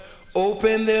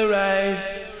Open their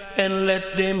eyes and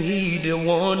let them heed the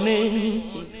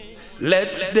warning.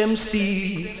 Let them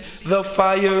see the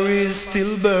fire is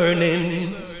still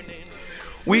burning.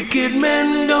 Wicked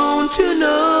men, don't you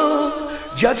know,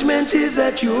 judgment is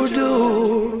at your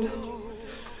door.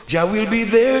 Jah will be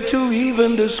there to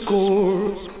even the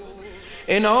score.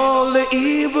 And all the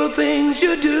evil things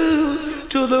you do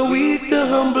to the weak, the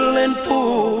humble and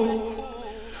poor.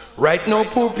 Right now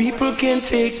poor people can't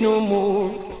take no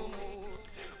more.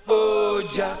 Oh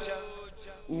Jah,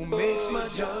 who makes my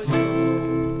judgment?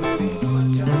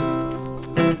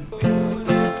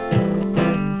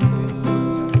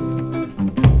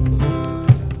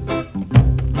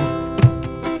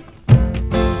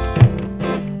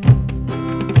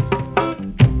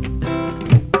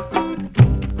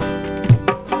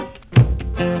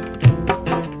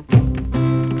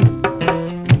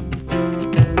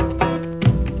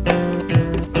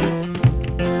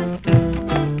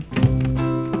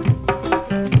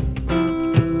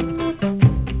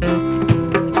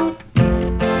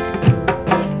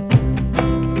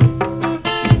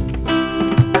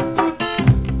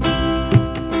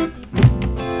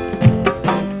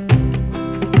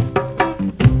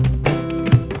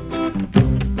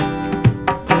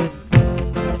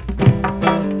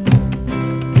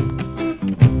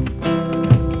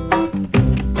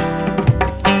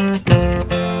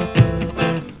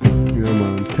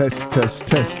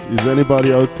 Test. Is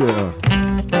anybody out there?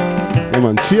 Hey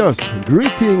man, cheers.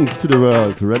 Greetings to the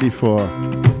world. Ready for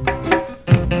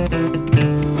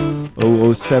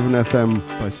 007 FM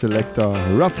by Selector.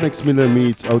 Ruffneck-Smille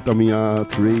meets Outta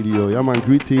Radio. Yeah man,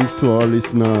 greetings to our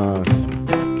listeners.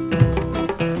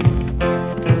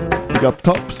 Big up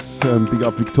Tops and big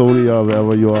up Victoria,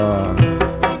 wherever you are.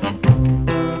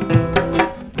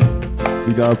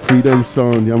 Big up Freedom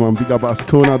Sound, yeah man, big up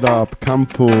Ascona Dub,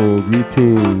 Campo,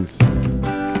 greetings.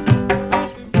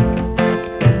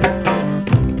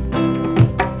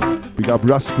 Big up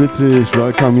Russ British,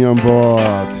 welcome here on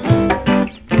board.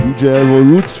 DJ Elmo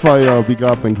Roots Fire, big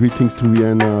up and greetings to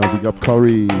Vienna, big up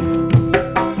Corey.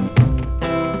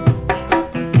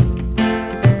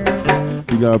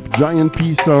 Big up Giant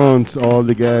P Sounds, all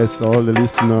the guests, all the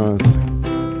listeners.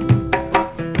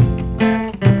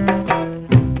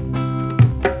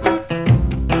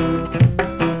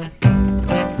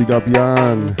 Big up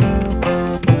Jan.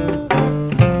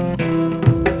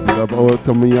 Big up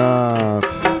outta.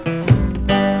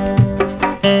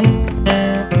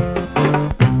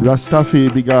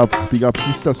 Rastafi, big up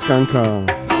Sister Skanka.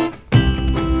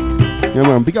 Yeah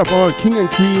man, big up all King and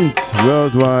Queens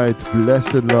worldwide,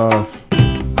 blessed love.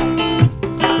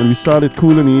 And we started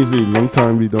cool and easy, long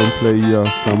time we don't play here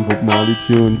some Bob Marley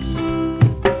tunes.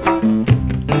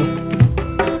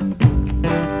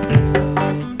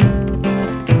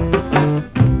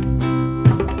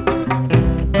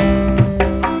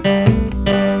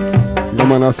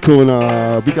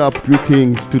 Ascona, big up,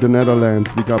 greetings to the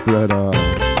Netherlands, big up Redder.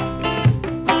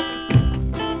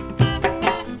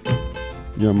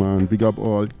 Yeah man, big up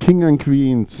all King and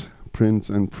Queens, Prince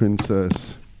and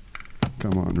Princess.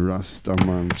 Come on, Rasta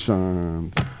man,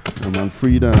 chant. Come on,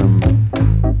 freedom.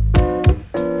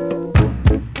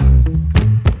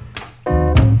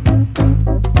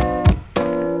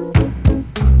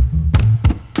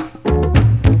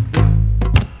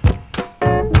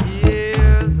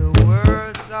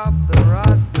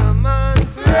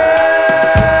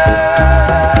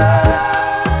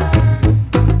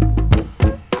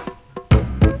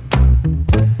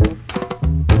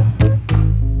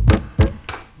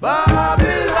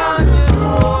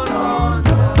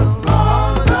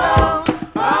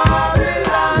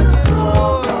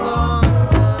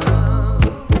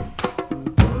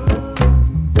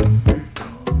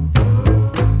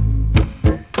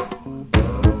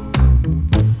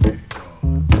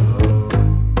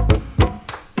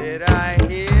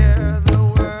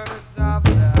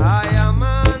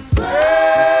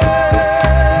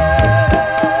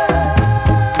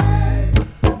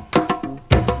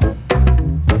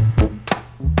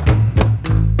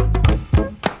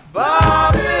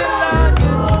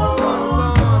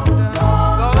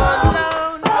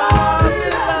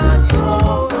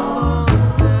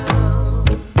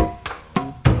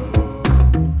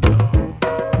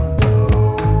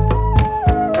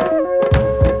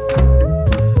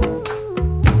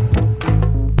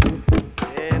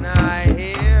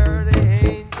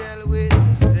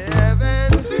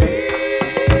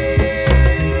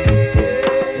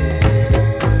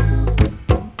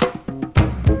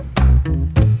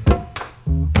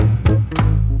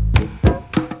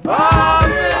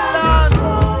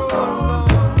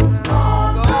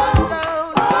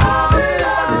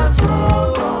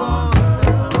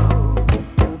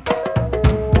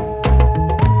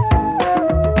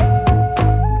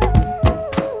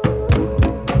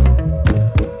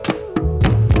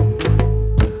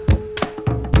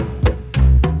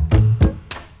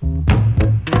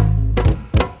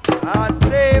 I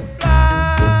say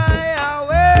fly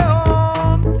away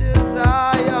home to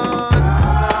Zion,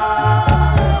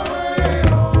 fly away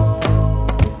home.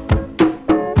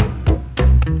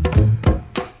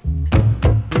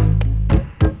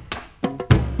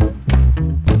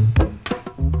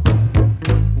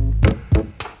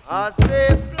 I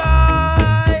say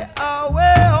fly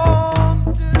away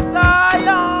home to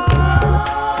Zion,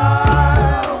 fly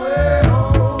away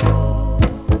home.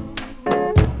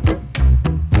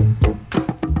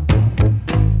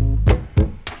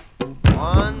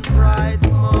 One bright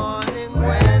morning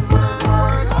when my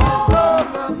work is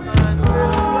over, man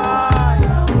will fly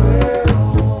away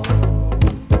home.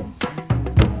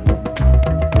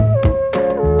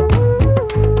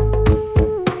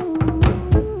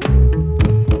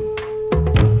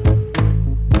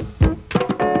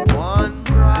 One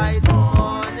bright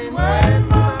morning when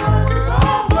my work is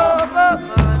over,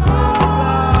 man will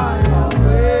fly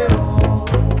away home.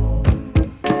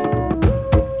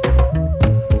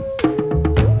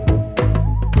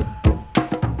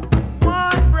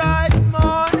 One bright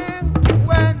morning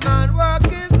when man work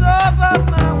is over,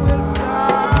 man will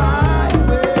fly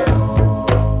away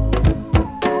home.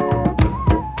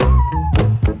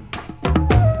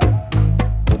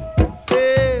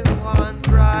 Say one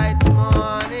bright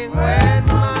morning when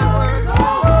man work is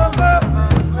over,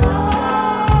 man will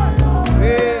fly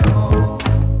away home.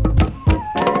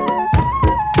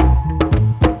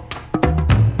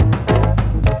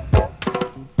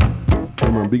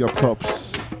 Come on, big up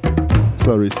tops.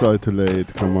 Sorry too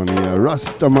late. Come on here.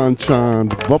 Rastaman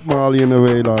chant. Bob Marley and the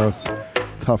Wailers.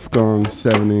 Tough Gong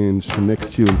 7-inch.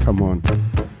 Next tune, come on.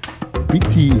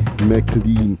 BT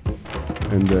McLean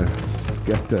and the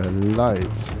Scatter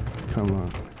Lights. Come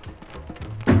on.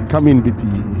 Come in, BT.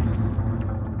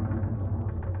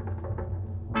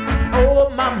 Oh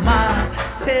mama,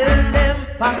 tell them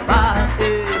papa.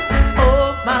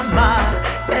 Oh mama,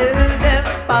 tell them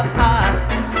papa.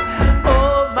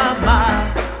 Oh mama.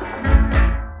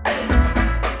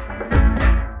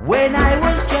 When I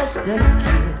was just a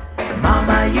kid,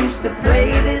 mama used to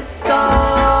play this song.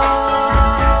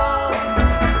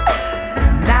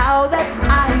 Now that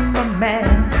I'm a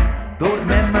man, those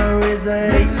memories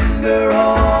linger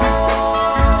on.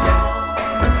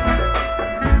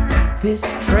 This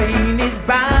train is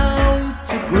bound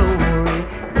to glory.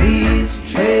 This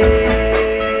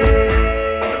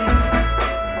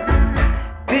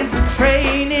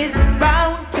train is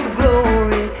bound to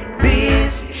glory.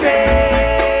 This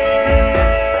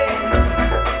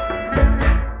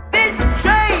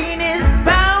train is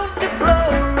bound to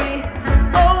glory.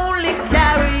 Only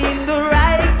carrying the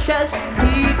righteous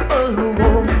people who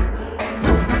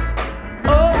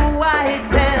oh, I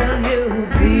tell you,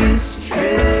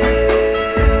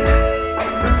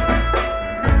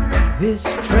 this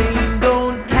train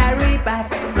don't carry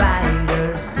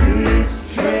backsliders.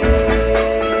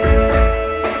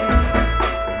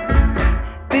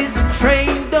 This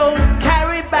train don't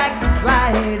carry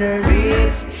backsliders.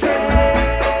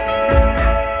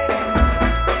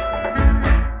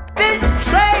 This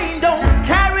train don't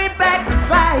carry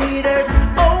backsliders.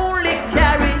 Only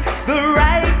carry the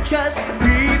righteous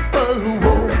people who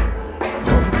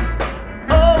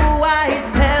oh, I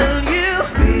tell you,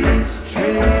 this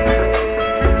train.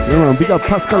 Yeah, man, big up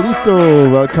Pascalito.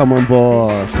 Welcome on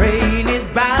board. This train is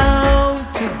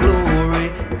bound to glory.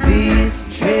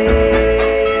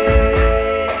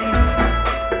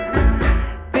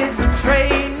 This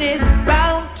train is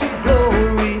bound to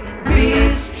glory.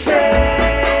 This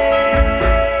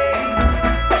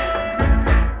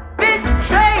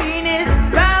train is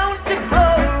bound to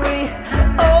glory.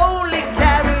 Only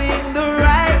carrying the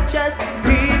righteous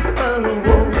people.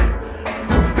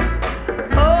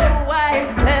 Oh, I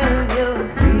tell you,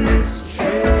 this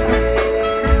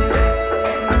train.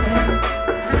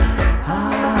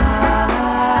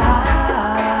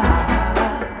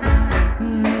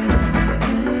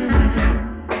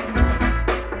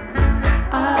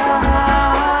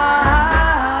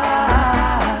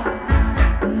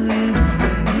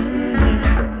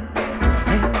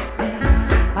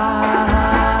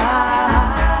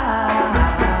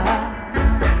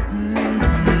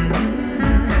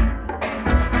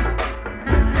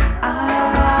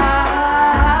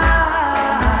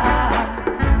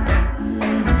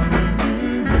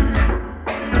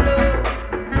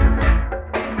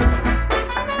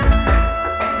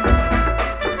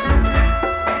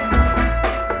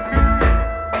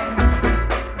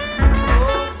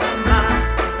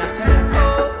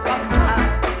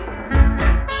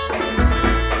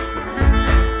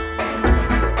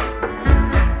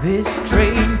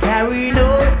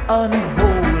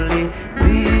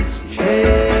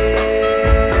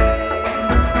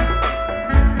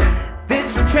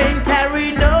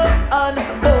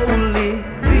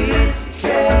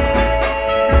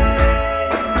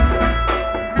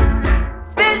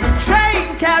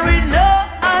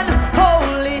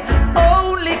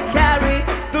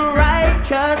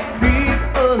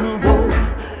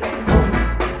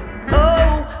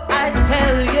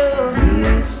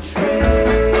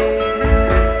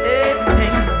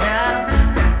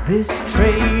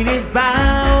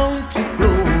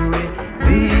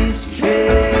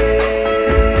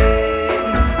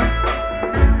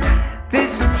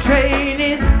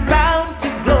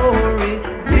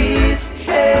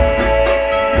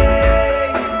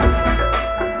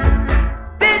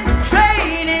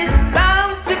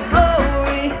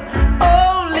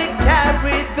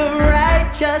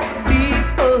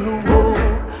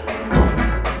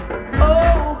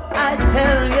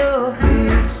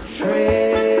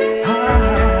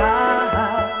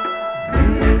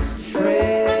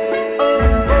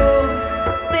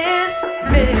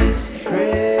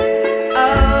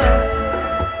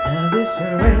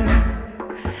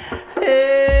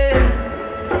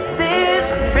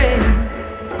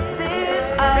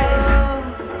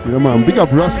 Yeah, man. Big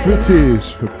up Russ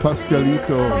British,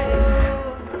 Pascalito,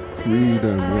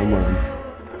 Freedom, yeah, man.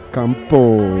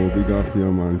 Campo, big up, yeah,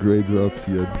 man. Great words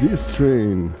here. This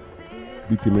train,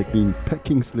 BT McLean,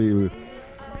 Packing's label,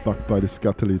 backed by the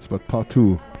Scatolites, but part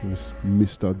 2 is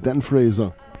Mr. Dan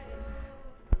Fraser.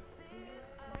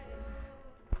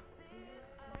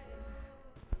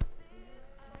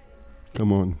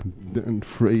 Come on, Dan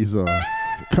Fraser,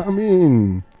 come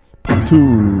in, part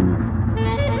 2.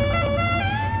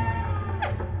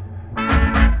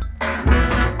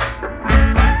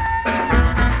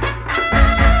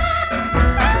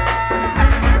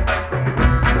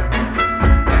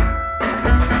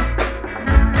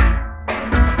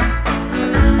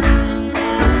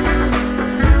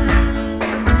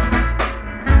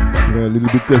 A little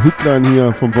bit the hookline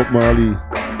here from Bob Marley.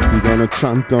 We're gonna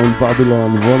chant down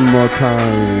Babylon one more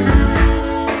time.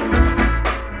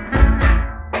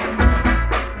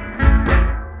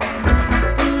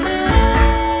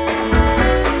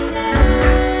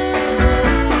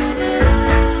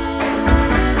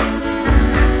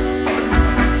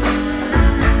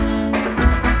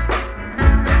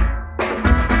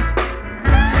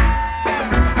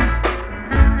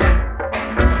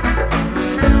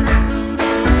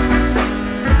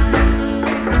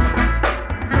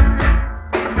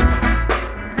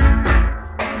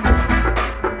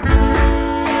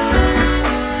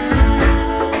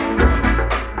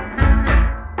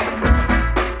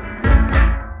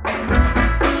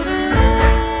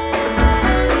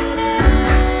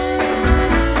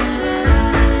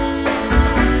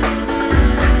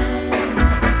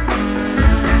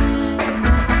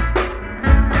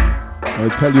 I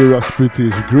tell you, Russ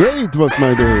British, great was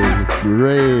my day,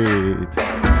 great.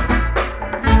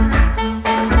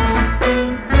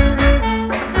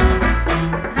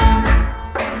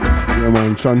 Yeah,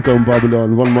 man, chant down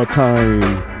Babylon one more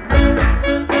time.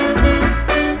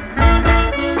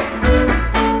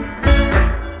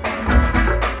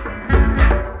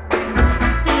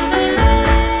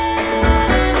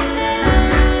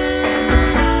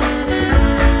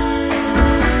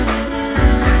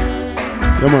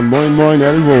 Ja man, moin moin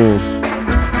Elvo.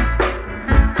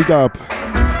 Big up.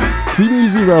 Queen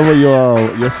Easy wherever you are.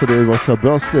 Yesterday was her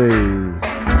birthday.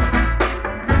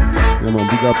 Ja man,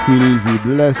 big up Queen Easy.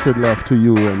 Blessed love to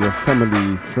you and your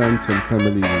family, friends and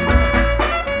family.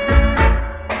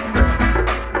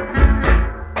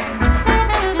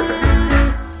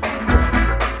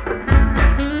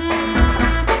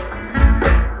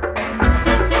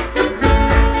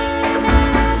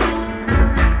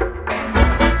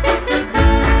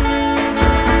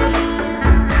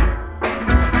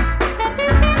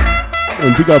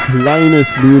 And big up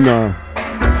Linus Luna,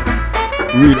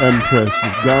 real empress,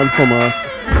 gone from us.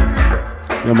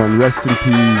 Yeah man, rest in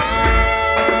peace.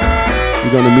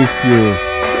 We're gonna miss you.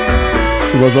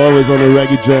 She was always on a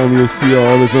reggae jam, you see her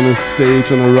always on a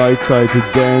stage on the right side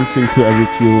dancing to every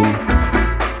tune.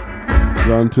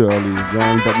 Gone too early,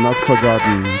 gone but not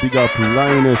forgotten. Big up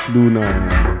Linus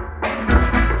Luna.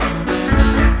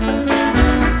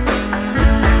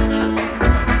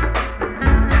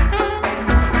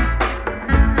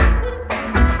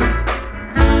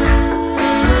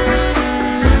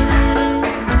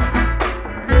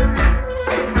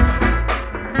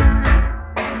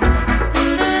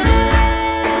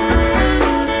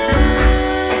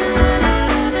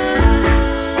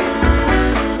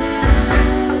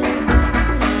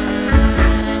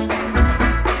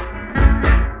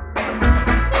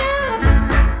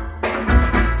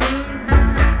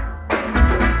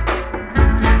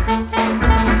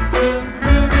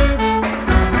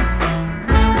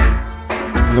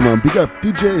 Big up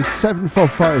DJ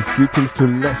 745, greetings to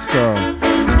Leicester.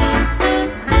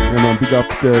 Yeah man, big up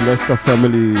the Leicester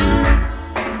family.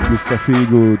 Mr.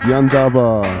 Feelgood, Jan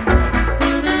Daba,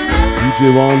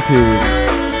 DJ Wanted.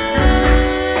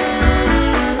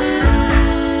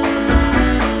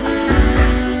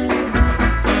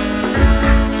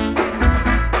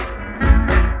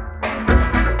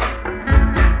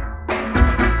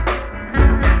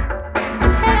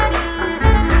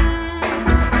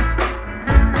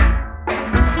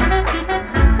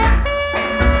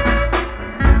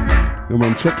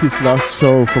 Check his last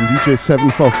show from DJ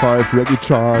 745 Reggae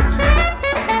Charts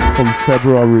from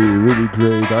February, really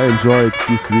great. I enjoyed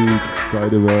this week by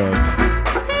the work.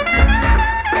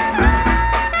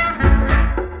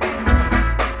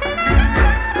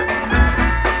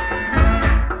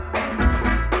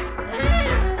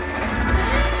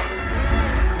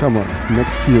 Come on,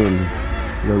 next tune,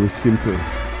 very simple.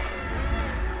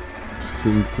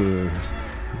 Simple.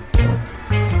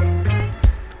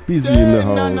 Busy in the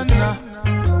house.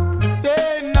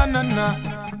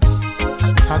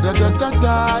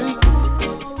 Sta-da-da-da-die.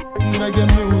 Reggae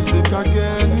music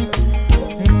again.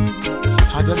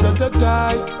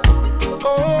 Sta-da-da-da-die.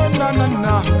 Oh,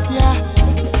 na-na-na, yeah.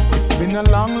 It's been a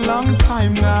long, long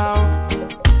time now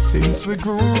since we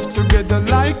groove together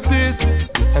like this.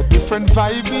 A different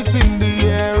vibe is in the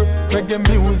air. Reggae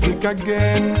music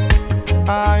again.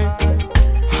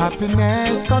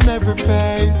 Happiness on every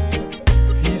face,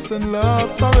 peace and love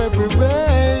for every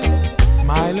race.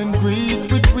 Smile and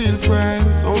greet with real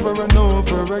friends over and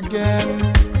over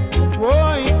again.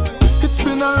 Boy, it's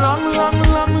been a long, long,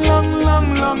 long, long,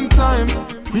 long, long time.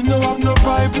 We don't have no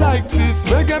vibe like this.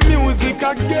 Reggae music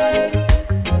again.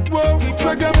 Whoa,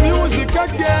 reggae music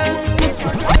again.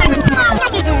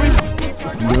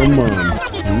 Yeah, man.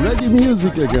 Reggae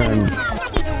music again.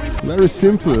 Very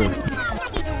simple.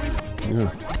 Yeah.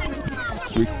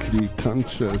 Strictly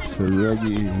conscious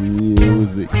reggae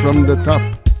music from the top.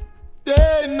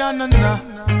 Yeah, na na na.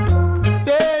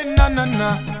 Yeah, na na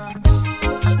na.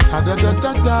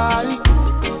 Sta-da-da-da-die.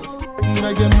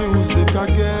 Reggae music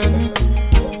again.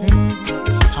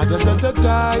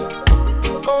 Sta-da-da-da-die.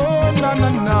 Oh, na na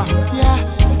na. Yeah.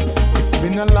 It's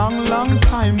been a long, long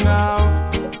time now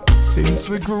since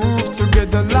we groove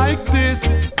together like this.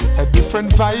 A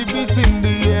different vibe is in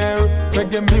the air.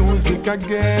 Reggae music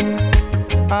again.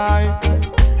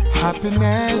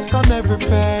 Happiness on every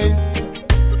face,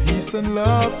 peace and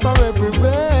love for every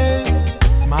race.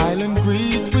 Smile and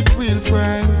greet with real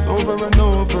friends over and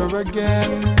over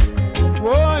again.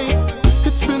 Boy,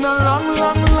 it's been a long,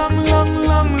 long, long, long,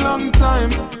 long, long time.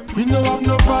 We don't have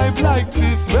no vibe like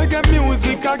this. Reggae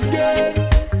music again.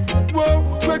 Whoa,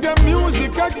 reggae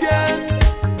music again.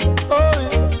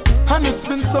 Oh, and it's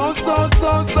been so, so,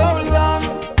 so, so long.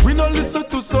 We don't listen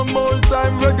to some old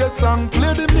time reggae song.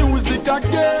 Play the music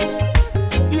again.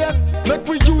 Yes, make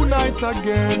we unite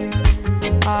again.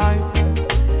 I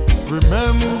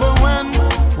remember when,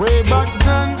 way back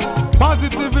then,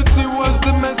 positivity was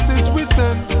the message we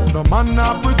sent. No man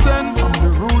not pretend, from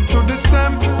the root to the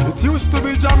stem. It used to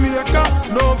be Jamaica,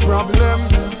 no problem.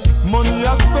 Money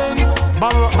I spend,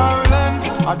 borrow Ireland.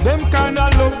 A them kind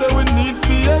of love that we need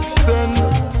to extend.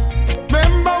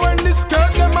 Remember when the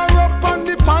skirt them are up on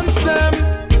the pants them.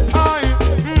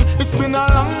 It's been a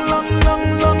long, long,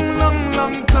 long, long, long,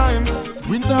 long time.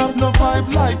 We don't have no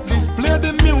vibe like this. Play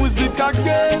the music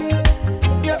again.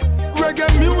 Yeah, reggae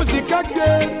music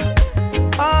again.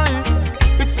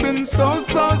 It's been so,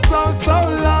 so, so, so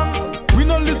long. We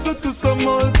don't listen to some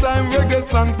old time reggae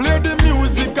song. Play the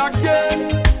music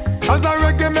again. As a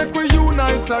reggae make we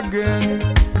unite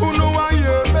again. Who know I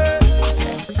hear me?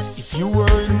 If you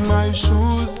were in my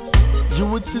shoes, you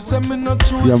would see some me not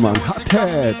choose. Yeah, man,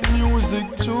 Hothead. Music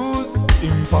choose.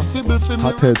 Impossible for me.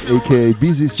 Hothead, aka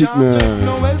Busy Signal.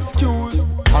 No excuse.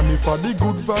 And if I the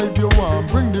good vibe you want,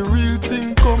 bring the real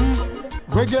thing come.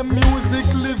 Reggae music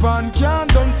live and can't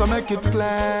done, so make it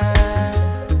play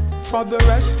for the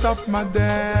rest of my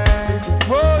days.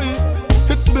 Boy,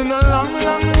 it's been a long,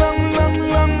 long, long, long,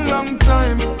 long, long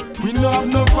time. We don't have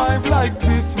no vibe like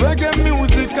this. Reggae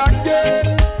music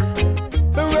again.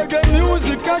 Reggae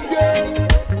music again.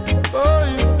 Boy,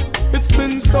 it's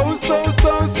been so, so,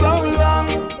 so, so long.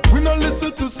 We don't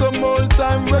listen to some old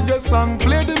time reggae song.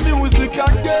 Play the music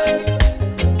again.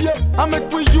 Yeah, I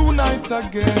make we unite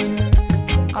again.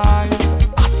 I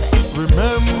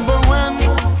remember when,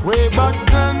 way back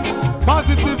then,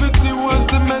 positivity was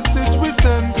the message we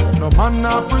sent. No man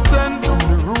not pretend, from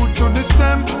the root to the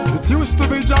stem. It used to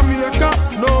be Jamaica,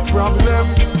 no problem.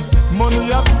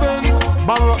 Money I spend,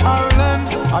 borrow Ireland.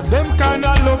 A them kind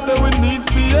of love that we need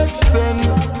to extend.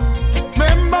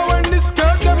 Remember when the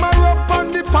skirt them are up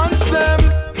on the pants them.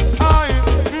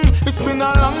 It's been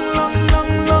a long, long,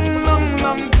 long, long, long,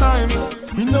 long time.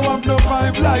 We don't have no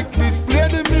vibe like this. Play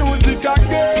the music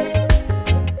again.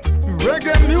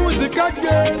 Reggae music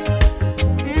again.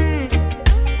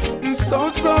 So,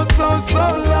 so, so,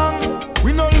 so long.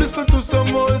 We don't listen to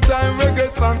some old time reggae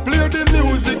song. Play the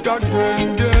music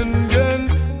again, again, again.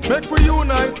 Make we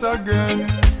unite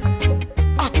again.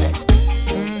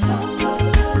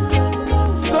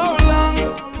 So long.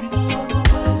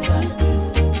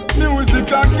 Music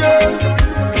again.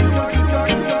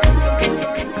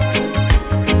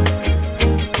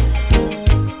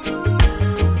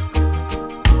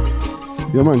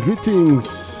 Yeah, man, greetings.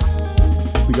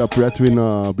 Big up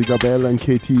Redwinner, big up L and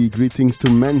KT, greetings to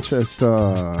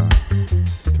Manchester.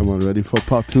 Come on, ready for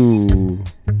part 2.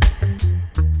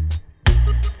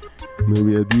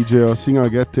 Maybe a DJ or singer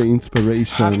get the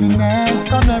inspiration.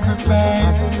 Happiness on every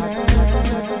face.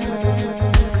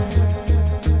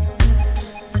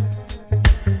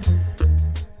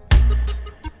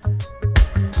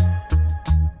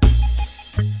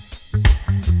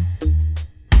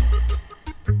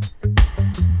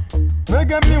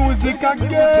 music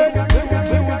again.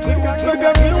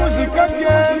 Reggae music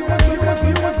again.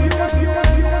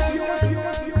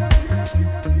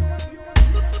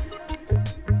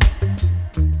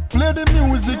 Play the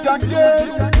music again.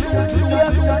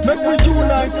 Yes, make we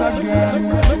unite again.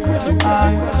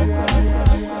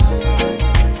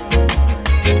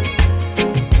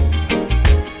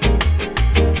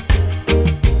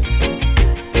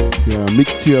 Yeah,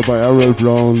 mixed here by Errol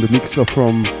Brown, the mixer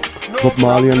from Bob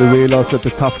Marley and the Wailers at the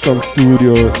Tough Gong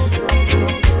Studios. I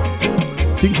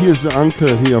think here's the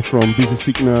uncle here from Busy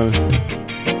Signal.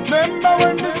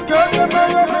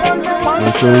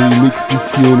 And so he mixed this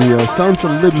tune here. Sounds a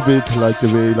little bit like the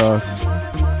Wailers.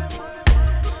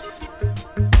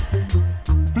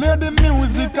 Play the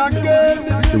music again.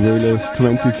 The Wailers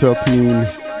 2013.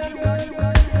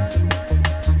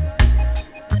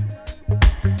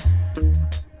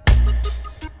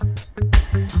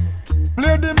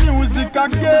 Play the music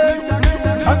again.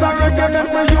 As I reggae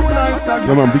make we unite again.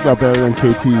 Come on, big up Aaron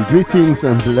KT. Greetings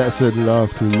and blessed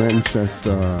love to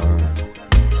Manchester.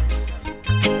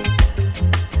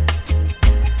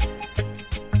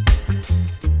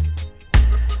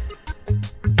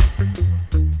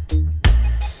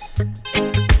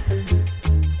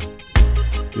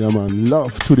 Yeah man,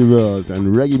 love to the world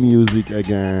and reggae music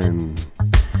again.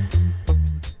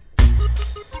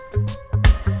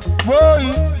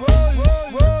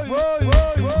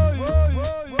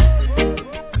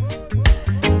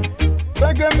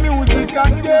 Reggae music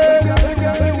again.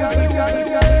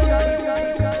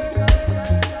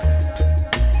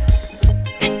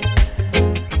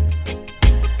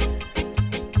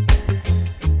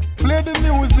 Play the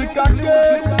music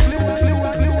again.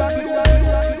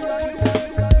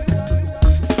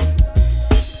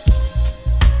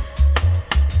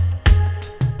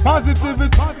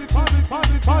 Positivity.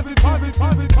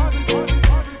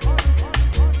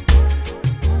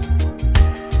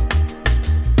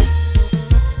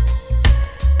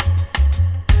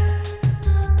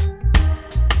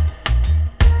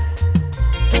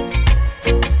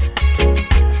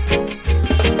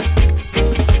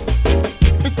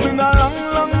 It's been a long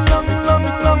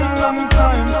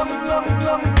time.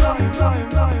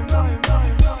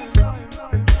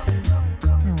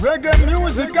 Reggae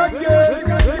music again.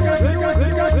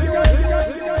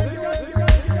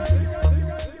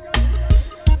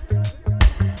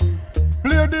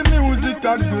 Play the music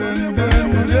again.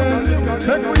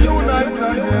 Make we unite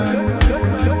again.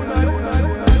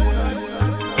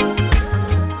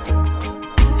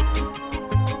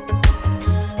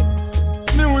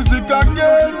 Music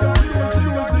again.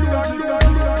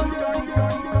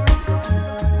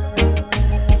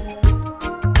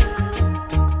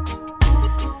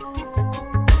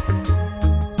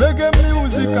 Reggae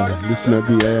music again. Listen at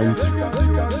the end.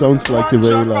 Sounds like the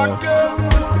Wailers.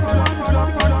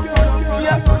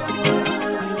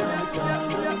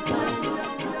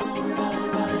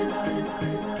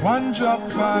 One drop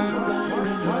five.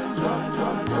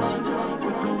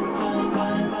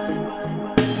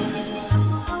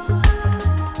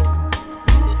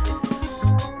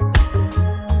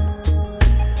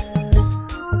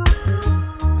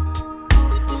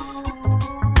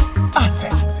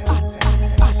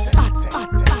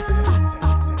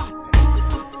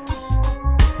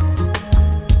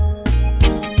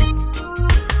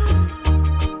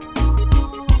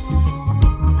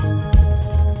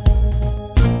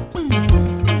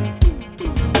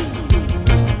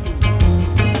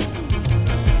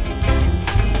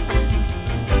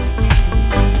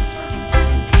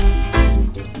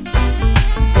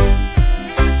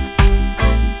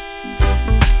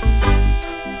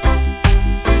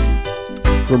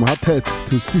 From Hothead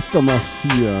to Sister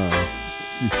Marcia,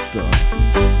 Sister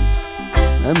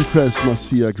Empress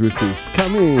Marcia Griffiths.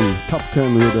 Come in, Top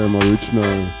 10 Rhythm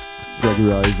Original.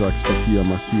 Gregory Isaacs, Patia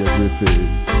Marcia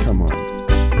Griffiths. Come on.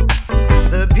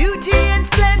 The beauty and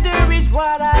splendor is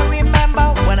what I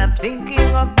remember when I'm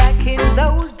thinking of back in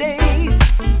those days.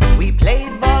 We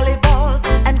played volleyball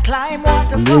and climbed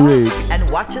waterfalls Lyrics. and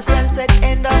watch a sunset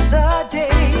end of the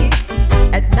day.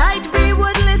 At night we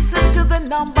would listen to the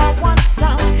 #1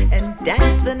 song and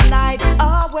dance the night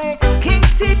away. King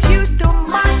Stitch used to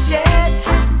mash it,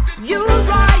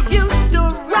 Uriah used to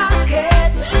rock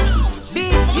it,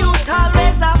 Big Youth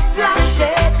always a flash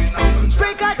it,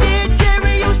 Brigadier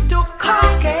Jerry used to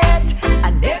cock it,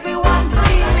 and everyone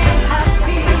feeling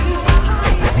happy.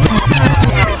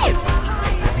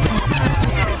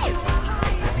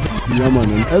 Yeah man,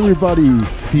 and everybody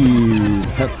feel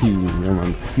happy. Yeah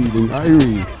man, feeling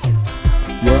irie.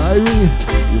 You're irie?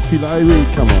 You feel irie?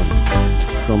 Come on.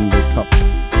 From the top.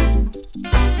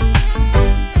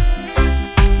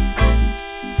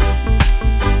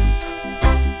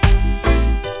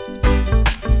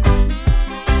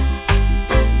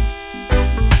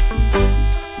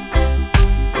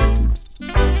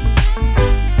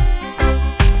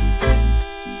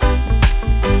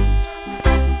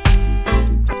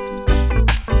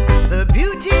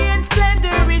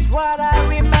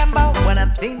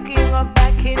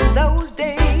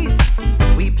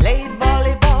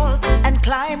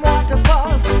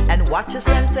 watch a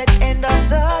sunset end of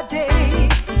the day.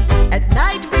 At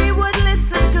night we would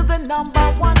listen to the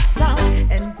number one song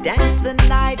and dance the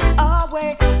night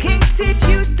away. King Stitch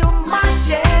used to mash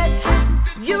it,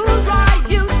 Uriah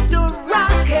used to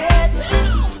rock it,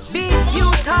 Big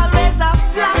Youth always a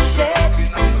flash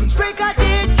it,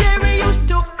 Brigadier Jerry used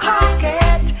to cock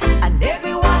it, and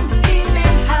everyone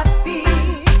feeling happy.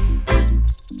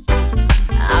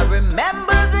 I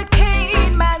remember the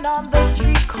cane man on the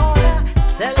street corner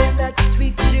selling that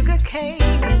sweet sugar cane.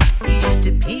 He used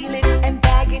to peel it and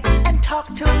bag it and talk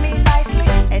to me nicely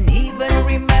and even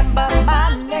remember my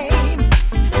name.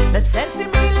 That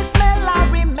sensimile smell I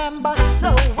remember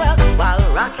so well. While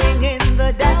rocking in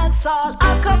the dance hall,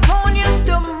 Al Capone used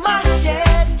to mash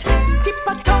it,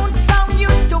 Tippertone sound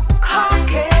used to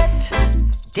cock it,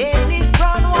 Dennis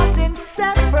Brown was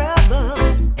inseparable,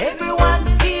 everyone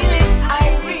feeling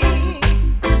irate.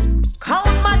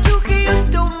 Count Majuki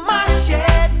used to mash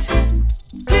it,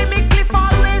 Jimmy Cliff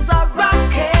always a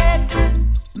rocket,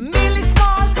 Millie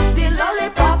Small, the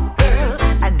lollipop girl,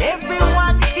 and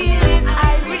everyone feeling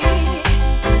irate.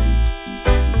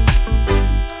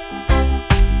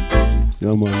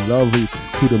 Yeah man, love it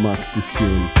to the max this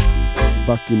tune.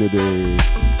 Back in the days.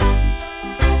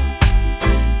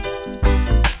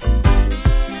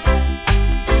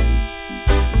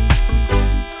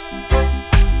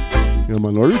 Yeah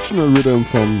man, original rhythm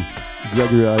from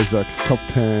Gregory Isaacs' Top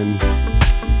 10.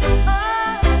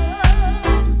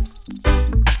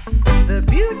 The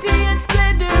beauty and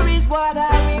splendor is what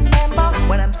I remember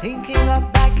when I'm thinking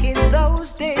of back in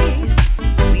those days.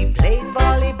 We played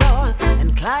volleyball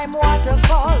and climbed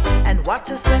waterfalls and watch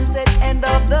the sunset end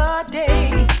of the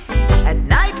day. At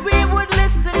night we would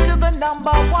listen to the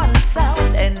number one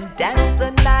sound and dance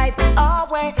the night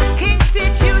away. King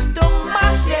Stitch used to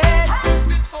mash it,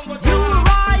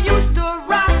 Uriah used to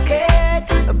rock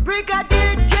it,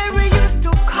 Brigadier Jerry used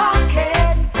to cock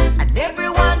it, and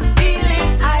everyone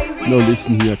feeling irate. No,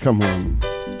 listen here, come on.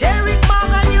 Derek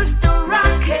Morgan used to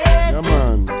rock it. Yeah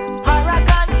man.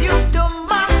 Paragons used to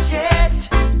mash it.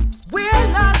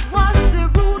 Wheelers was the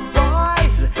rude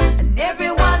boys, and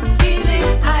everyone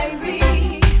feeling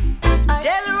irate.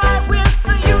 Delroy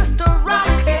Wilson used to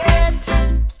rock it.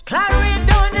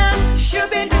 Clarendonians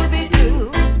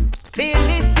shooby-dooby-doo.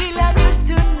 Phyllis Dillon used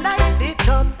to nice it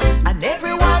up, and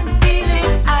everyone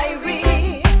feeling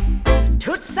irate.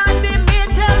 Toots and the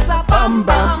Maytals a bam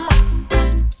bam.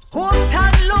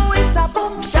 Hometown Louis a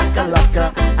boom shakalaka,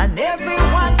 and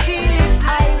everyone feeling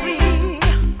irate.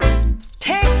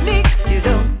 Techniques, you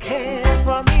don't care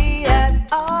for me at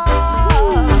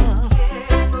all.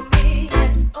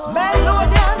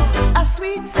 Melodians a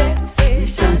sweet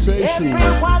sensation. Sensation.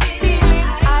 Everyone feeling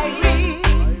irate.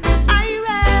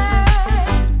 Irate.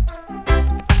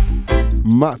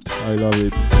 Matt, I love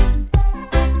it.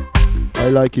 I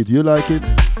like it, you like it?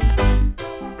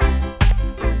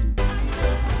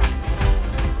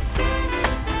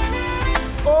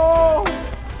 Oh,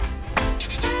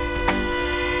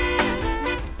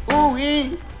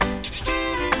 ooh-wee.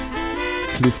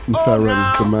 Clifton Oh, Farron,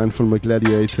 no. the man from the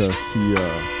Gladiators,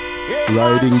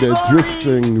 riding the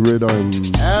drifting rhythm.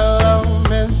 Hello,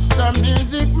 Mr.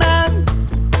 Music Man.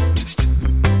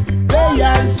 Play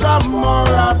and some more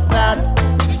of that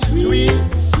sweet,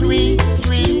 sweet,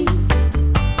 sweet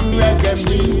reggae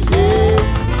music.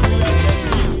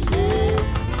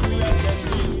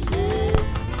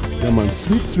 Yeah man,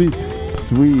 sweet, sweet,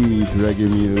 sweet reggae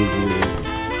music.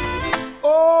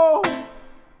 Oh,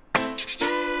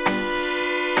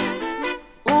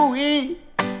 ooh-wee.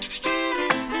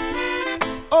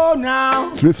 Oh, now.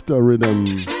 Drifter rhythm.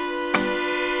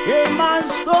 Hear my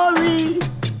story.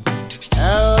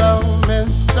 Hello,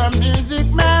 Mr. Music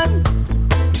Man.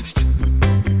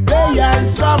 Play and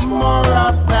some more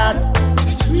of that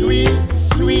sweet,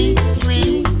 sweet,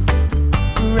 sweet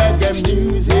reggae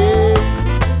music.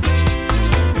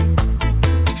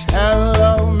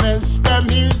 Hello, Mr.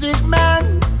 Music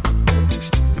Man.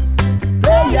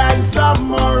 Play and some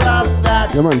more of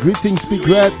that. Yeah man, greetings, Big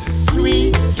Red.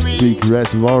 Sweet, sweet. Big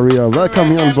Red Warrior,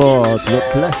 welcome you on board.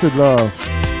 Blessed love.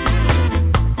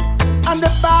 On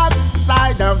the back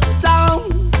side of town,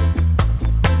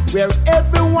 where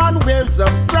everyone wears a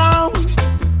frown.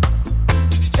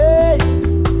 Hey,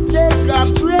 take a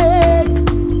break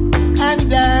and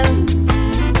dance.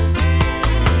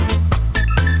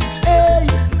 Hey,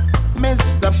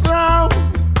 Mr. Brown.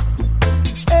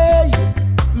 Hey,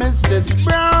 Mrs.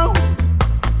 Brown.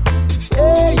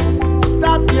 Hey,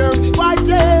 stop your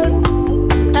fighting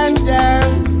and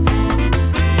dance.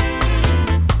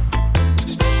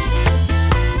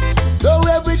 Though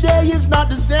every day is not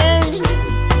the same,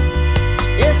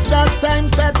 it's the same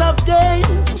set of games.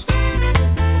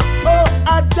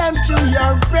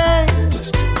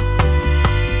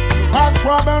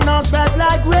 said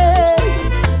like rain.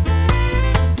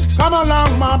 Come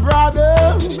along, my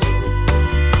brother.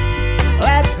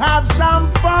 Let's have some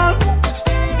fun.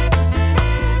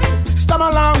 Come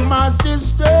along, my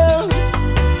sisters.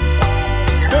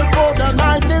 Before the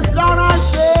night is done, I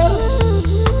say.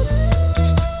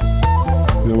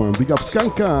 Yeah, man. Big up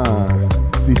Skanka.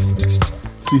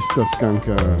 Sister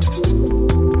Skanka.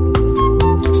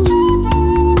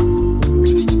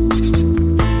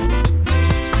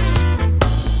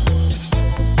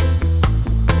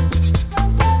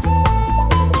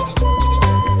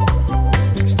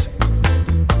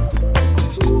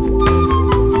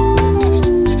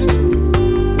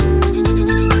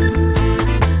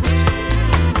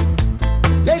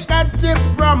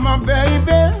 My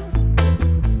baby,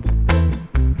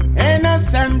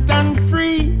 innocent and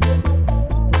free.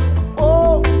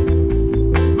 Oh,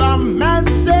 the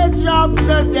message of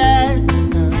the day.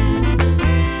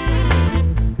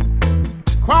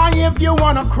 Cry if you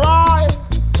wanna cry,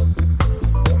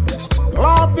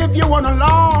 laugh if you wanna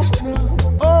laugh.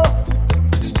 Oh,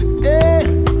 yeah,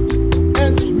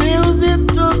 it's music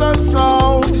to the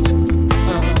soul.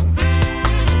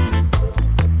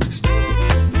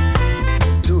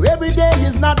 Every day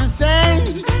is not the same.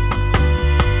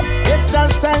 It's the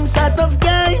same set of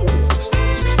games.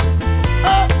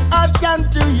 Oh,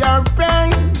 attend to your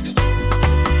pain.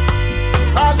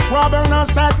 Cause problem are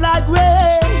set like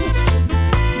rain.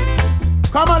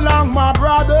 Come along, my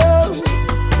brothers.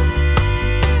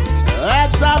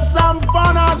 Let's have some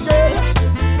fun, I say.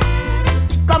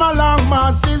 Come along,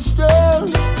 my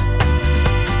sisters.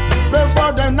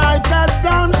 Before the night has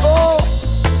done, oh.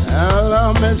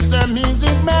 Hello, Mr.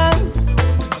 Music Man.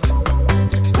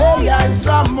 Play us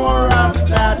some more of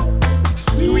that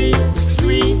sweet,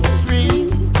 sweet, sweet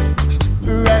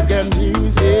reggae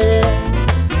music.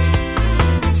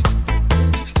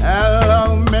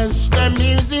 Hello, Mr.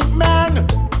 Music Man.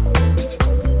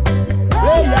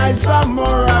 Play us some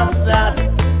more of that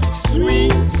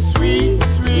sweet, sweet,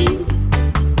 sweet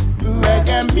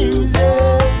reggae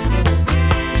music.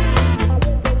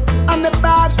 On the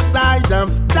bad side of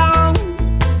town,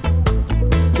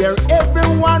 where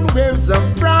everyone wears a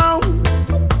frown.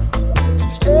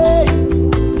 Hey,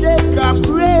 take a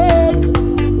break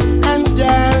and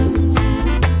dance.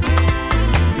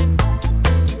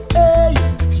 Hey,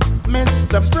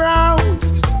 Mr. Brown.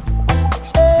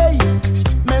 Hey,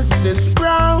 Mrs.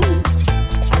 Brown.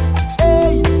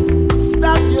 Hey,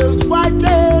 stop your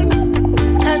fighting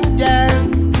and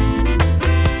dance.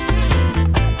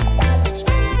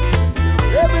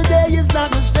 Every day is not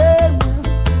the same.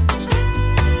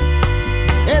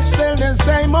 It's still the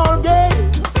same old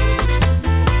games.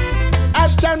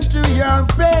 Attend to your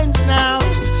pains now.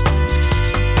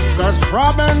 Cause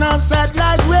problem are set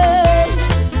like rain.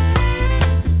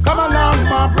 Come along,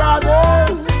 my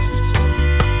brothers.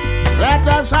 Let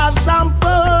us have some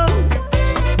fun.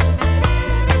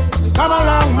 Come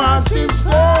along, my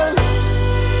sisters.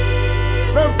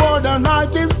 Before the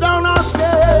night is done, I say.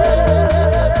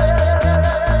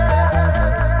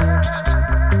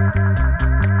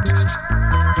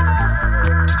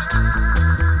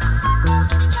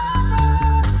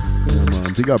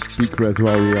 Big up Big Red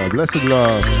Warrior, blessed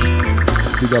love.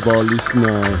 Big up all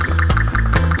listeners,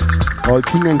 all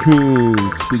king and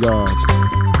queens, big up.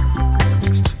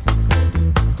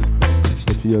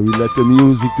 But here we let the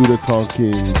music do the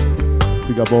talking.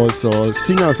 Big up also all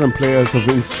singers and players of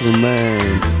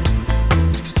instruments.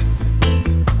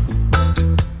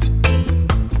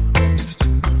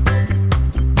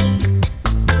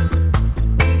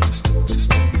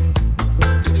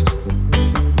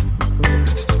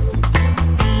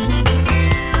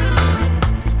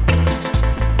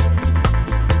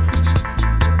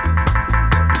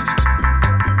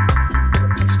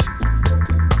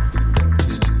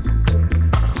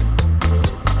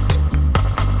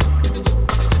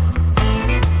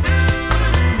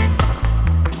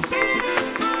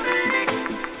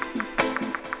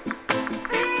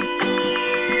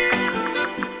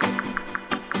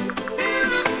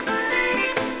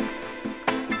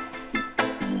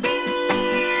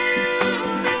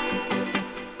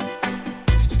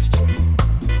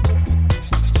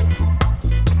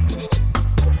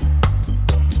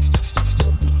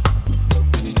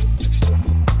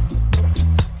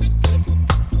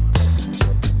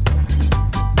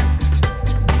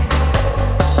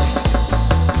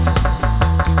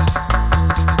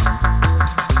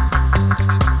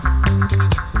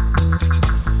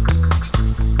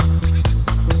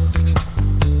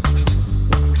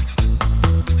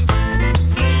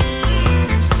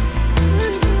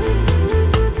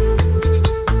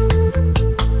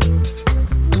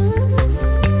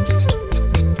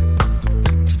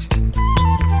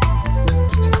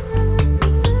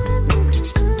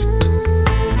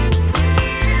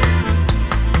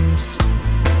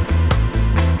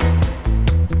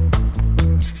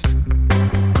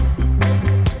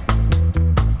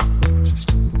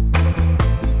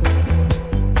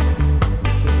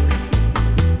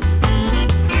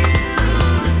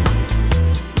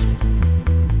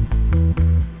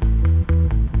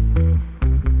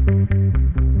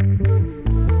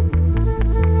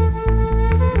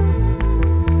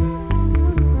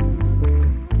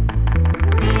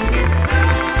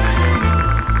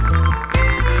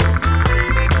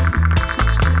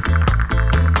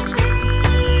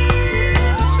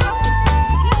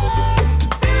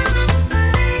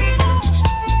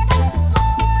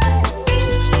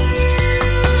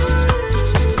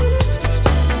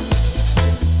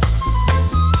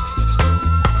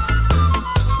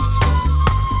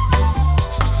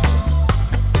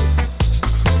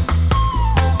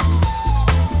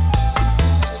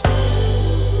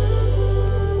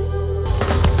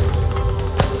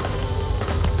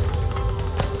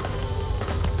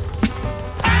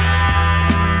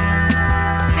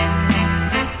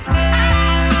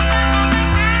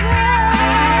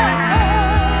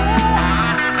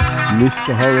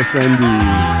 Mr. Horace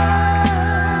Andy.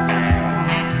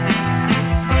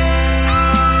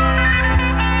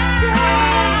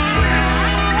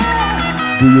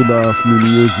 Do you love me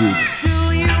music?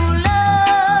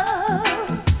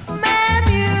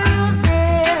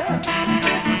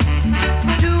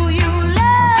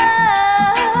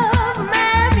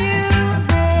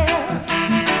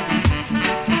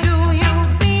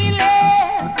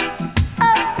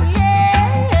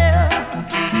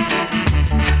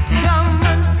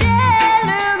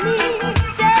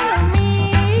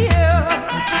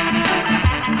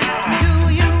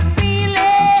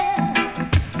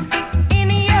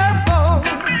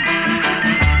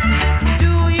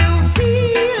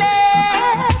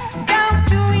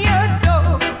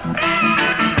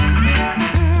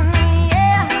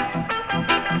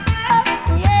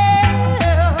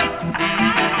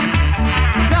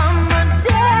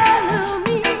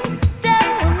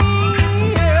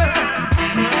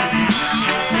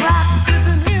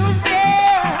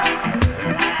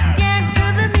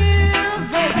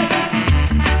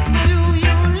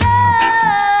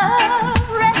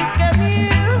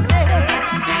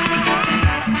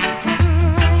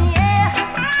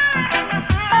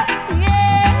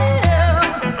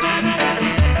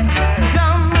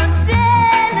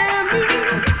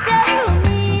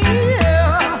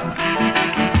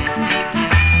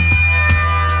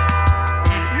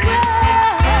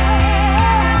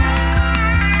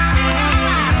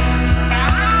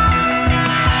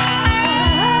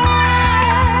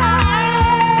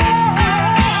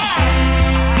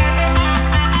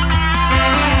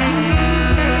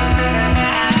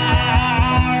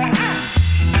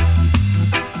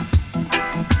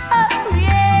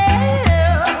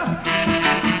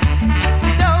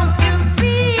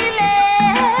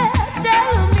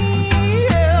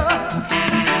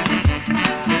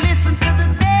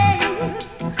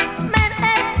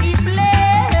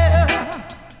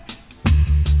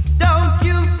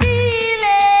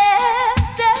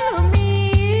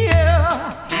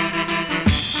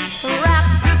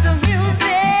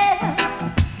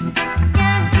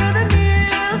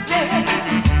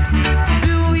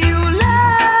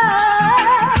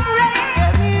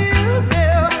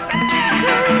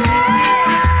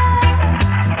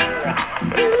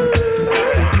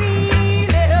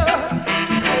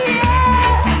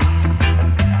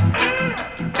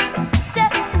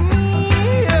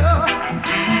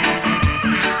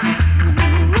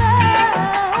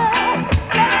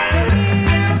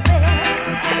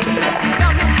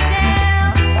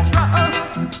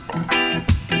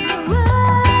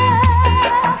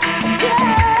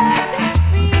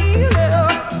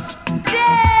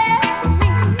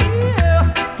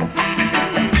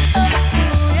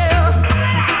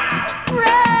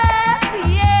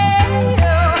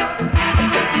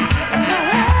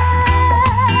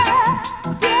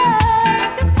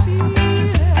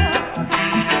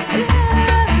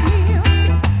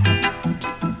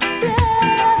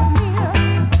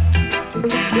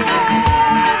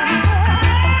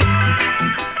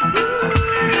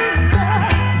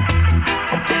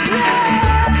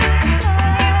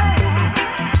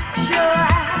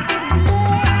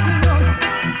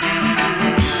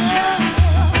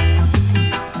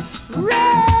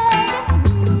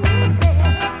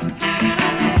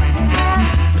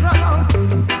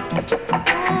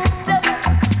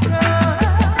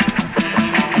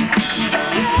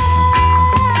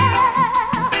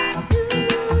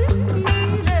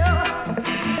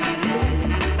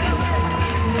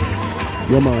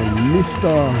 Yeah man,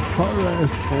 Mr.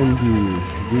 Horace Andy,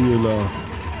 do you love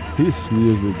his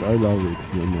music? I love it,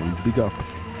 yeah man. Big up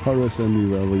Horace Andy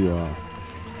wherever you are.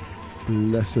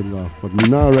 Blessed love. But we're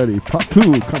now ready. Part 2,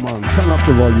 come on, turn up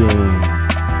the volume.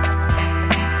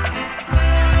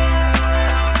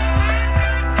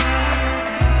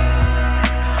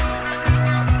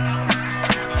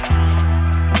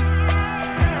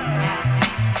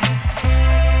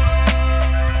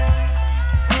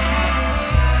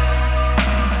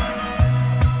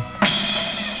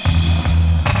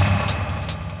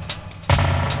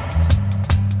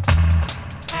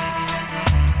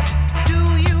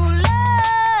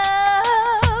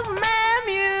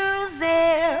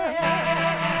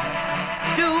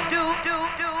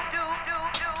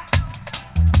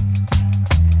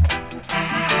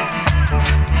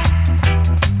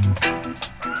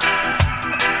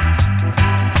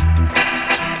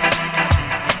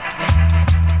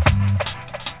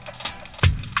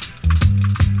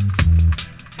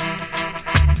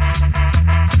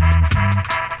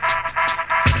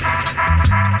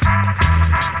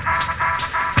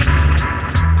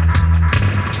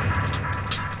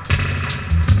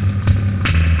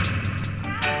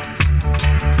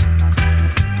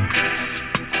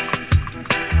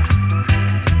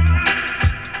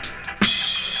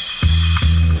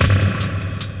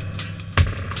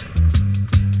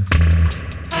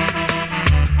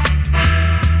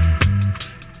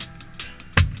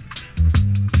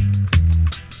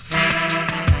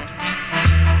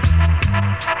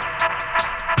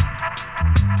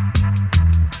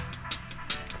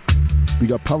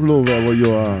 Big up Pablo, wherever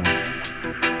you are.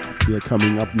 We are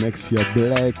coming up next here.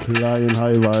 Black Lion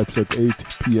High Vibes at 8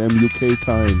 p.m. UK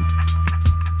time.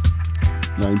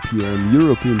 9 p.m.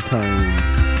 European time.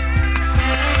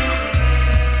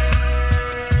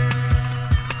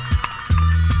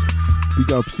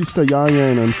 Big up Sister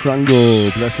Yayan and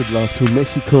Frango. Blessed love to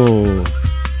Mexico.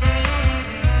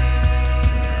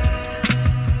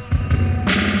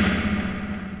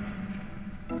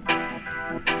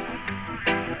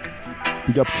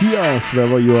 Big up Tias,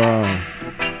 wherever you are.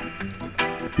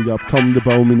 Big up Tom the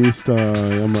Bauminister.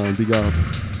 Yeah man, big up.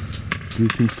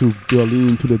 Greetings to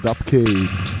Berlin, to the Dub Cave.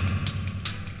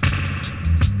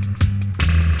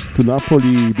 To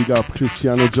Napoli, big up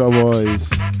Cristiano Javois.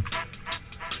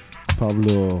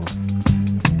 Pablo.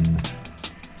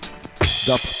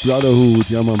 Dub Brotherhood,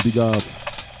 yeah man, big up.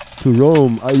 To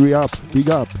Rome, Irie up, big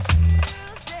up.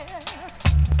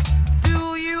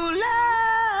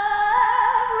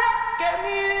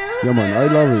 Yeah man, I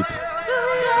love it.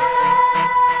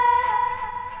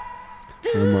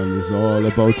 Yeah man, it's all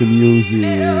about the music.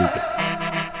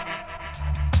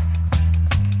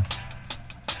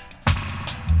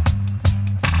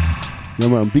 Yeah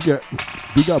man, big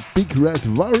up Big Red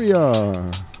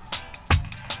Warrior.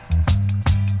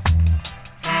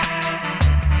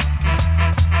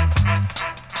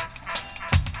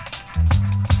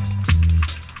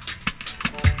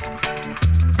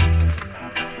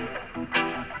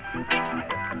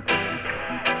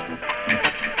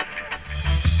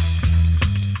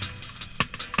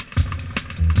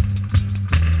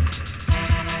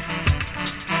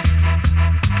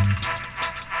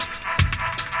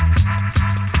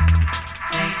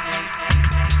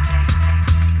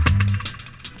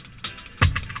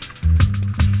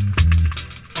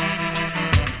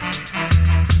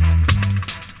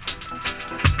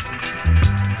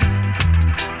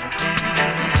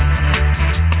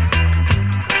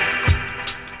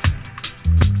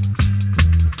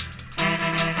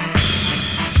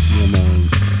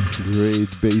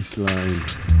 Baseline.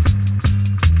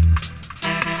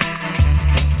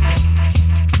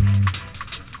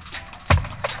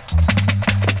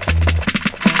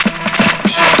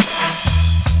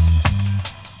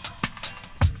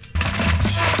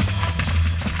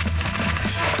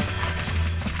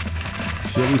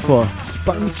 Ready for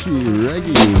spongy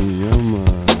reggae, yeah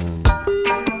man.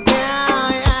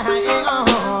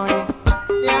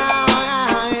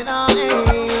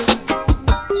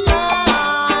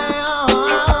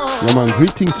 Man,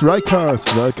 greetings Rikers,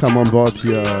 welcome on board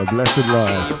here, blessed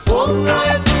love.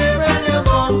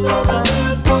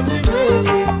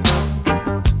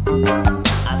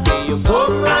 I see you put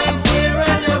right here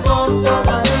and your bones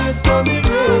over here, stomach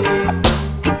reggae.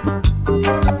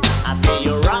 I see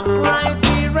you rock right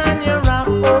here and you rock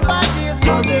over here,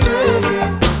 stomach reggae.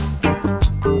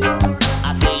 I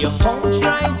see you punch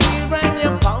right here and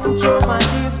you punch over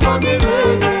here, stomach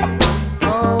reggae.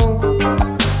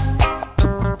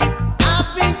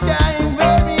 Trying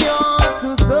very hard to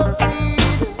succeed.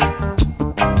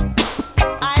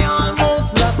 I almost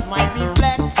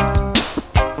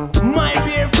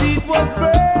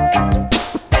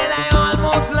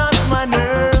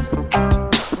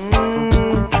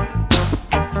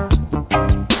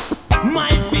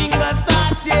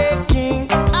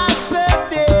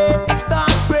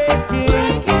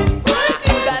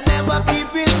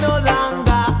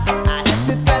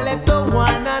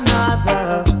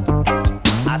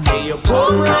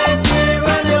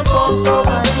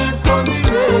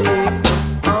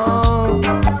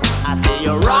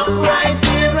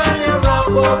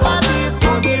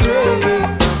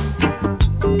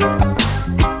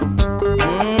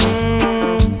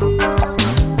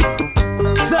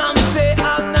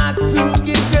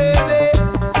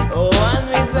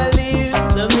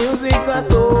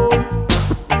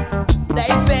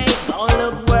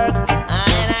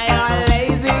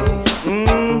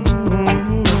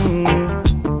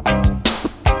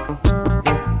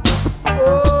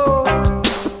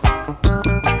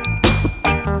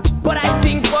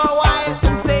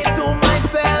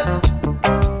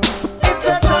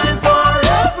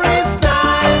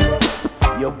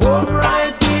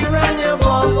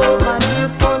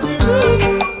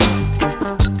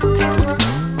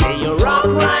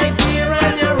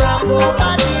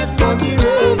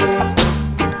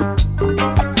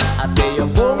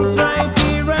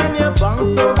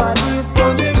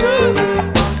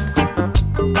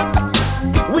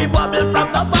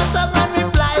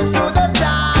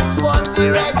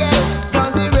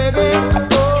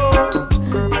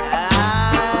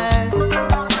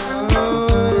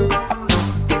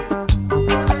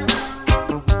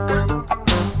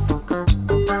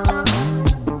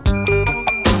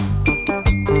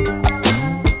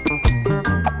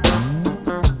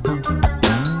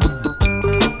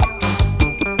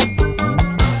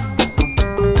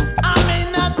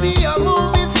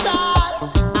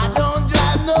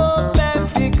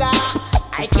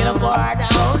can afford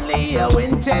only a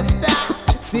Winchester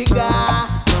cigar.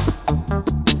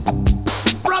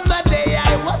 From the day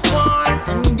I was born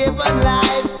and given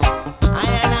life, I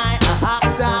and I a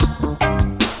actor,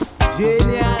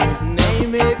 genius,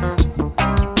 name it.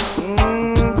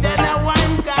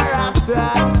 Genuine character.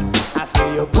 I say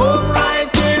you boom right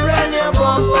here and you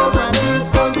bump over this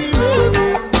funky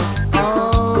reggae.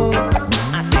 Oh,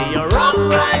 I say you rock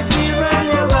right here and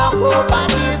you rock over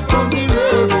this funky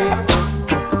reggae.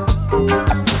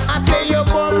 I say you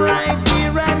boom right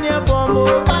here and you bump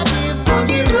over this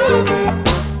funky reggae.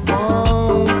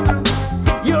 Oh,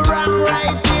 you rock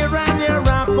right here and you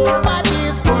rock over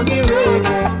this funky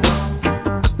reggae.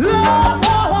 Lord.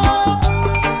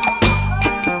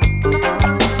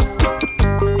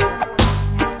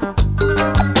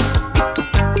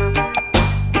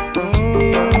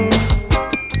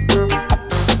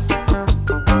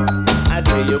 I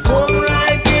say you come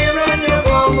right here and you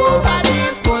come over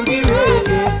this funky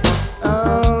reggae.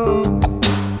 Oh,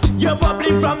 you're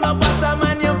bubbling from the bottom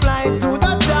and you fly to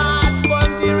the charts.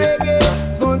 Funky reggae,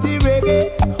 funky reggae.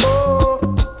 Oh,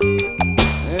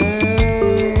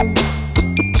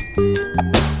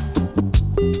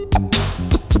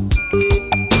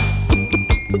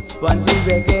 spongy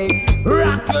reggae,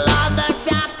 rock on the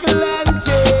shackle and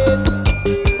chain.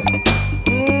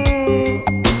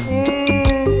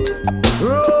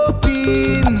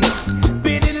 Roping,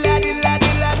 biddy laddy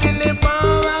laddy laddy lip on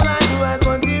my do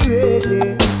spongy reggae.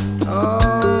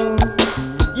 Oh,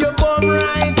 you bum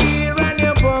right here and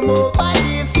you bum over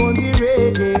this spongy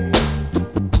reggae.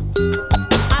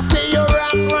 I say you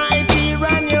rock right here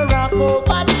and you rock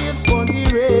over this spongy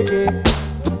reggae.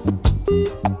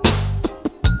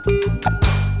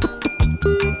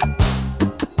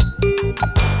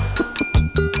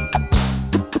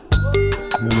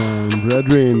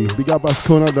 Brethren, big up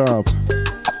Ascona Dub.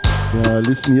 Yeah,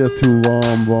 listen here to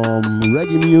warm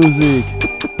reggae music.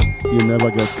 You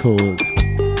never get cold.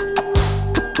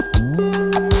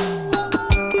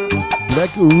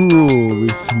 Black Uru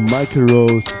with Michael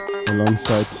Rose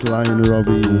alongside Sly and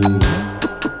Robbie.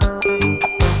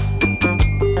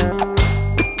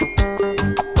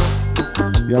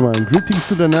 Yeah man, greetings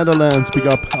to the Netherlands. Big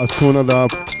up Ascona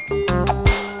Dub.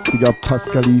 Big up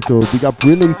Pascalito, big up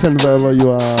Willington wherever you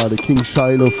are, the King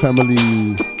Shiloh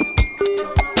family.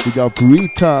 Big up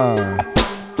Rita.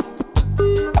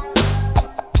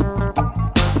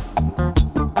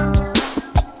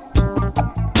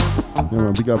 Yeah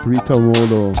man, big up Rita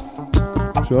Wolo.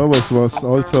 She always was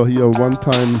also here one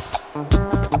time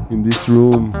in this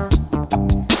room.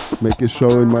 Make a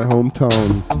show in my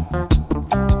hometown.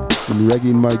 In Reggae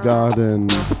in My Garden.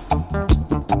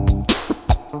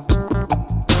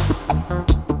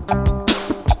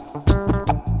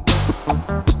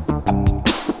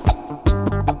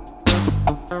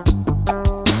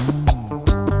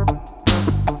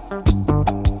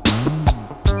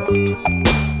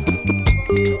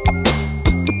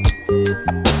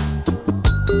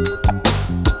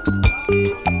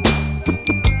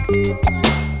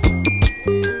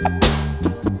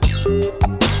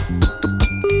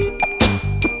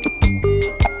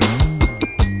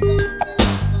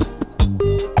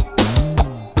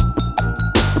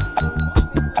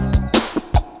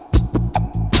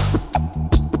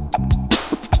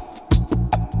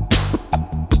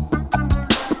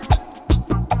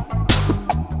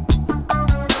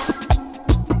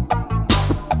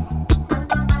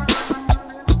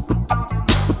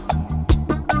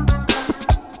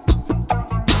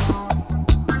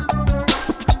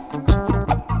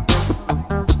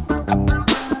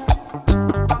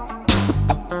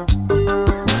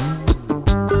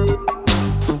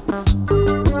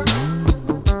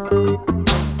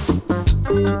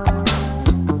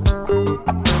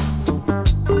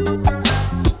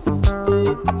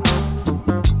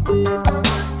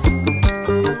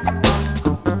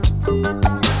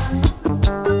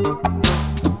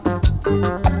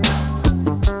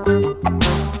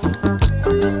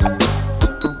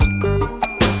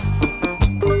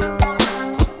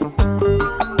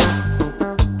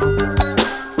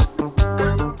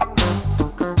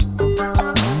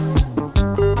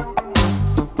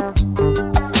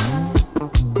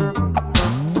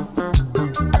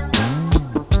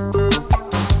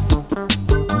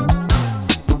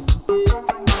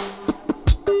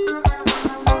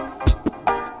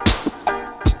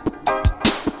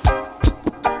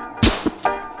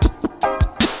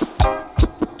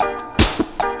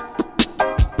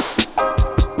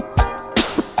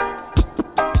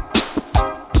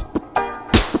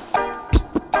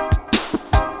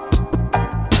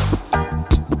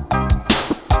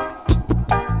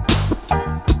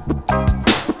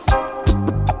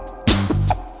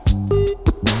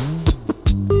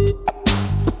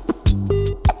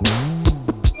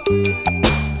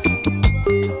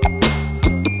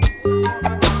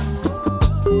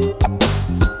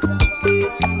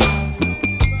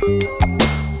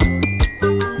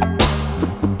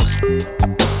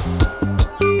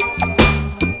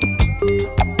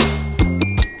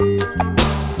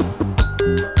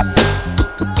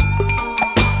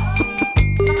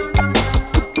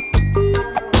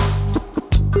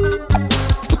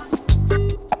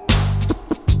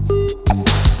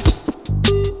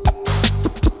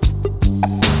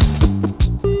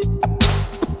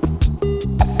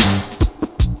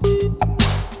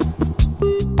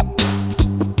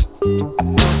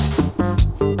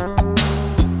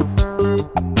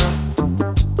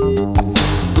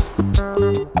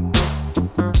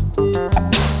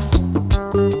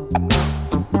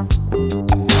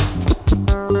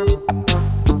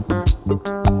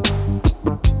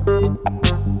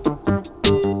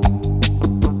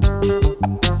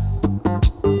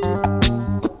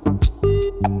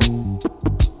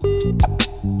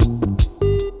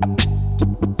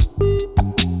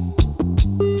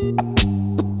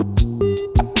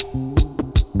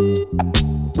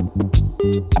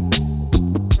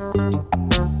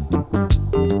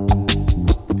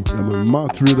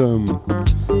 rhythm.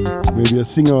 Maybe a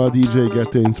singer or a DJ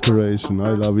get the inspiration.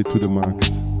 I love it to the max.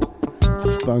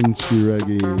 Spunky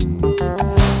reggae.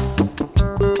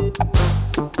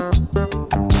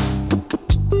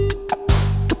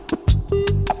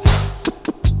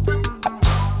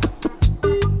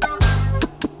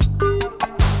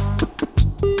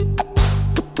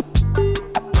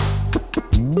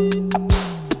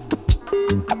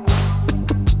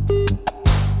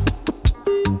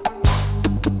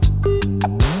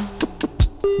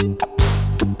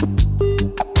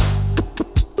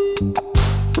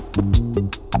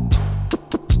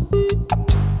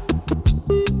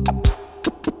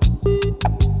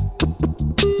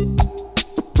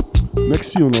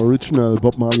 Original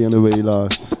Bob Marley and the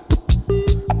Wailers,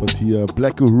 but here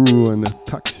Black Uhuru and the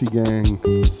Taxi Gang,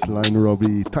 Sly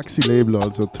Robbie, Taxi Label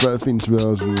also 12-inch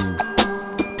version.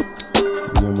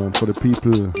 Yeah man, for the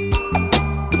people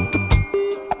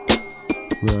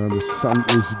where the sun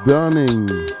is burning,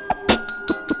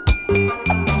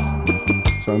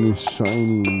 sun is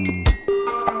shining.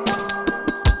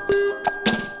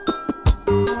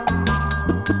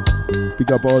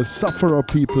 Big up all sufferer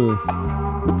people.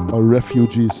 All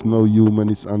refugees, no human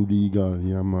is illegal.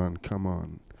 Yeah man, come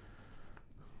on.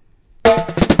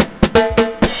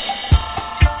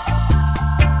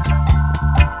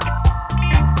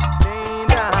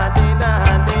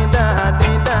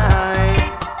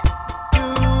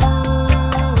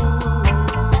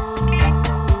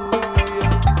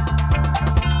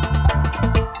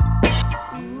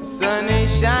 Sun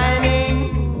is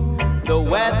shining, the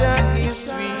weather is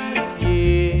sweet,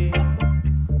 yeah.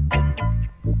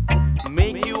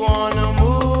 Make you wanna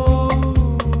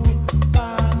move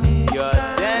your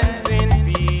dancing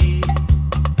feet.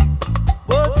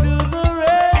 Go to the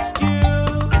rescue,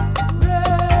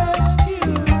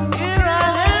 rescue. Here I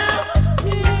am,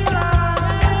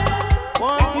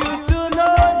 want you to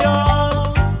know y'all.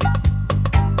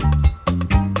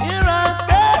 Here I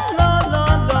stand, no.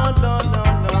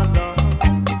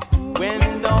 When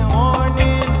the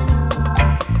morning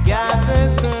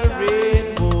gathers the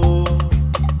rainbow,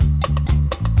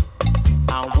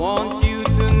 I want you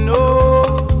to know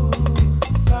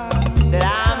that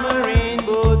I'm a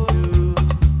rainbow too.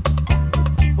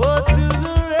 Go to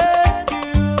the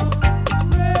rescue,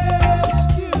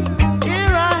 rescue.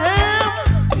 Here I am,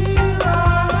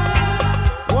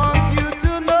 want you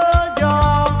to know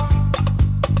y'all.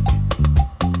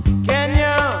 Can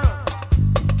you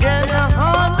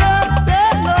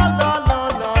understand? No.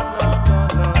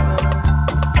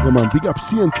 Yeah man, big up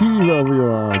CNT wherever you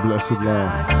are, blessed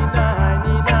love.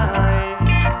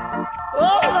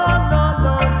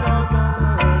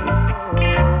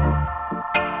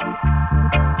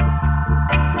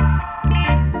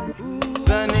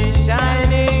 Sun is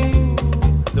shining,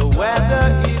 the weather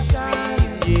is sweet,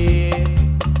 yeah.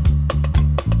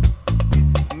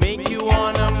 Make you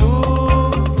wanna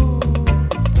move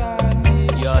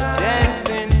your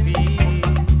dancing feet.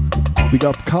 Big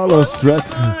up Carlos Red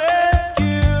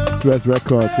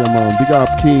Records, yeah man. Big up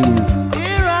King.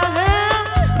 Here I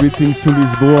am. Greetings to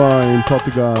Lisboa in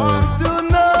Portugal. To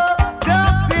know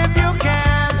just if you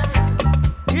can.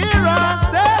 Here I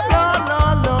stand, no.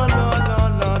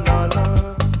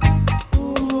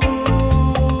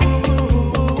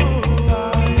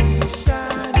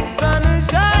 Sun is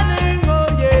shining, oh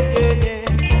yeah.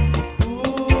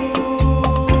 Ooh,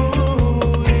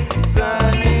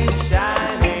 sun is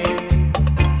shining.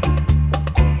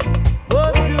 Go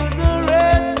to the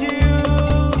rescue.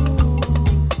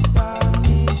 Sun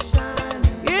is shining.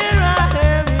 Here I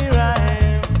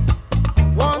am.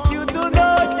 Want you to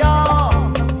know, y'all.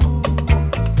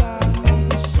 Sun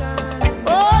is shining.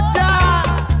 Oh, da.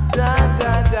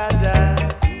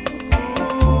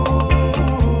 Ooh,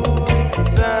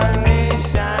 sun is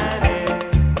shining.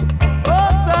 Oh,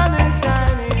 sun is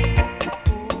shining.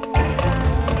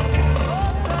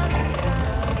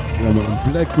 Yeah man,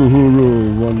 Black Uhuru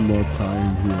one more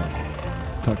time here.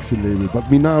 Taxi Label, but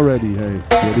me now ready, hey.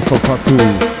 Ready for part 2.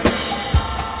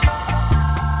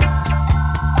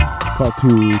 Part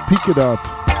 2, pick it up.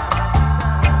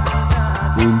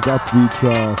 In dub we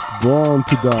trust, born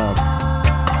to dub.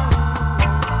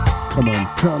 Come on,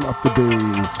 turn up the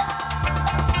bass.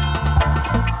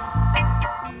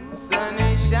 Sun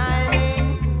is shining,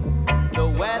 the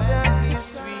weather is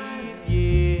sweet,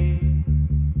 yeah.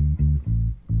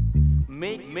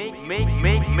 Make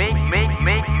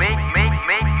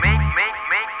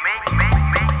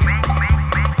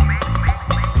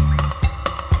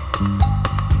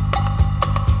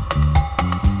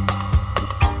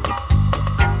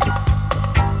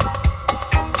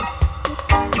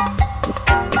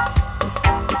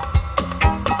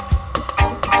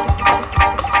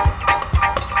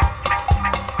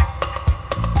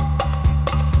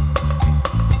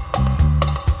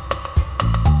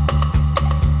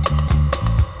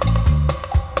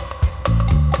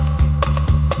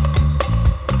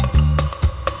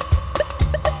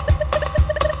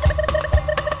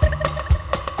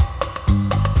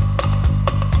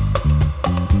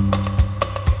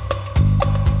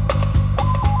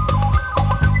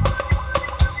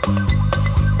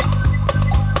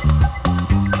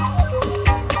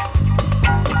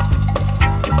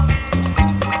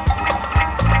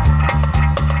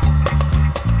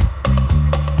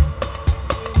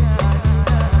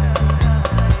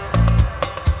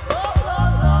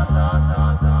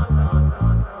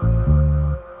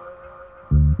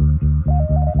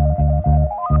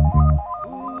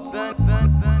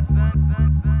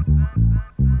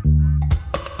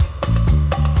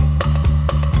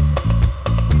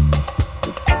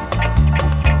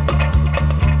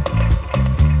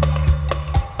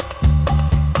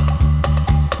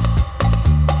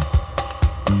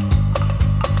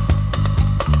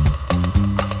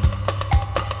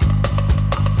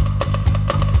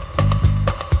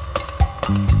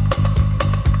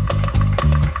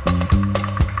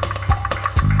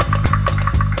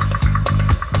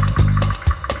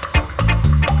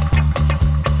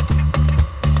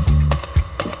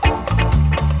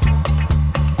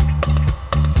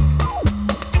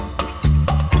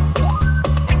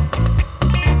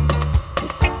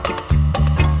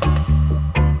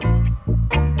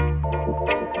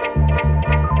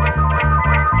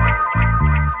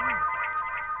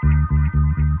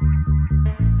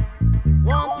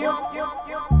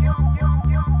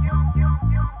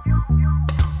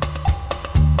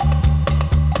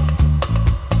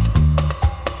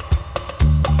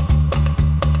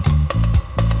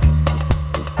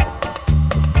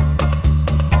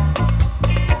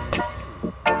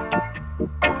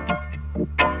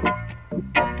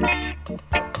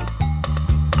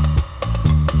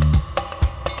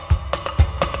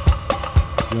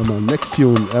Next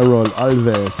tune, Errol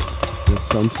Alves. That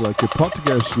sounds like a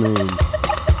Portuguese name.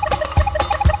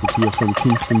 But here from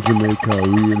Kingston, Jamaica,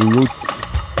 real roots.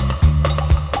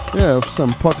 Yeah, of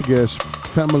some Portuguese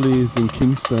families in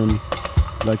Kingston,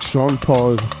 like Sean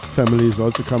Paul family is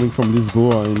also coming from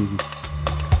Lisboa in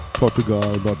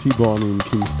Portugal, but he born in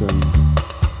Kingston,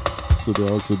 so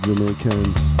they're also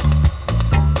Jamaicans.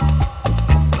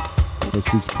 That's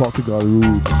his Portugal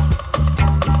roots.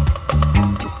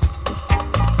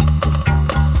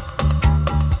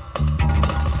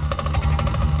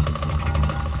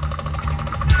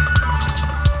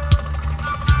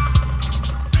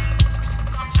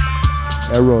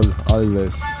 Errol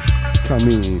Alves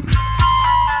coming.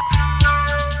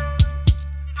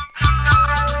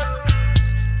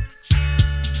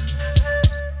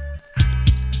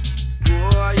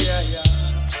 Oh yeah, yeah.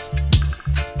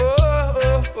 Oh,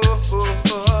 oh, oh, oh,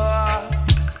 oh.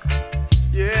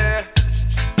 Yeah.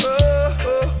 Oh,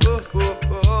 oh, oh, oh,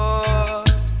 oh.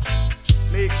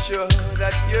 Make sure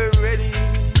that you're ready.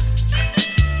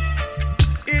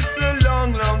 It's a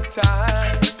long, long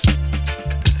time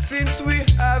since we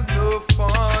have no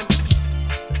fun.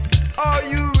 Are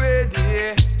you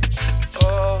ready?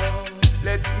 Oh,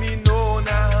 let me know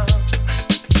now.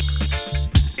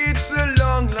 It's a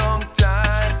long, long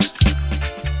time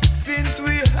since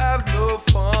we have no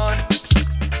fun.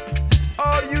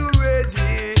 Are you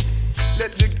ready?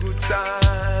 Let the good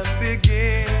time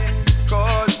begin.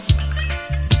 'Cause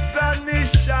sun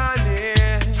is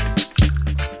shining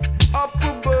up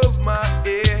above my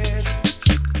head.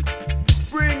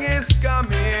 Spring is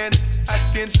coming, I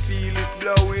can feel it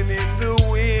blowing in the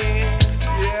wind.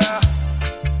 Yeah,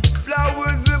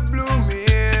 flowers are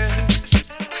blooming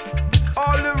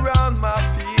all around my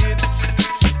feet.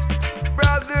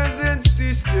 Brothers and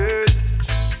sisters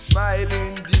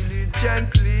smiling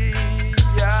diligently.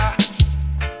 Yeah,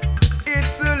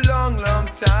 it's a long, long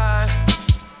time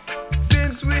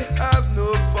since we have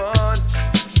no fun.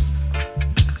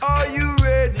 Are you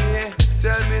ready?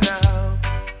 Tell me now.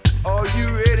 Are you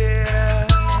ready?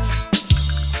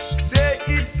 Say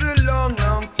it's a long,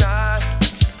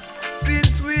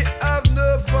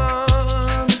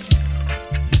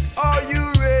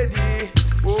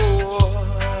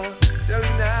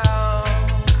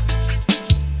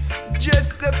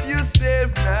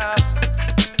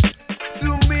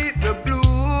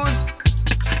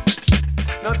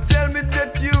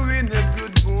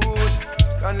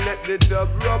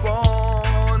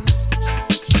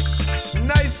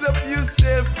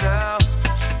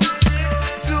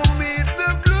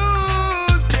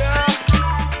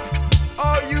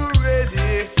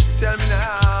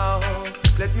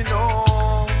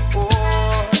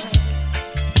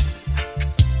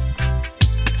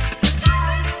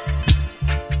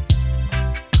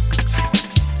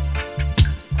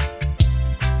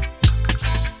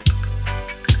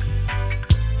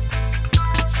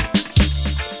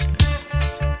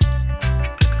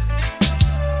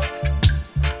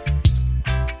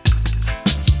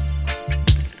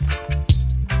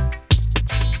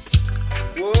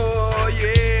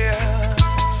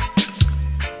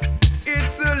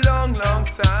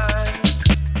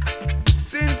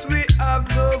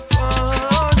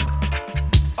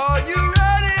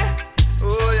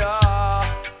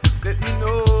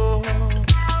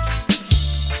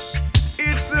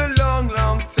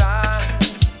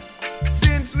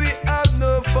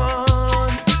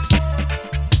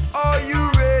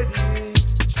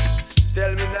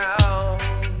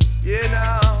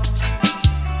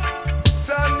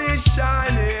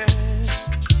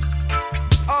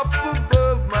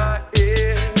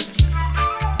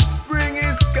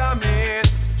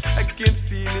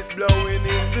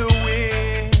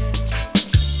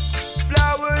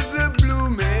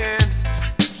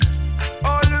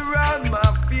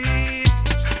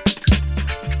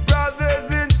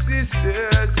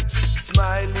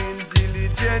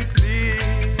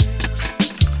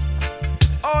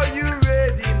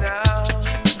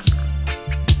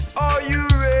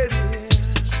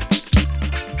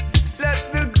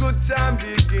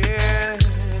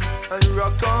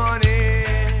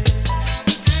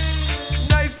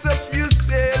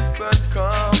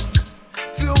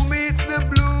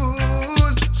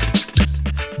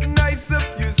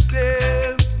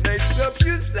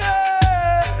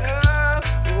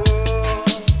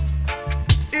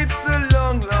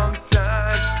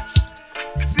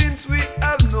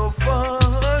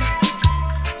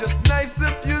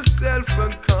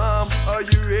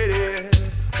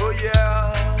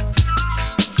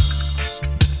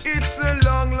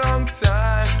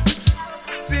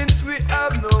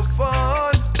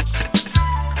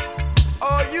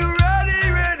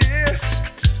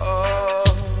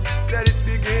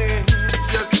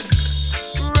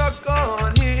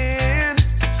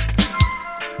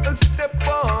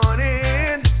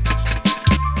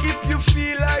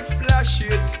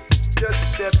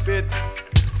 step it,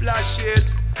 flash it,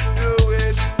 do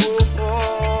it,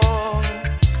 oh.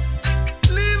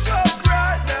 Live up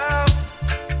right now.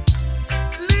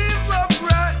 Live up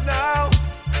right now.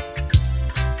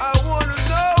 I wanna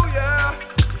know, yeah.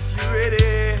 You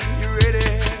ready? You ready?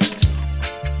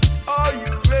 Are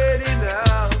you ready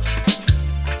now?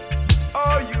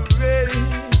 Are you ready?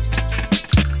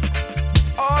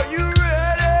 Are you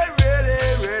ready? Ready,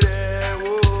 ready?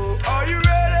 Whoa. Are you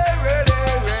ready? Ready,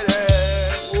 ready?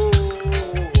 Whoa.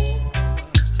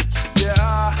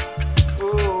 Yeah.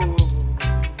 Oh.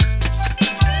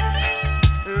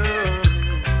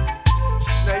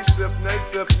 Nice up,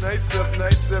 nice up, nice up,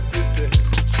 nice up, you say.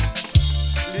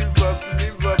 Live up,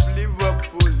 live up, live up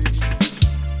fully.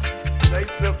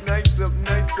 Nice up, nice up,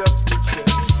 nice up, you say.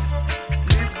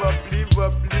 Live up, live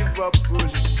up, live up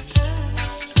fully.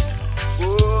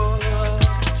 Oh,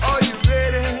 are you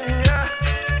ready?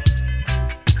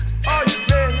 Are you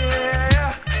ready?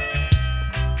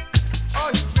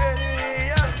 Are you ready?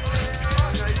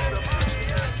 Nice up.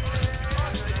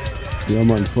 Yeah,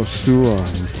 man, for sure.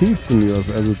 In Kingston, you have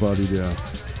everybody there.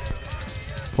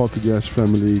 Portuguese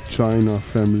family, China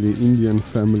family, Indian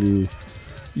family,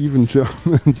 even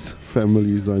Germans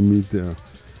families I meet there.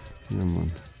 Yeah,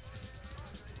 man.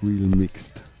 Real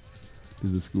mixed.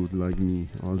 This is good, like me,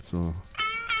 also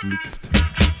mixed.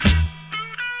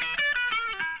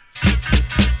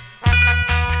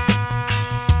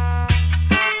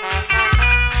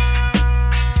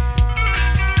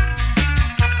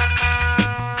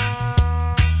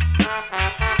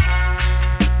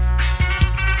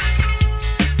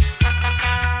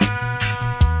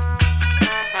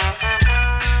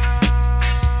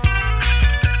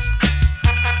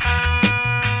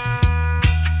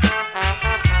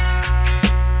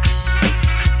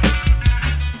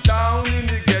 Down in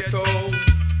the ghetto,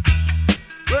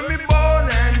 where me born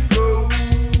and grow,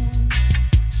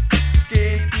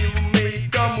 can't even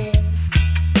make a move.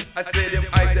 I say them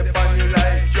eyes upon you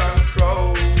like John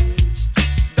Crow.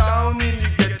 Down in the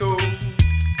ghetto,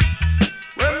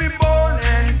 where me born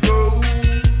and grow,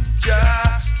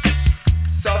 just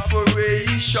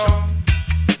sufferation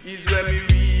is where me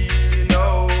really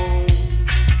know.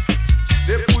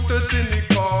 They put us in the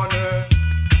corner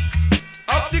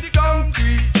of the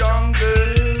concrete jungle.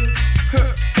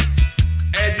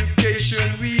 Education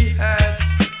we had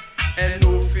and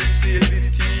no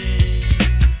facilities.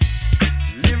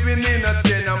 Living in a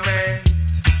tenement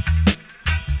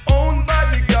owned by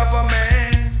the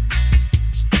government.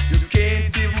 You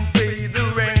can't even pay the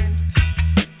rent.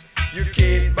 You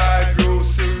can't buy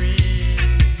groceries.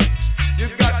 You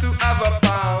got to have a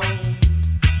pound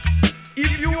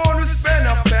if you want to spend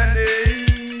a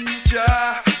penny.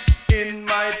 Ja, in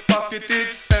my pocket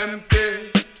it's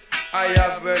empty. I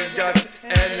haven't got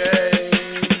any.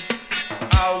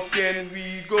 How can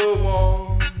we go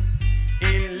on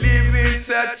in living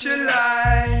such a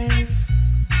life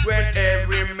when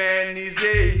every man is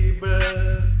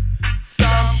able?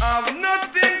 Some have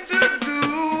nothing to do.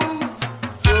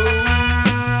 Oh,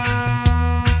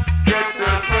 get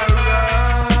us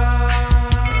around.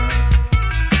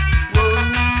 Oh,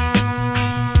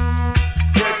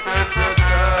 get us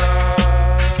around.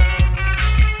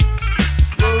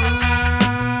 Oh,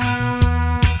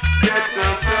 get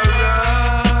us around.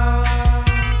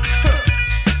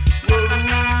 Oh,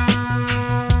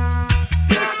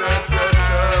 get us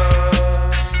around.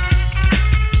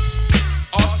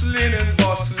 Hustling and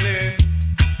bustling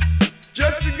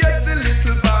just to get the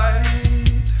little bite.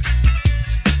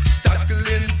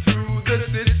 Tackling through the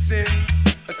system.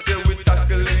 I say we're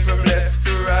tackling from left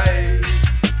to right.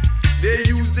 They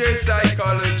use their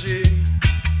psychology,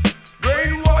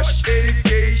 brainwash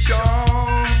education,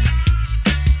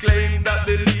 claim that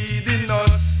they lead in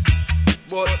us,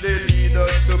 but they lead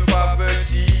us to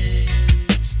poverty.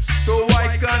 So why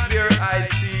can't their eyes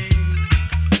see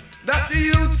that the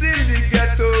youths in the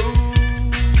ghetto,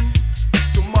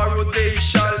 tomorrow they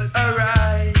shall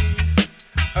arise,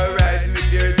 arise with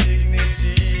their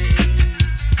dignity.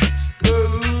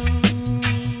 Oh,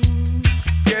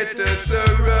 get us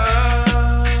around.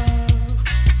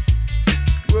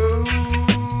 Whoa,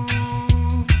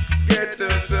 get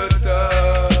us a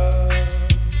touch.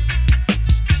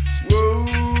 Whoa,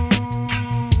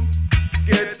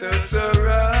 get us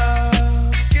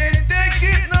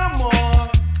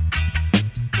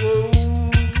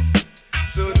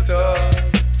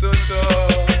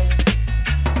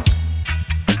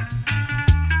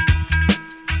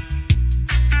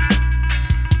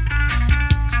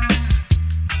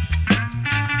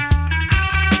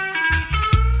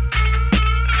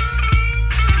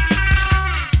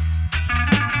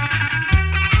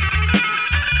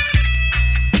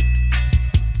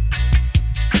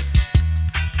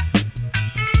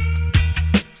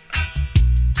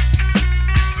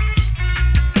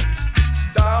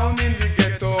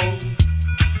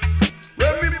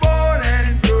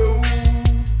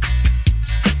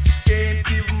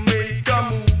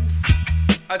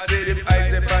I say the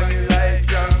eyes they funny like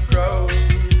young crow.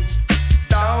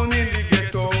 Down in the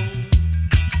ghetto,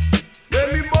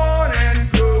 where me born and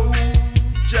grow.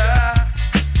 Jah,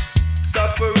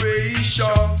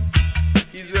 separation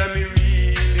is where me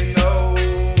really know.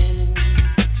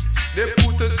 They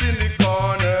put us in the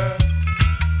corner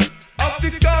of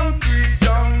the concrete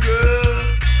jungle.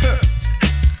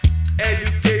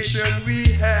 Education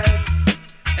we had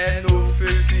and no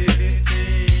facilities.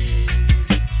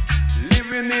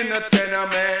 Living in a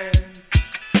tenement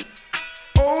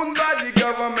owned by the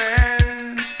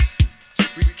government.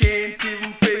 We can't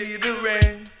even pay the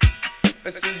rent. I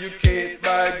said you can't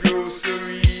buy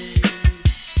groceries.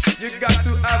 You got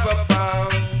to have a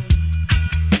pound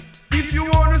if you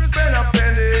wanna spend a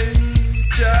penny.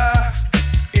 Jah,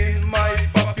 in my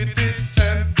pocket it's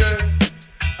empty.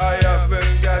 I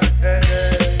haven't got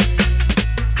any.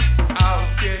 How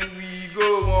can we go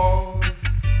on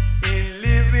in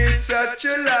living such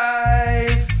a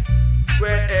life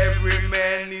where every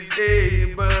man is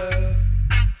able?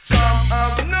 Some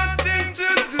have nothing to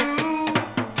do.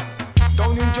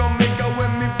 Down in Jamaica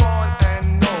when me born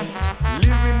and know,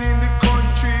 living in the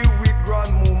country with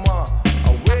grandmama,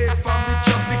 away from the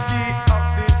traffic of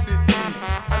the city.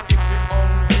 And if me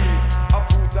hungry, a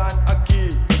food and a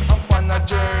key. I'm on a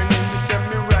journey, me send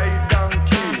me ride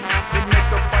donkey. Me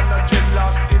met up on a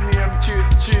dreadlocks in name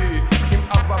Chichi. Him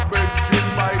have a bird dream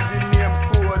by the name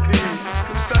Cody.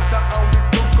 Him sat down and we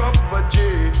cook up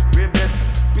veggie. We bet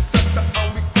we sat down and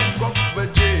we cook up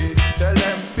veggie. Tell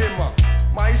them Bima,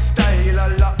 my style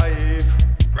alive,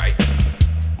 right?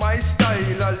 My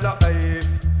style alive.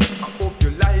 I hope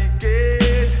you like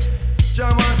it,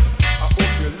 Jaman. I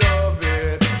hope you love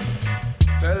it.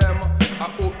 Tell them I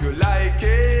hope you like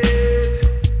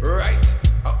it, right?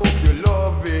 I hope you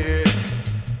love it.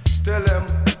 Tell them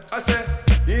I say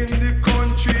in the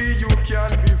country you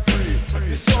can be free.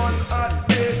 The sun at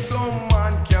day some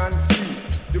man can see.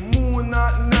 The moon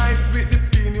at night with the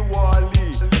penny wally.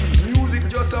 Music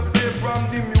just a play from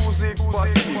the music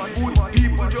posse. Good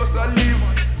people just a live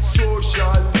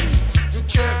socially. You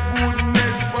check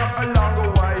goodness for a longer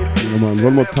while. Yeah, man,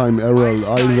 one more time, Errol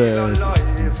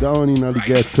Alves, down in the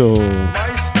ghetto.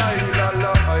 My style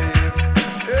alive,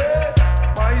 eh?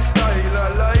 My style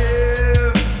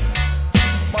alive,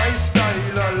 my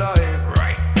style alive.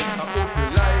 Right. I hope you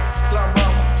like slam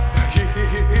bam.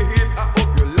 I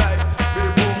hope you like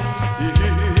billy boom.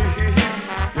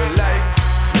 You like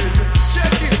it.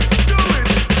 Check it, do it.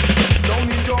 Down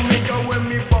in Jamaica when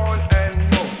me born and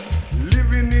know,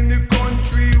 living in the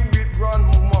country with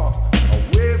grandmama,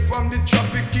 away from the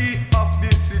traffic of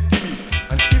the city.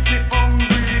 And if me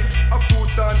hungry, a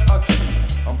food and a key.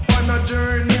 I'm on a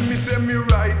journey, me say me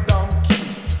ride donkey.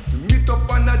 We meet up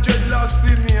on a dreadlocks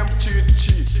in name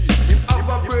Chichi. Him have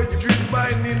a bird drink by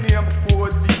the name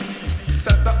Cody. We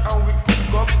sat down and we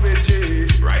cook up veggie.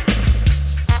 Right.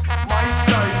 My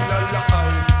style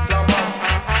alive, slam bam.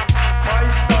 My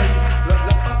style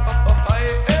alive,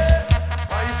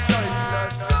 my style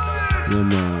alive. Yeah,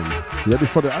 man. Ready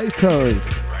for the icons.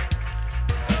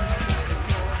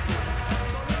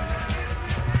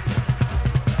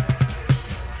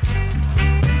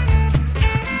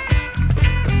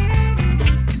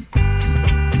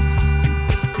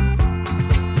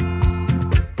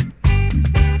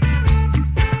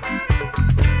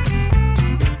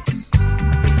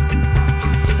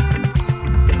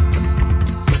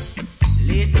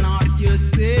 Let not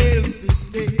yourself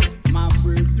mistake, my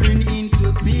brethren,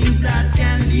 into things that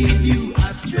can lead you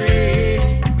astray.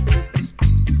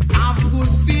 Have good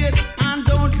faith and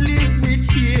don't live with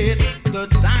hate. The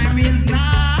time is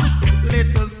now,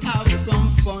 let us have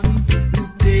some fun.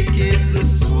 Take it, the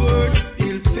sword,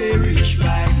 he'll perish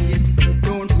by it.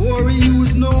 Don't worry,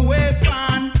 use no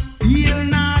weapon, yield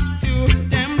not to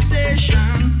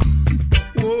temptation.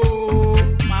 Oh,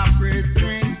 my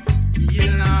brethren,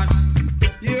 yield not.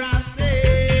 Here I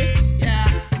say, yeah,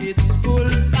 it's full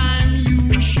time.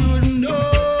 You should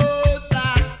know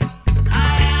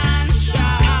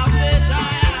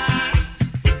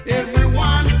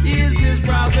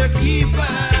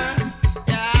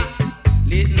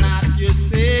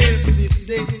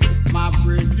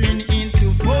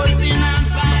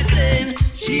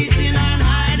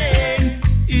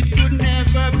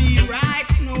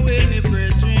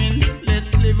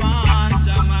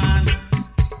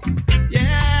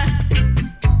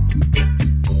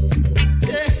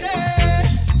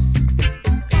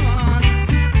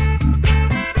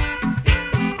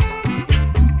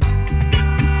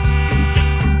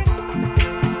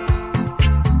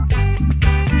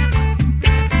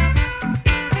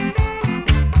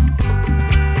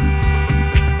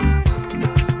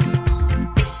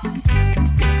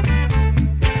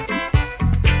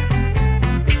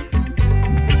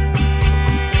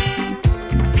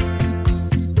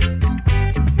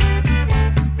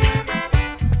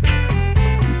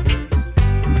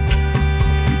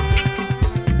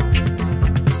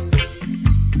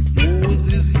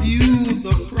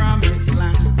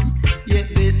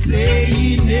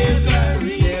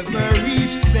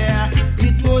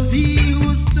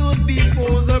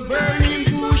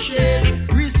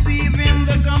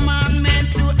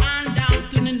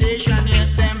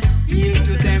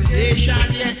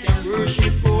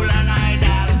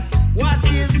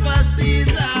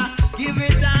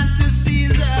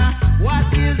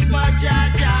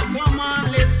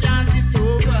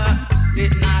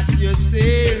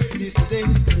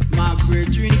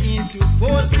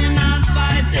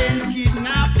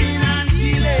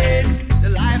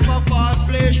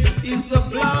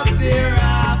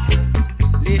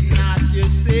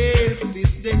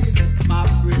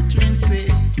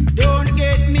Don't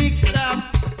get mixed up,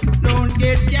 don't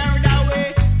get carried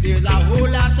away. There's a whole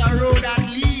lot of road that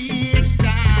leads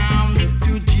down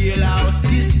to jailhouse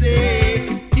this day.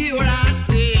 Hear what I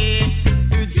say?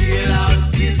 To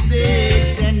jailhouse this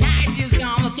day. The night is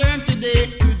gonna turn today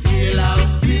to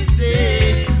jailhouse this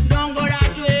day. Don't go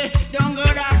that way, don't go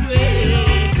that way.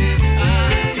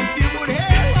 If you would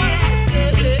hear what I say,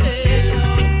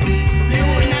 you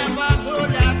would never go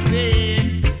that way.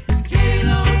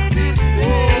 Jailhouse this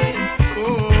day.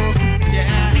 Oh,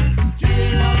 yeah.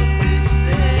 Jailhouse this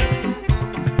day.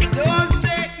 Don't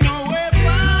take no weapon.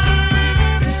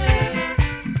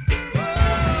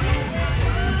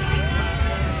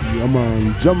 Yeah man,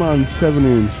 Jaman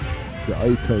 7-inch. The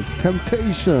Itals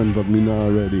Temptation, but me not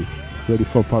ready. Ready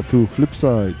for part 2, flip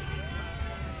side.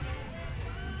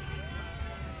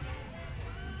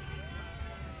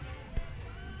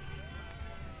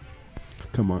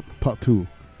 Come on, part 2.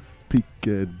 Pick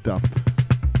it up.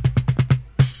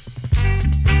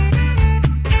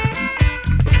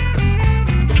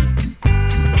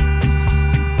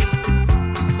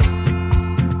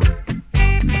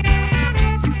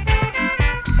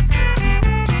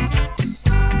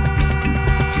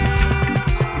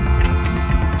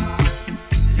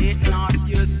 Let not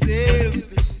yourself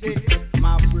mistake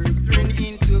my brethren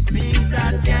into things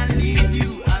that can lead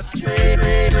you astray.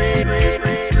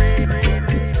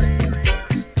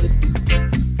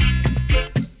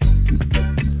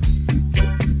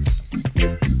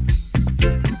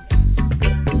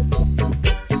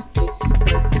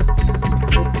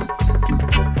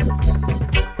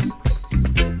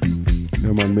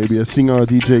 Yeah man, maybe a singer or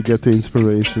DJ get the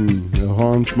inspiration. A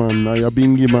horns man, a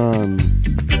bingy man.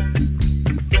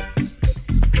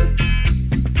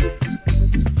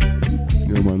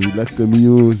 Yeah man, we let the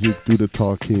music do the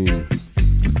talking.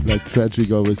 Like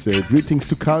Tragic always say, greetings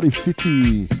to Cardiff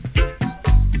City.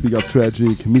 Big up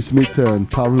Tragic, Miss Mitten,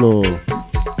 Pablo,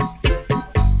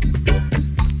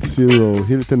 Ciro,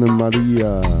 Hilton and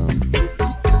Maria.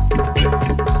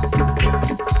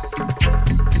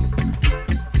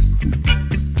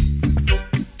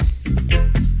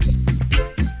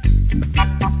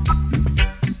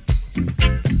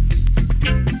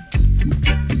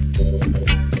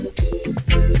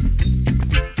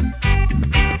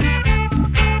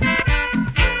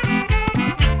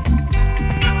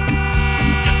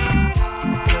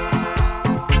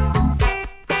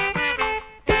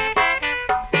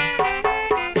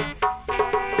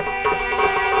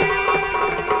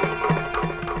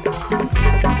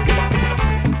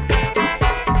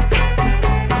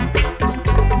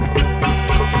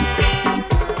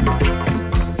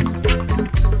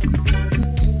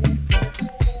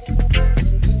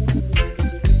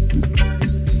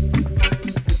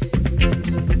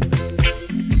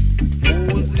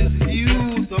 Moses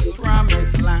viewed the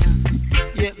promised land,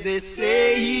 yet they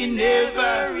say he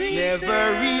never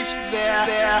reached there.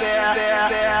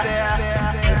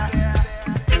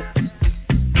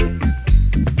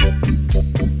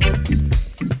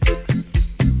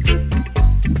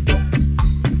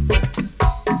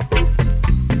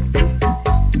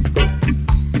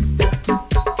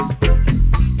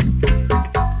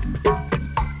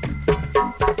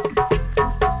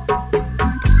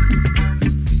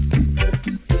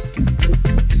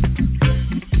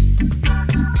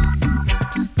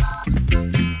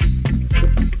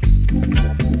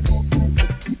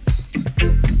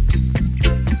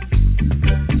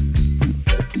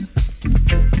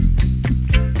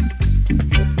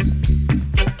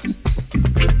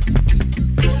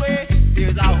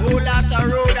 There's a whole lot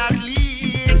of road that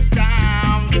leads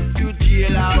down to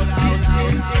jailhouse.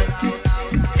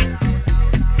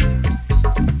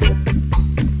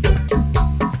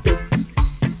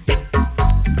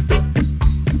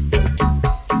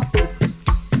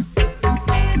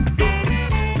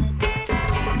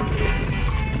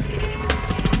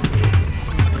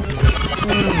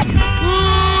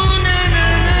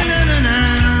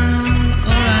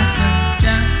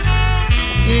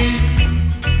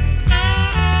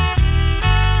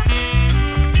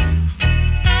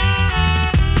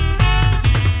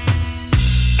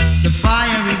 The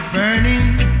fire is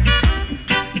burning,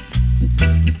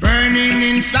 burning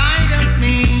inside of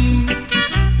me.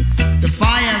 The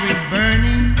fire is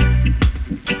burning,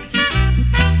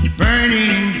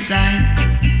 burning inside.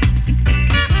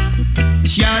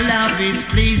 Your love is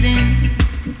pleasing,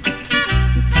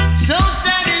 so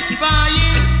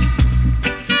satisfying.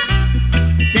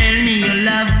 Tell me you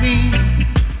love me,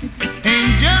 and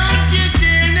don't you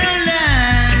tell no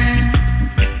lie.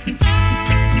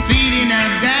 Feeling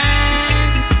of God,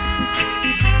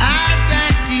 I've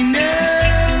got to know.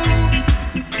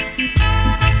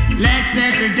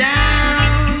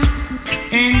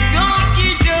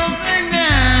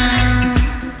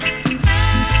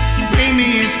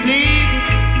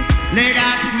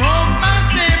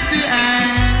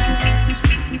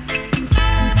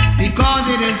 'cause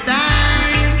it is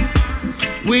time.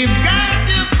 We've got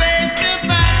to face the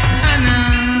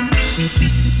fact.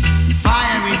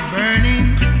 Fire is burning,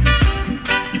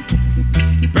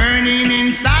 burning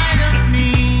inside of me.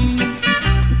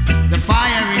 The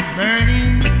fire is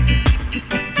burning,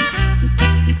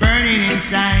 burning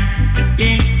inside.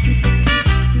 Yeah.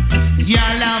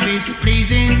 Your love is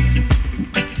pleasing,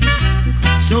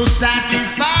 so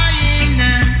satisfying.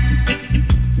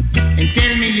 And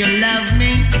tell me you love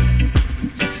me.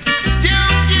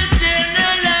 Don't you tell no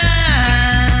lie.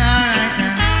 Alright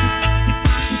now.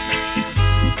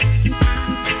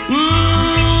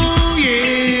 Ooh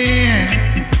yeah.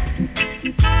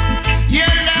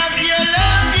 Your love, your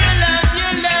love, your love,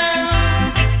 your love.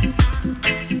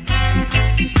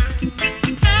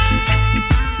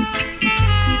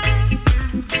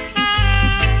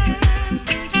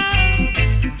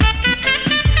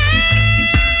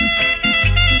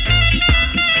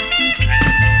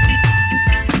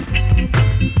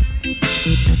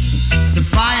 The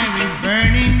fire is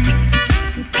burning,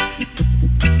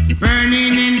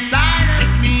 burning inside of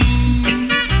me.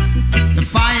 The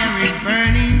fire is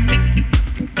burning,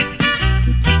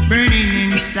 burning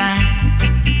inside.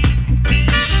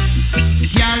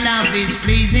 Your love is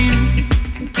pleasing,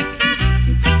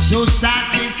 so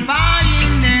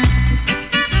satisfying.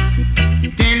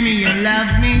 Tell me you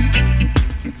love me,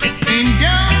 and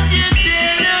don't you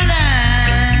tell no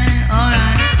lie.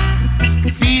 Alright,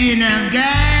 feeling I've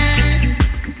got,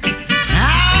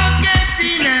 I'll get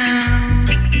enough.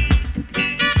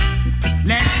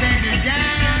 Let's settle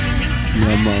down.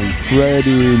 Yeah, man.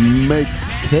 Freddie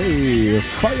McKay.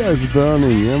 Fire is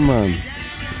burning. Yeah, man.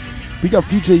 Big up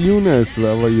DJ Eunice,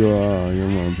 wherever you are. Yeah,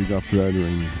 man. Big up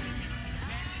brethren.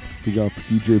 Big up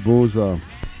DJ Boza.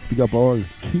 Big up all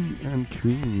king and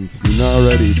queens. We're now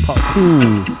ready. Part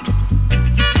 2.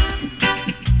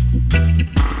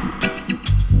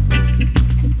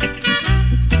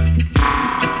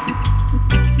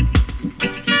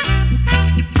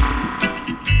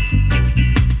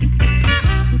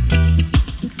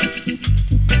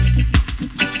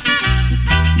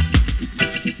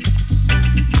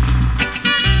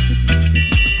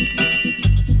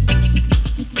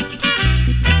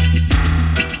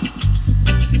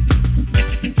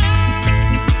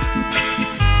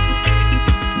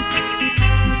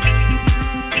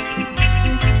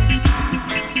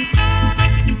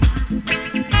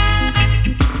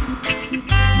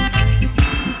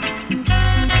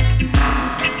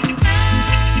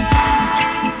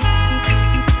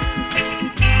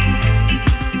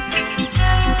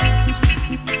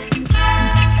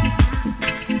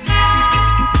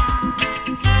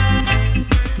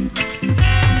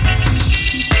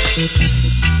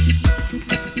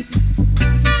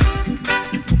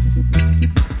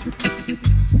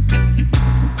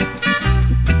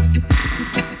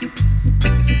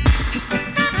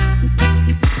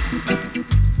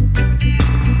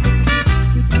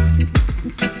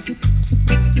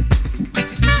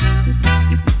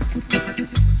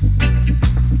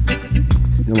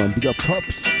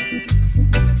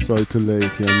 Sorry too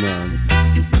late, yeah man.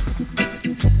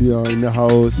 We are in the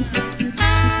house.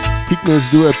 Picnics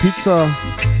do a pizza.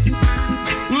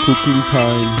 Cooking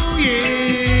time.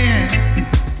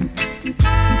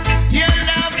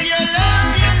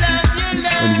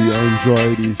 And we enjoy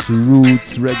this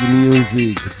roots reggae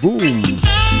music. Boom!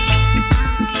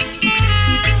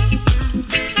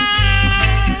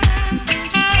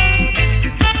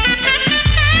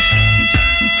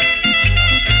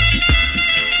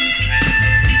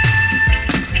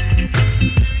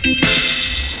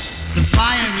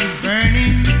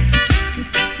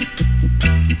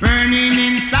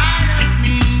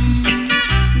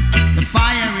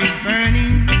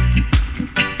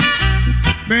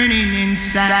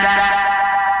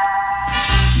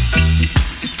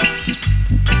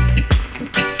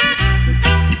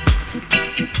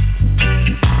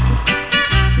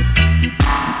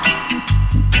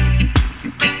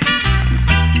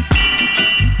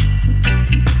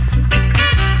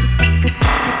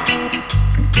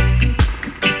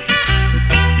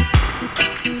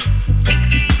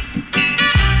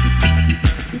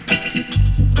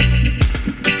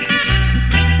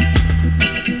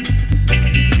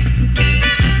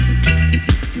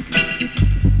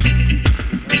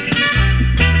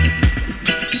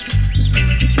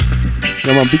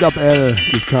 Yeah man, big up L,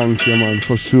 give thanks, yeah man,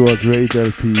 for sure, great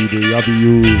LP, the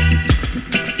W,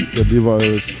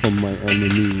 delivers from my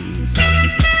enemies.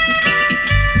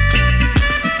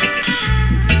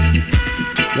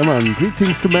 Yeah man,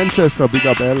 greetings to Manchester, big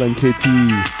up L and KT.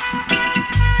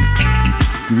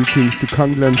 Greetings to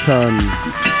Conglenton,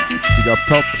 big up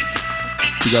Tops.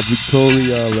 Big up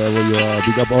Victoria, wherever you are.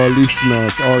 Big up all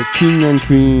listeners, all king and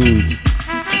queens.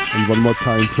 And one more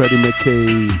time, Freddie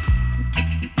McKay.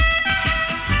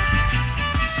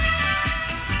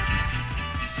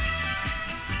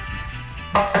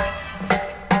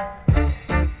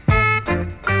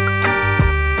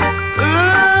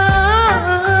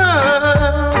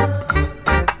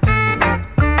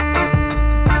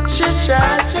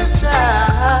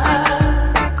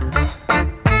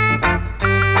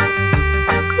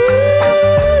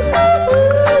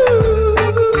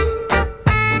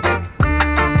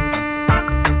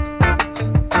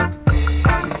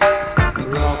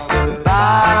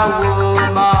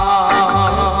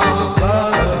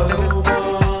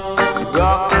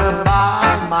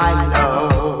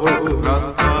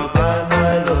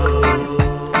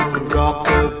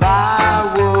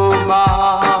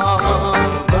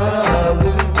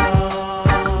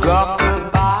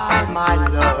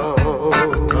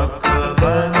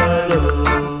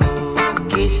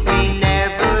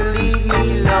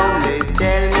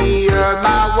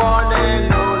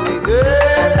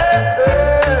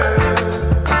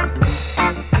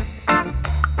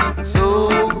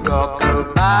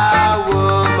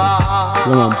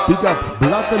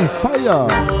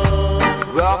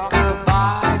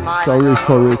 Sorry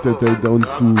for it that they don't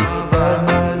do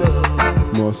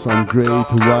more some great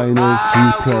vinyls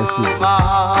represses.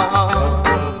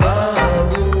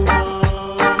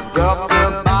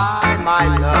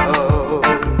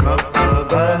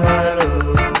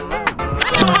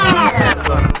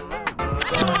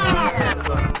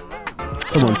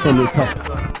 Come on, from the top,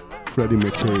 Freddie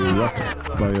McKay,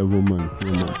 Rocked by a Woman.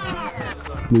 You know.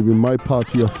 Maybe my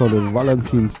party for the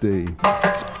Valentine's Day.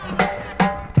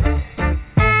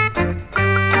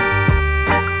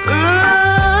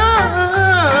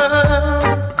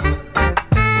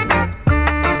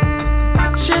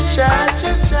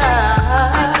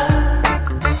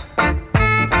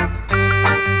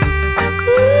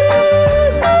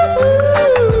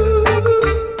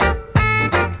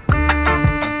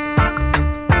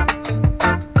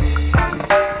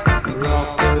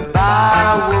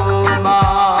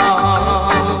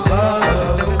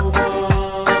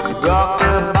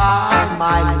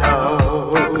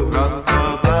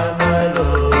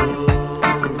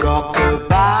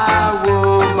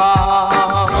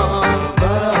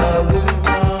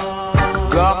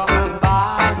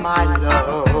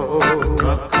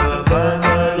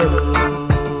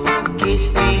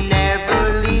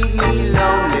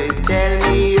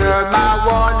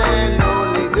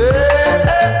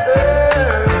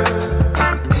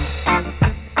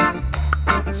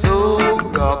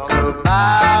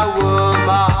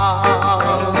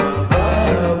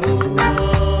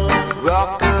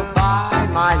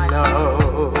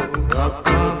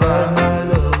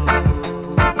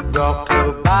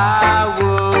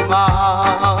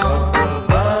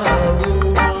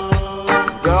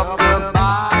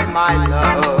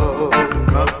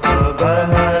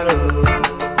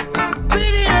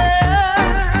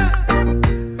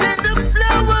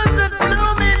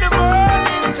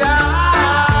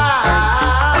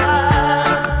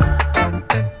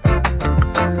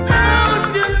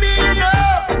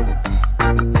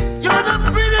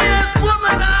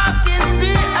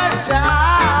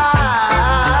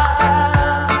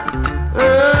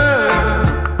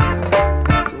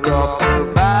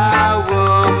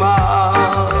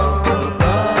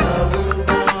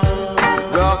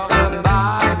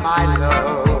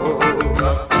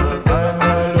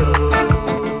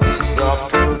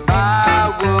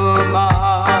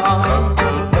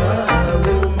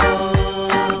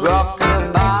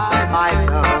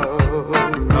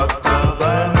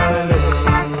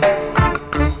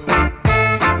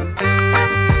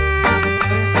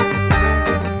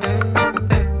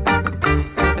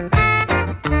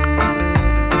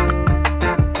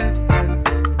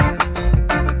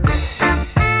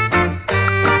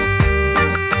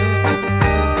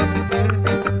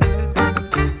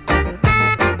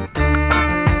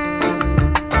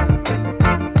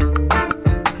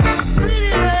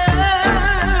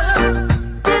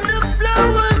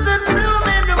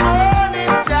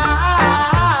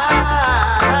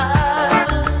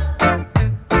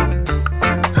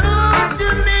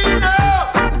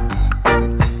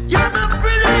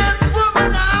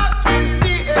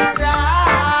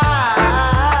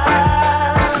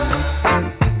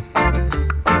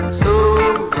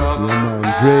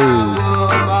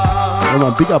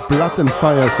 Big up Blood and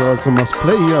Fire, so I also must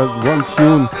play here one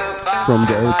tune from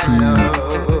the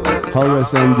LP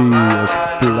Horace Andy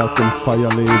at Blood and Fire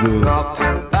label.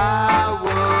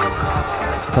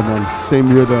 Come on,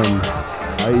 same rhythm.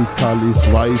 Vital is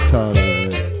vital.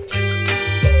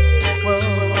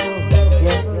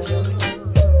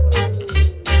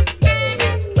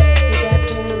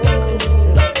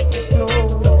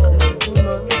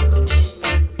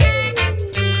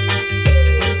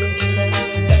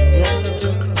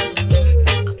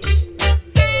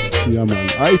 man,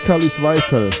 Ital is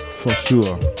vital for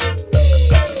sure.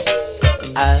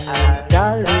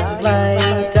 Ital is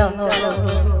vital.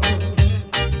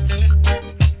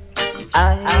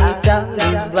 Ital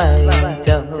is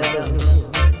vital.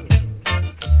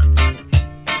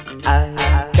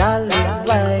 Ital is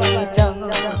vital.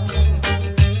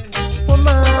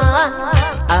 Woman,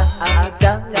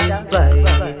 Ital is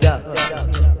vital.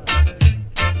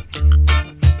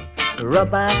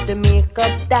 Rub off the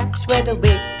makeup, dash with the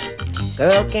wig.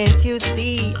 Girl, can't you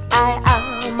see I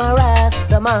am a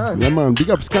Rasta man? Yeah man, big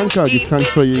up Skanka, give thanks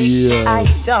for your years.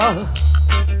 Ital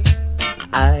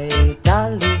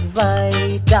is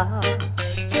vital.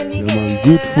 Yeah man,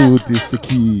 good food is the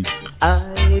key.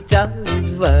 Ital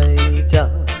is vital.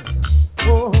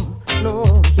 Oh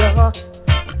no, yeah.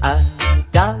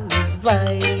 Ital is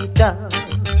vital.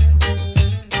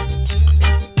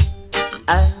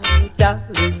 Ital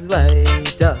is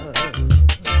vital.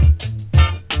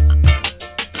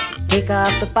 Take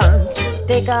off the pants,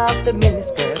 take off the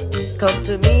miniskirt. Come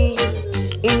to me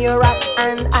in your rock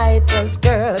and Ital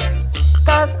skirt.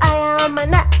 Cause I am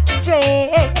an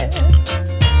actress.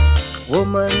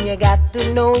 Woman, you got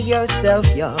to know yourself,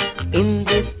 yeah. In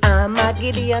this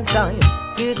Armageddon time,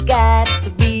 you got to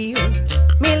be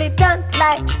militant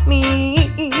like me.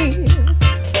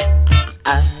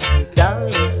 Ital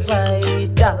is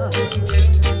vital.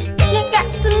 You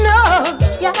got to know,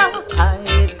 yeah.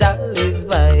 Ital is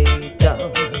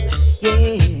vital.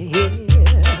 Yeah, yeah.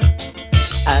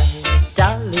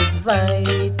 Ital is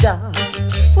vital.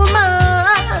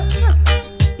 Woman,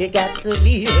 you got to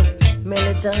be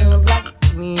militant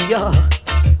like me, yeah.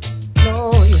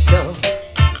 Know yourself.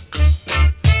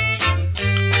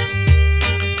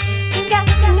 You got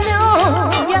to know,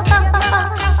 yeah.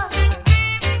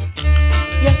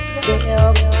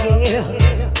 Yourself, yeah.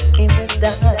 In this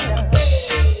time.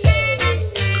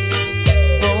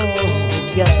 Oh,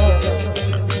 yeah.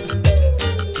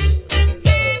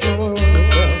 Know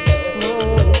yourself.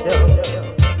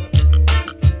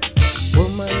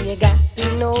 Woman, you got to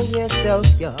know yourself,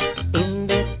 yeah. In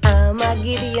this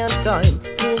Armageddon time,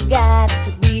 you got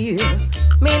to be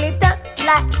militant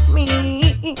like me.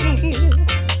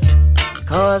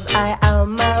 Cause I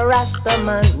am a Rasta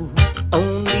man who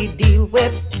only deal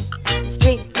with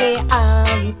strictly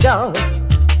Ital.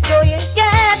 So you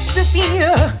got to be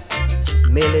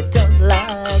militant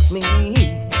like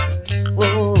me.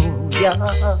 Oh, yeah.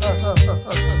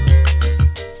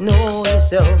 Know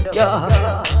yourself,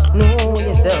 yeah. Know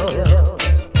yourself.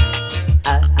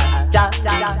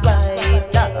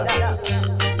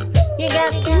 You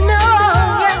got to know,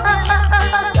 yeah.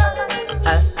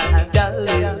 Ital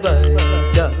is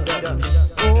vital.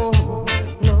 Oh,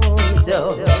 know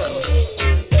yourself.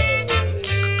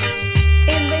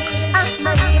 In this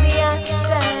Armageddon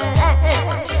time,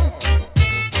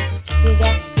 you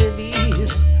got to be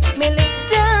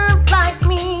militant like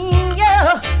me,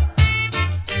 yeah.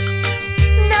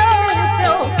 Know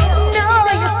yourself, know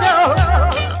yourself.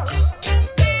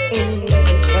 In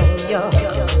this time, yeah,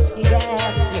 you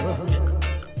got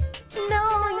to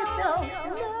know yourself,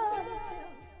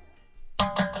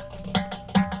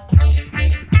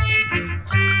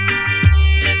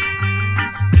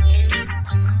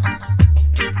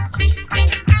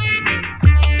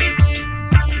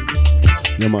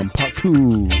 Yeah man, part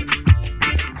 2.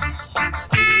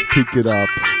 Pick it up.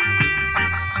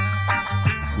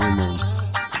 Yeah man,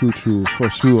 true, for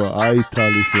sure.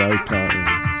 Ital is vital.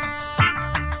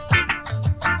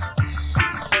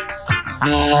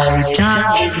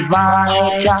 Ital is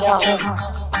vital.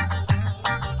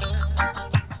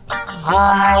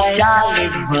 Ital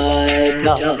is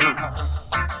vital.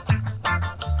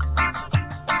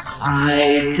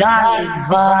 Ital is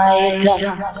vital.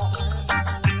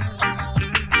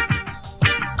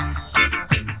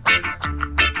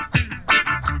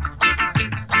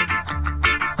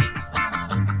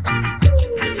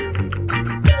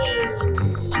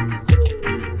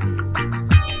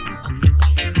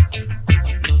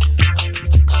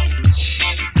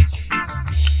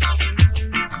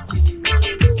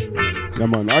 Yeah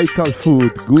man, Ital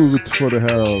food, good for the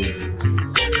health.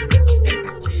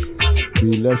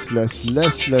 Be less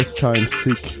time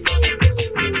sick.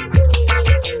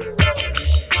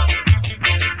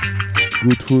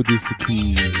 Good food is the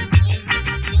key.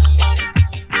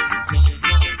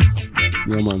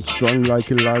 Yeah man, strong like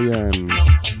a lion.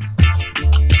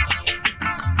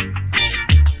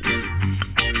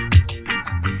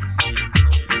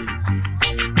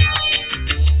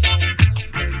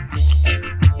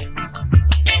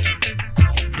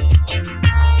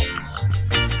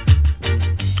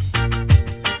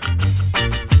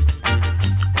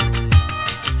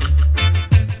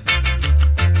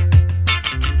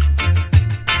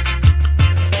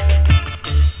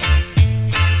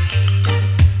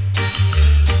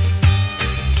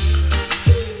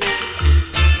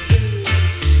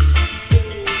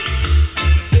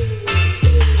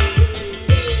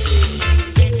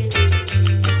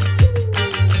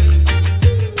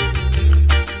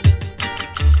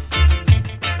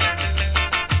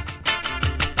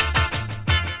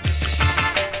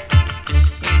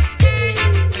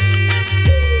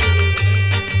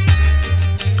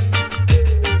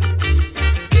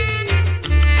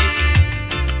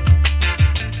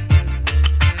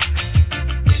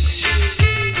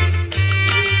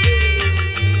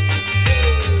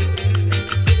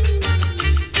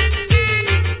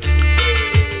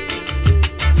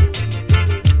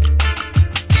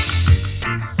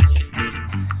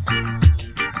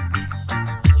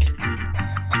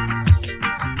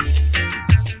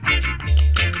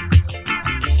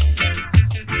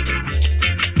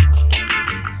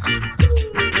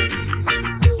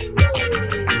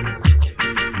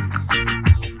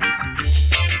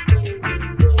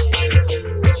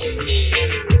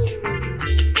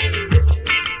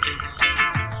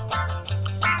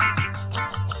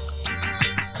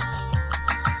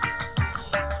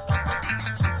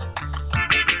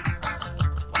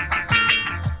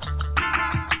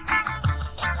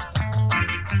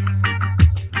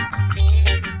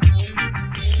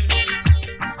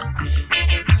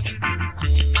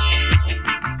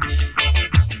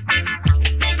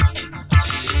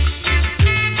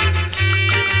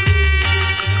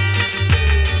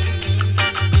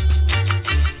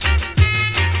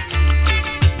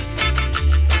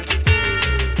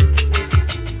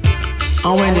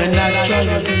 And when you're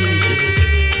natural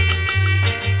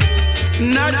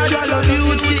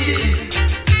beauty.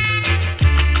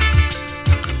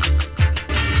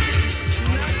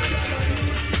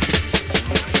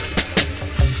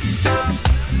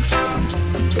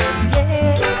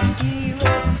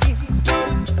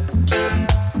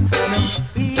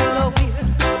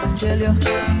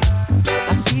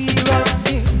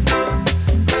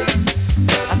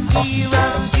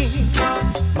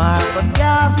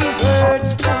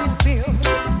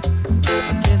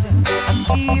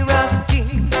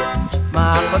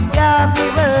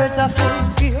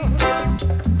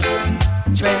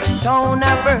 Down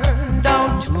I burn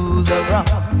down to the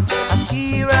ground. A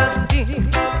serious thing.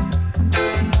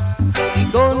 The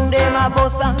gun them a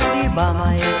bust and the bomb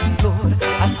a explode.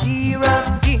 A serious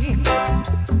thing.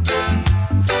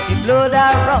 The blood a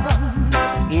run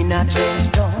in a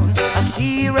trench town. A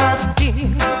serious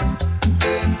thing.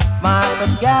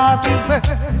 Marcus Garvey bird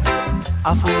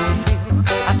a fulfill.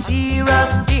 A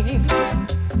serious thing.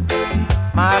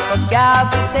 Marcus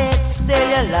Garvey said, sell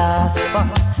your last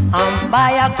box and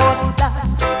buy a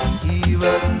cutlass. A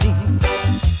serious thing.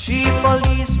 3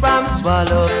 police from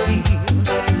Swallowfield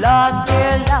lost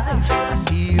their life. A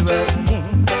serious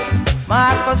thing.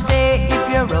 Marcus say, if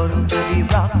you run to the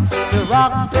rock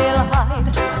will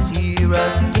hide. A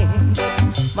serious thing.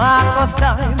 Marcus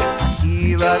time, a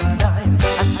serious time,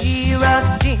 a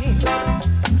serious thing.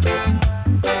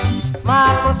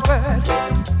 Marcus bird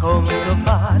come to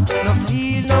pass, no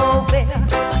feel nowhere,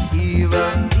 a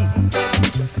serious thing.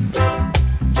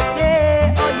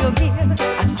 Yeah, all you mean, a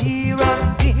serious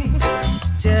thing.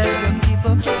 Tell your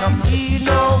people, no feel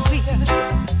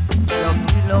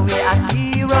nowhere, a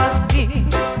serious thing.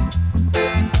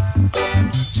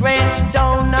 Trench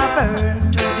down a burn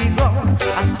to the ground, a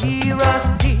serious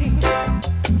thing.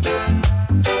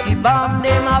 The bomb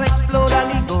them a explode and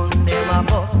the gun them a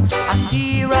bust, a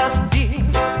serious thing.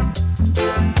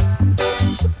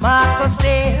 Marcus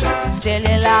say, sell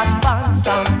your last pants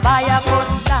and buy a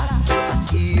cutlass, a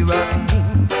serious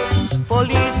thing.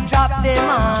 Police drop them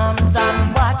arms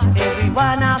and watch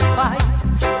everyone a fight,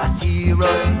 a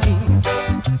serious thing.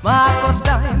 Marcus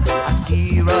time, a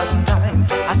serious time,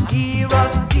 a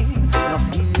serious thing. No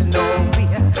feel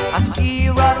nowhere, a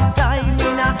serious time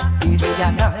in a this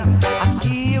your time, a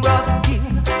serious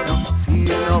thing. No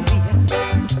feel nowhere.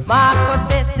 Marcus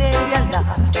says, sell your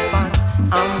last pants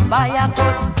and buy a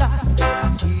cutlass, a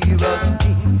serious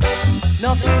thing.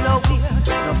 No feel nowhere,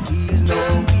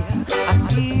 a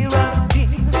serious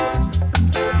thing.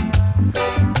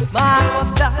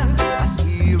 Marcus time, a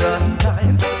serious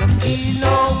time. No feel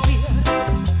nowhere,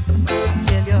 I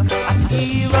tell you, a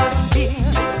serious thing.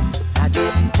 At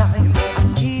this time, a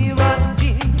serious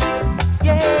thing.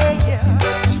 Yeah.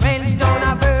 Trench down, I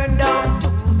burn down to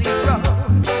the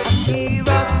ground, a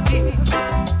serious thing.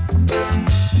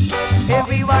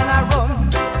 Everyone a run,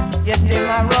 yes them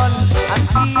a run, a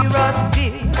serious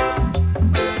thing.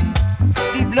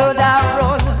 The blood a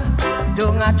run,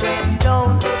 down a trench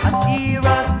down, a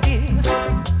serious thing.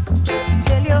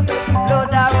 Tell you, the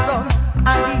blood a run,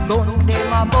 and the gun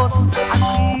them a bust, a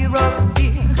serious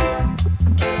thing.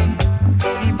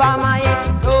 The bomb a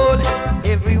explode,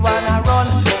 everyone a run,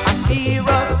 a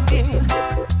serious thing.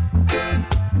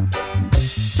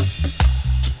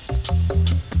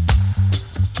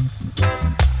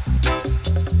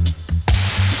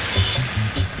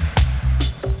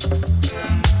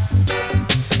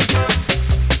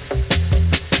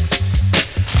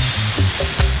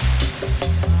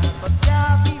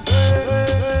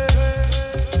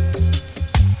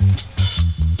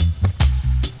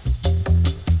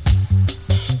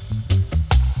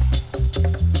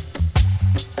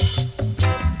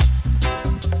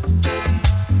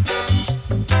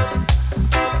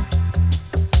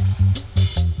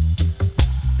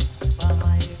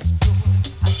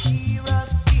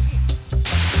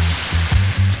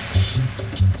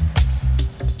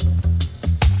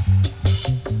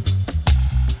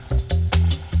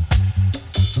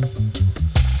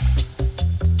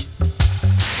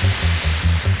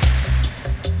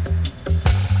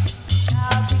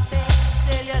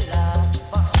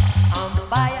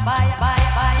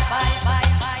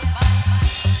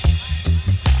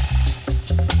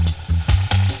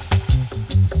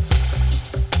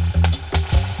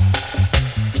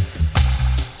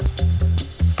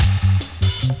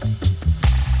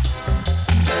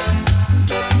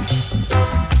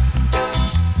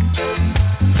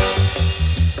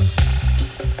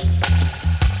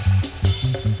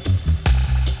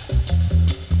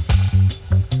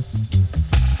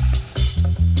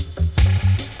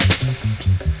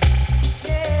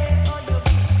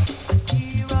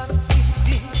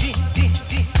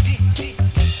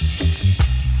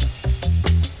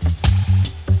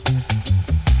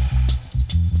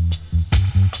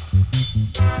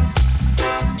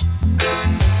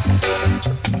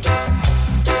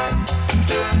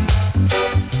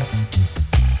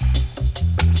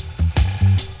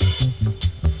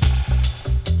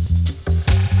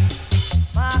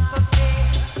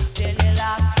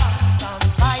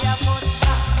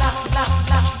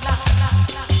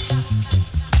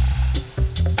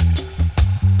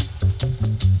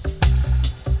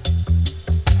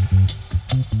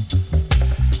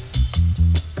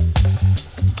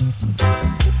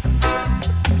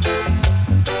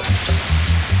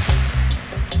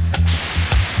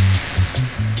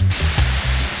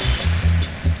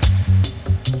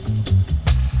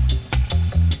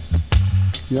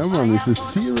 Yeah, man, it's a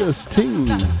serious thing.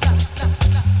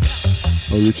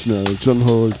 Original John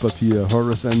Holt, but here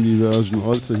Horace Andy version,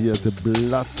 also here at the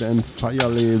Blood and Fire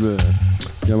label.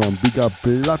 Yeah, man, big up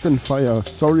Blood and Fire.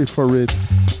 Sorry for it.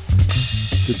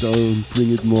 They don't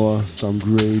bring it more. Some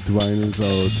great vinyls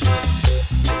out.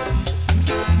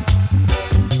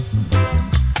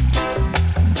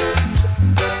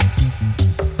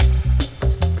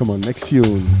 Come on, next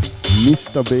tune,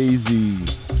 Mr. Basie,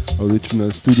 original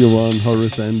Studio One,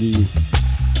 Horace Andy.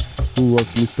 Who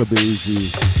was Mr. Basie?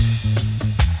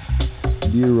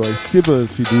 Leroy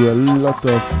Sibbles, he do a lot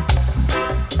of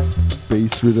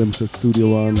bass rhythms at Studio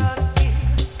One.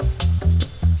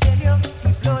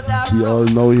 We all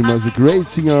know him as a great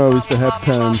singer with the head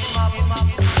pans,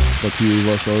 but he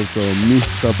was also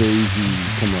Mr. Basie,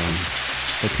 come on.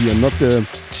 But here not the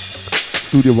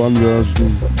Studio One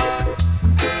version.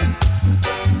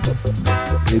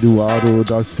 Eduardo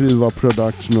da Silva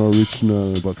production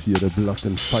original, but here the Blood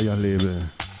and Fire label,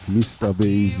 Mr.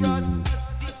 Basie.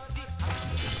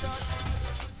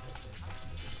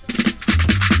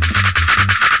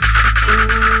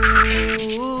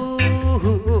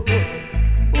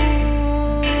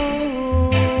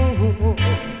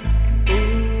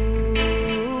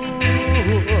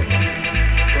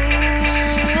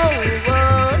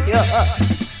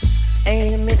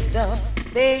 Hey, Mr.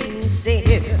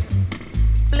 Basie,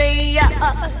 play a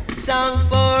song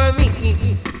for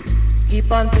me.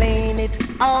 Keep on playing it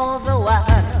all the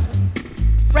while,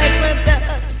 right from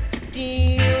dusk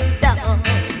till dawn.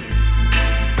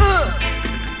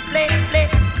 Play, play,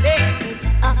 play it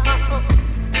all.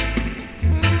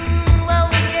 Oh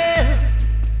yeah,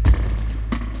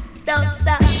 don't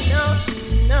stop, no,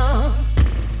 no.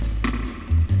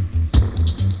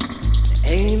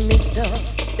 Hey, Mr.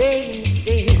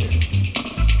 Basie,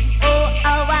 oh,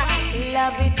 how I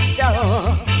love it so,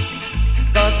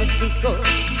 'cause it tickles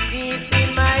deep in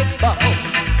my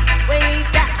bones, way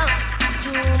down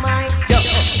to my jaw.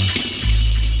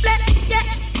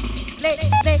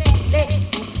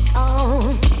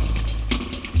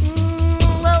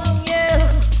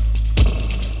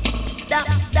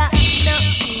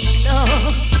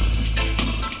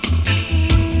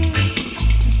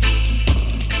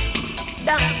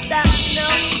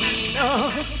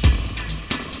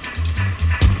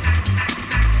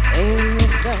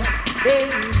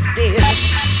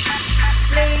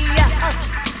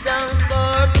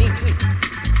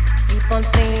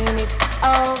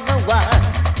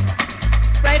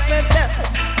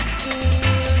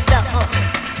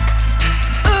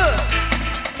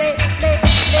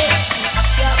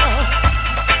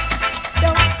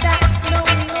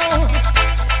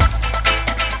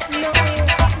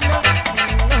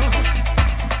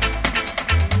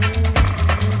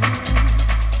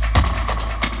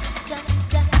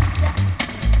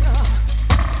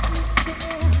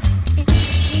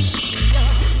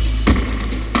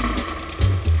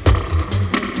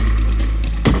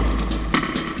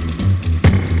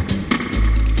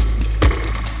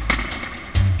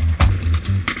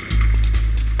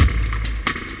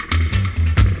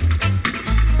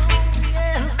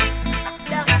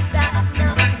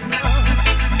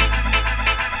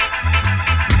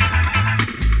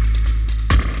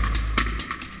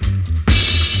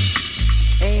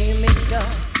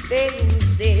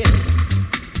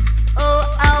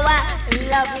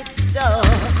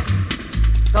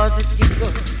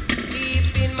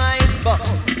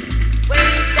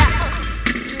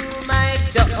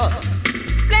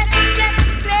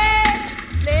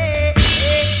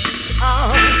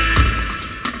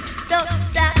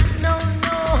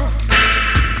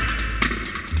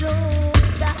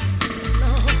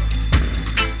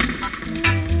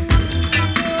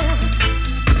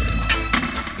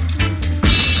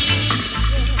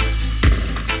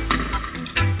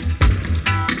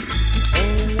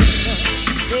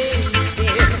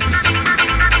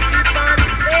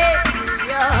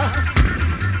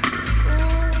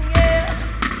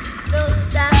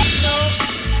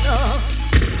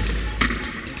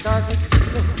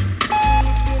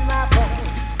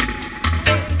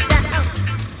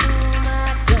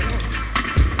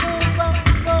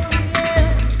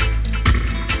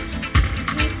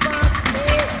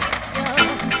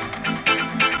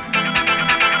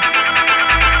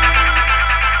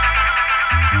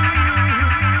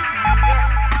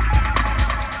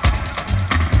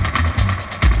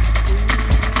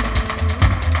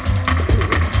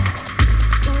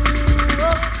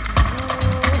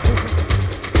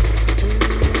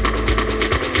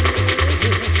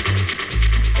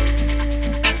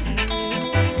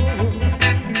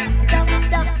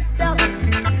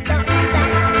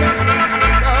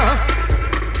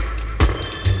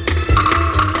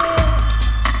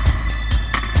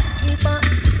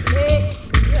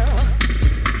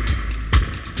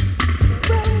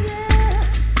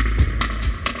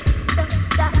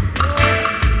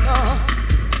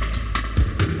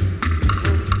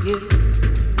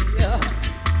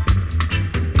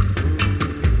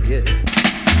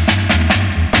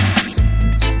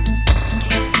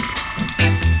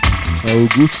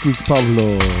 Augustus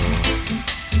Pablo.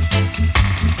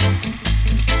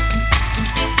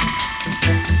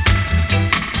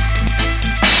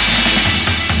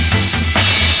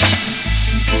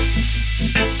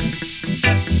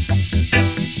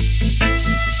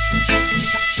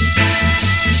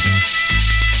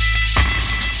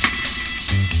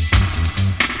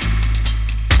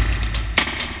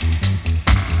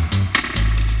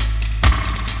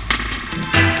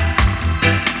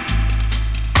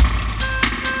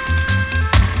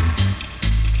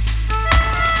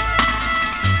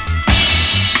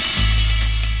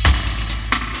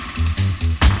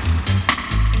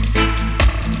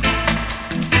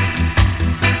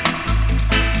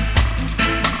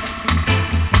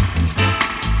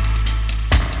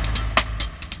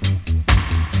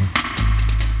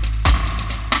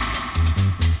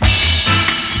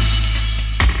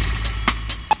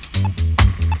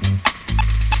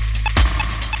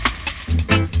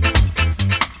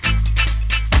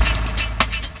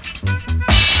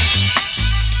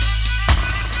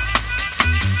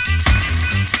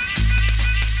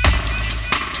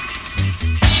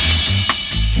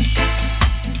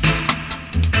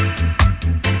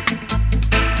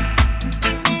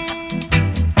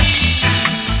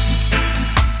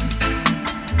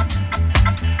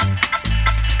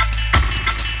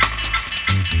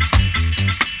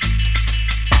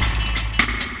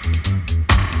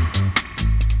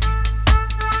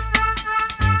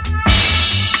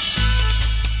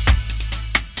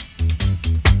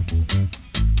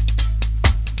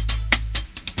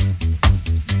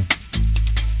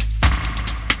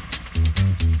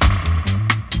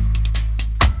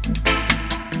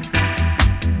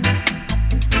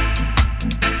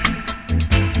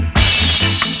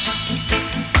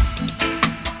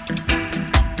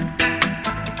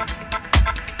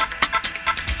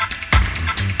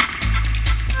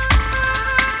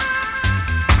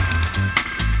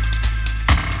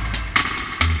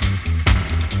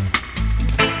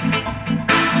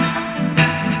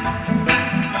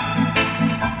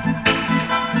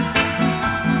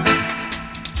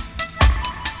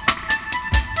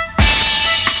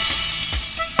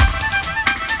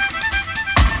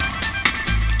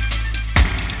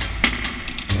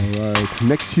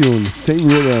 Next tune, same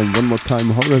rhythm, one more time,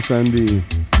 Horace Andy.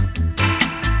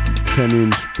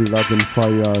 10-inch Blood and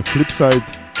Fire. Flip side,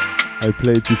 I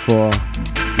played before.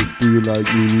 This Do You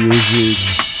Like Me music.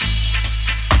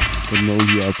 But know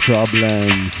your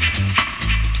problems.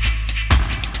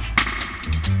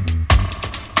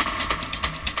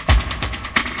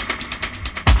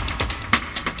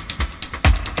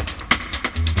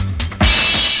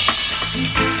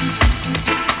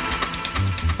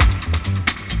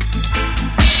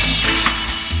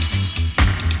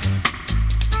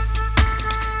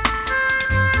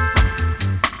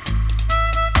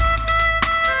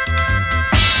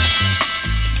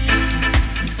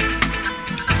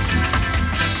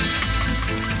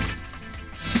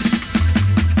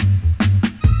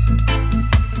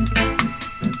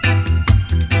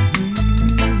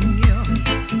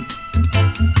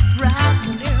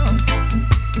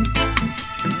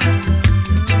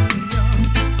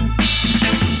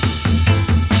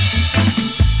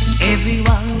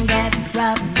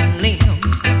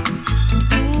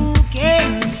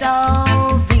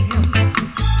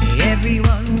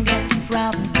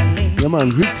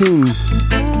 Greetings,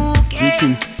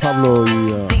 Pablo,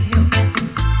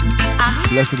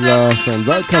 blessed love, and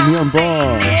welcome here on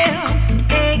board.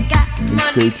 And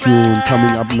stay tuned,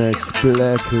 coming up next,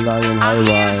 Black Lion High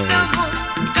Ride.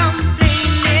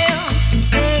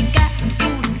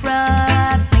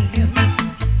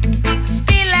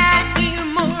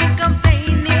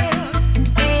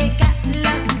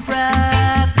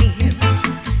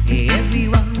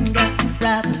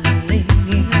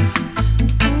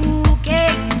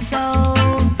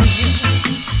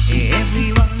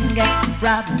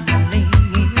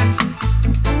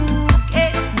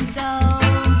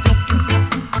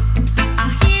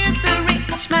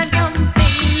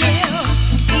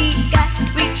 He got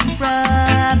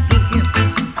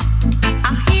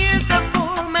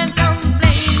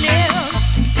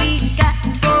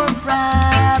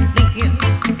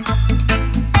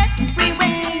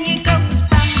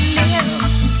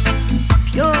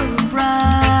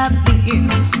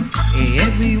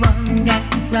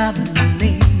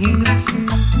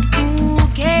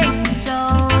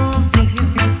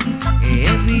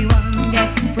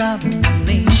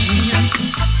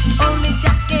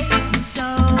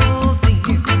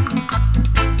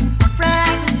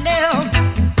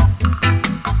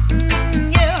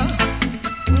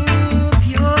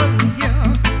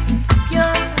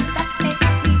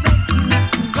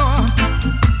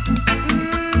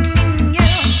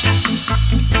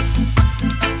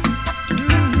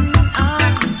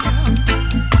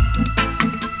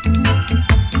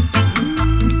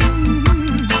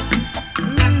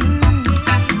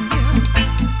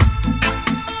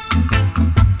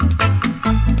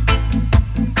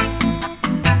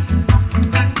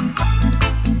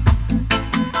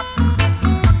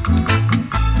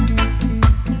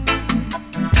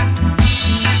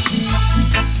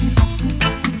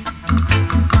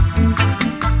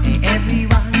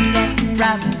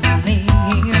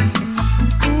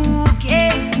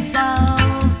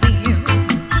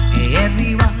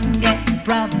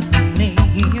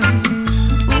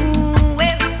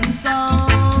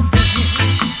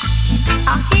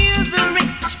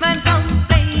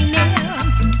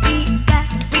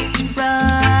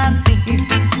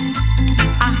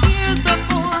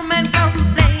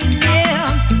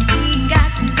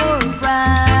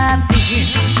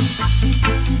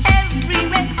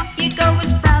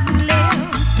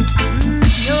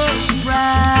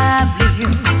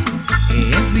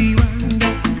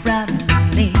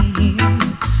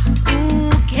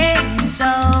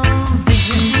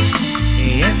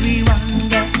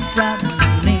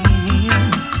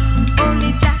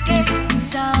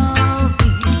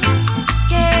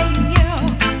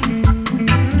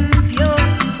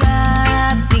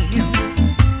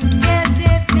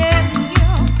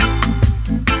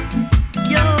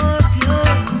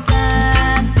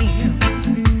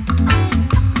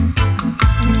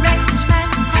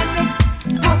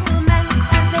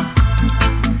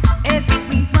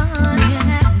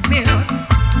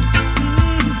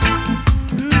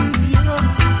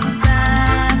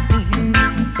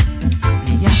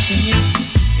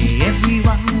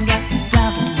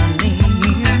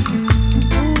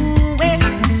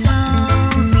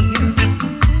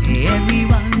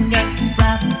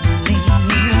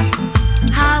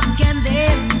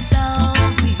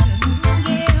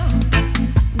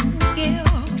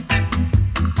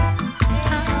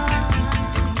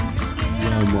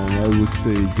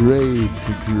say great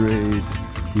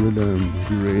rhythm,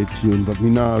 great tune, but we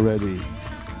now ready.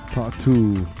 Part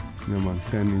 2, yeah man,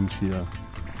 10 inch here.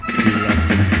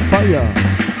 Fire!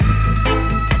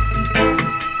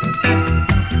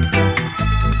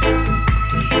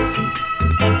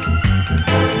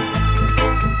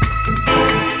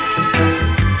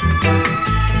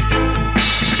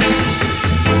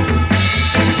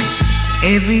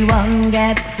 Everyone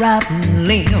got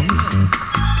problems.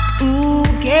 Who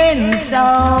can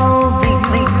solve it?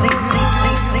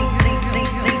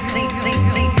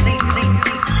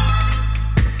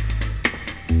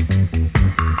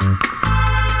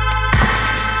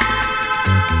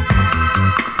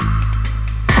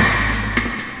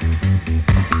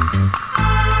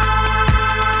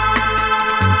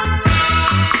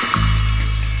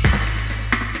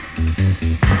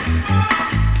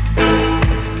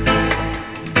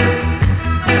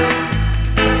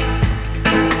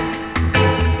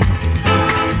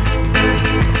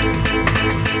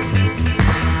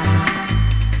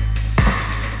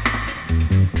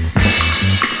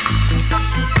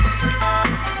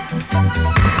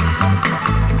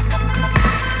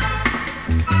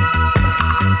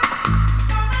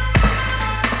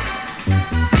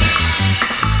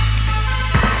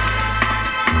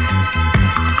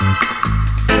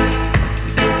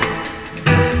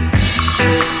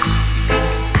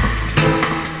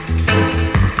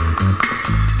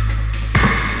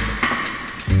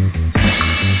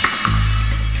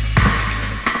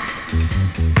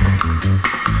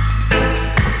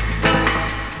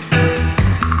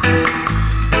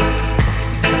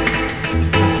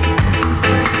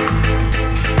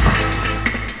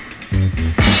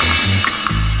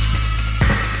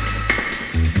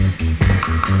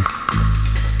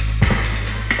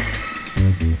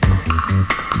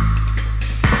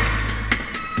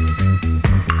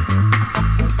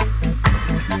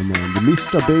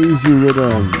 Mr. Basie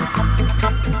rhythm,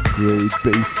 great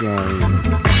bass line.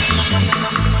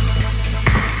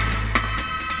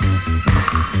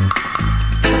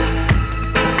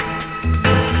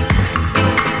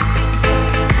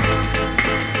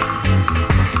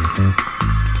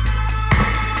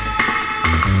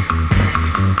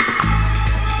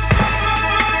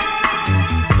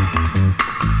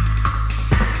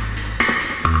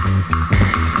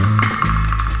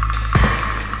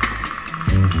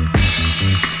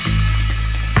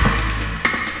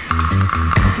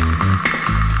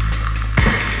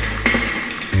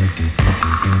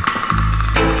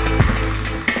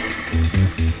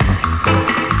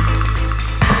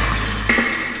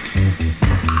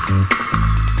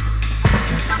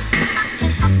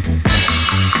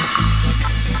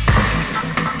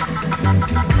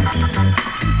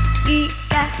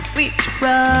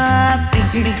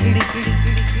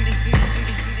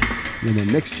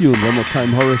 Next tune, one more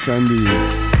time, Horace Andy.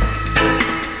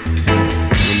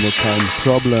 One more time,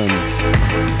 Problem.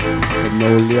 And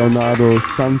no Leonardo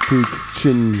Santic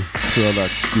Chin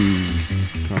production.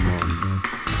 Come on.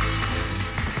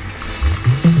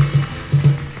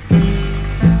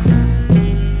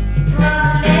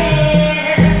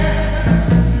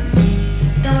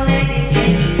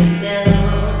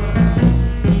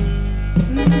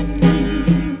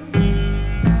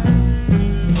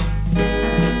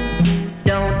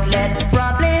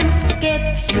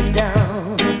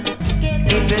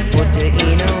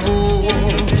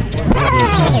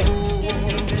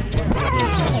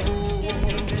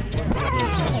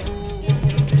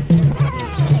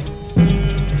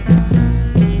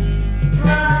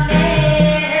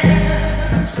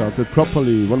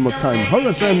 Properly, one more time,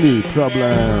 Horace Andy,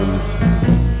 Problems.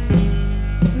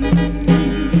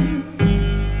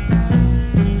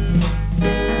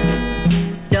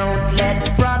 Don't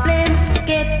let problems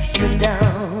get you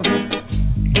down.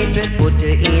 It will put you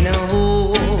in a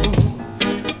hole.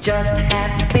 Just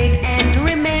have faith and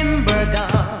remember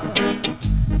God.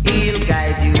 He'll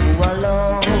guide you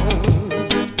along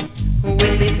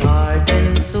with his heart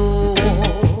and soul.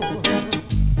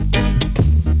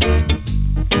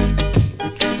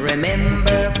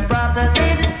 Remember, brothers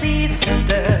and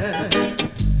sisters,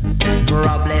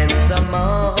 problems are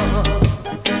must.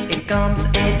 It comes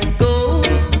and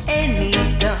goes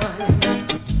anytime.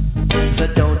 So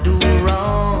don't do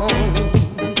wrong.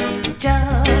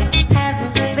 Just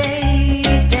have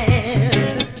faith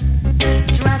and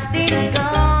trust in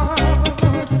God.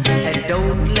 And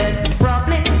don't let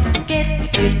problems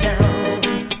get you down.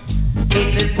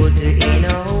 It will put you in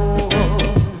a hole.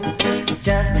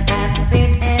 Just have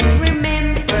faith and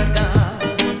remember God.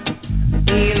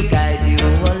 He'll guide you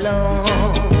along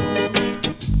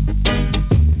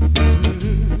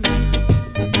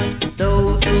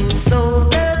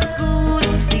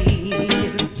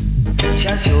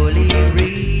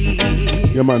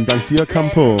Ja, Mann, dank dir,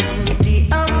 Campo. Plenty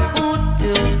of food to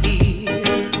eat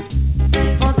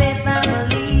for their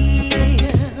family.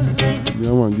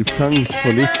 Ja, Mann, give thanks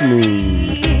for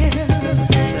listening.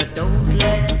 So don't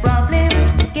let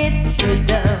problems get you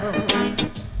down.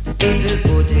 It will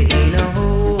put you in a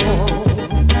hole.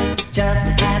 Just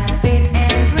have faith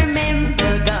and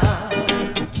remember God.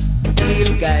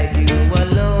 He'll guide you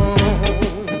along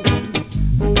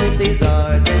with his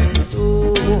heart and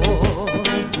soul.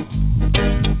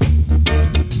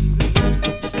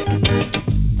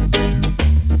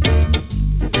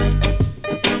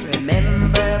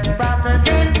 Remember, brothers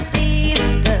and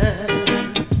sisters,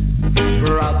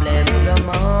 problems are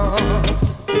must,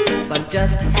 but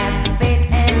just have faith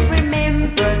and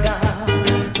remember God.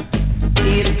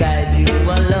 He'll guide you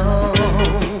along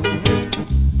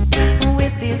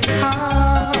with his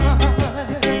heart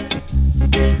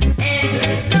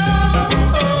and soul.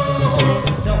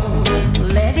 Don't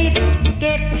let it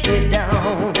get you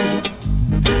down.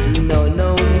 No,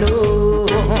 no, no.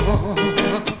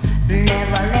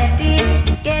 Never let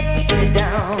it get you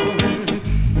down.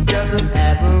 Just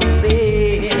have a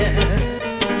fear.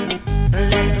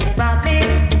 Let the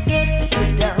problems get you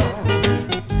down.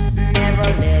 Never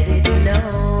let it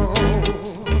know.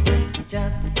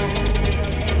 Just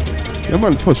Ja,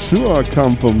 Mann, for sure,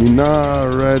 Campo. Me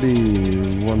not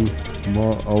ready. One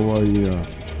more hour here.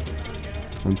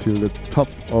 Until the top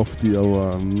of the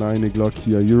hour. 9 o'clock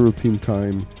here, European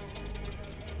time.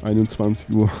 21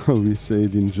 Uhr, we say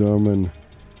it in German.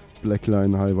 Black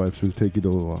Line High Vibes will take it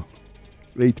over.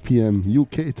 8 p.m.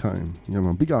 UK time. Yeah,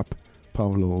 man, big up.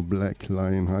 Pablo, Black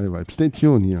Line High Vibes. Stay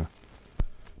tuned here.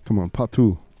 Come on, part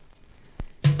 2.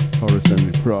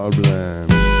 Horizontal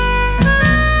Problems.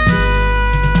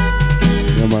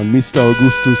 Yeah, man, Mr.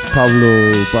 Augustus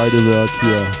Pablo by the work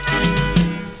here.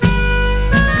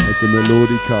 At the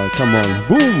Melodica. Come on,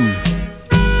 boom!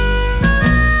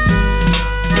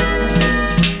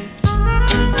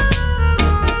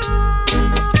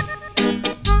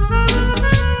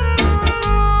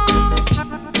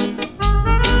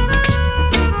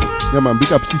 Ja, man,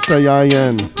 big up Sister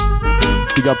Yayan.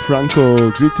 Big up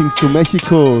Franco. Greetings to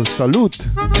Mexico. Salud.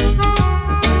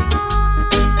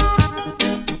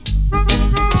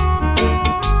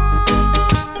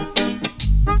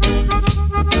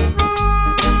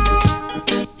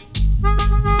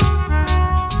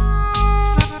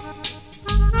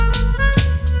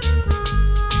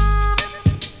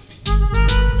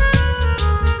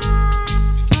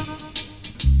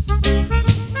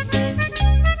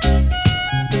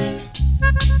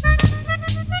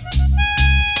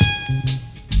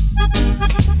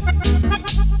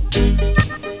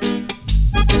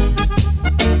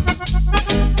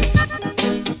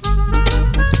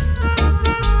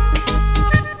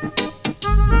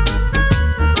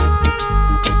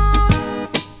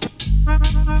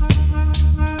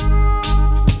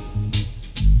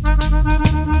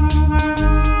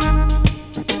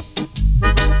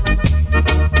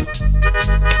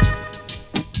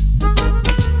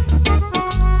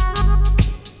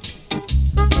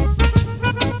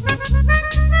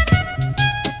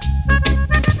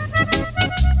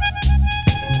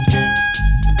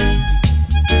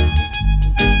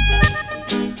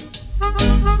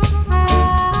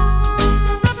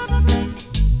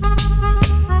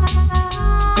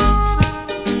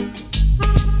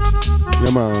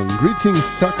 Greetings,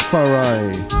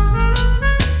 Sakfarai.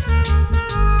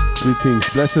 Greetings,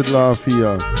 blessed love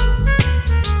here.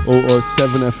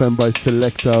 007 FM by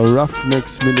Selector.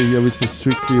 Ruffneck-Smille here with the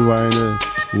Strictly Vinyl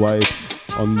vibes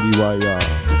on the wire.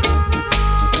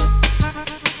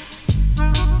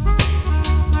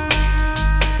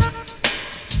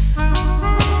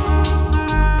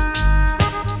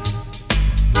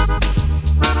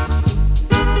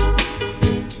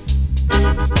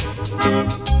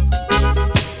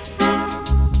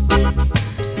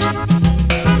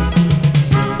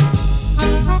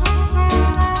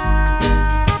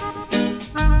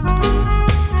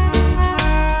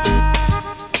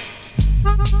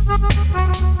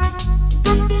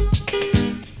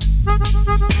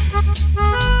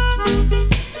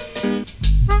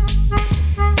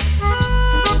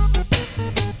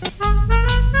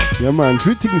 Yeah, man,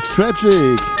 greetings,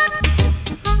 Tragic.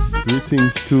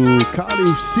 Greetings to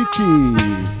Cardiff City.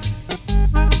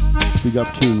 Big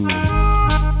up, King.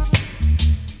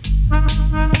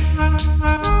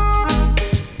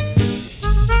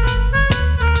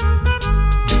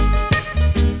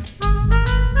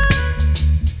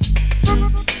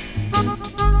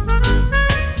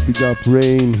 Big up,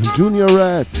 Rain. Junior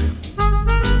Rat.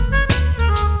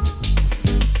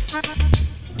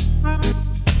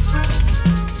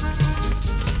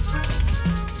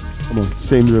 Come on,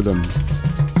 same rhythm.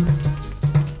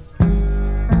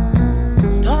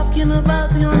 Talking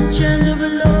about the unchangeable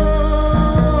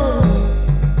love,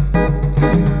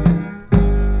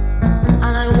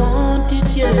 and I want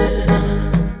it, yeah.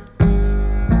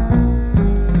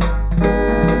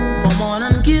 Come on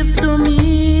and give to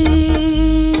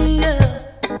me, yeah,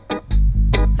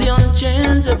 the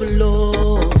unchangeable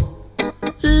love.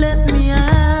 Let me have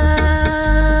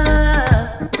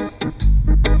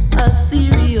a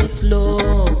serious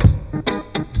love.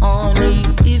 Honey,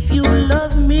 if you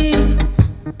love me,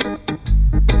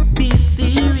 be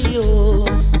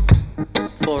serious.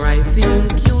 For I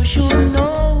think you should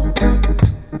know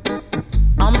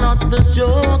I'm not the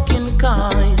joking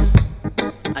kind.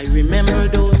 I remember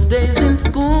those days in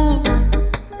school.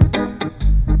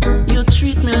 You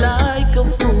treat me like a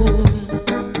fool,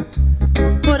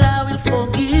 but I will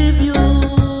forgive you,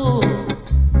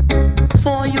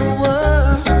 for you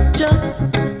were just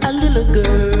a little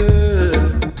girl,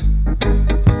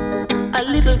 a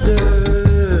little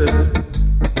girl.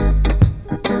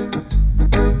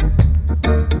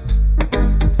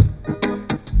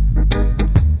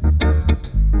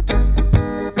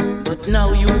 But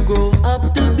now you grow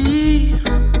up to be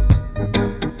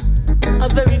a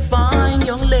very fine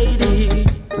young lady,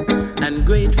 and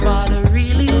great father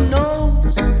really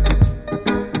knows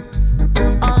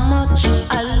how much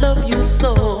I love you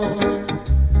so.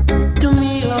 To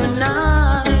me you're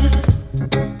nice,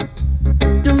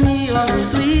 to me you're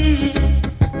sweet,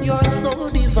 you're so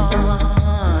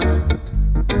divine,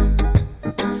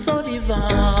 so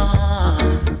divine.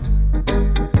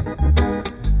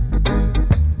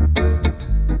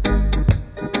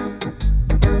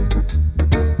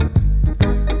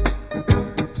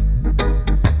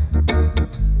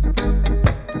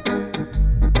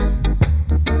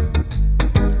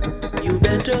 You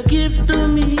better give to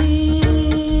me,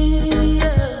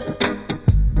 yeah,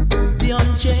 the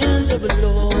unchangeable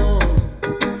love.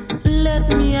 Let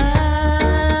me have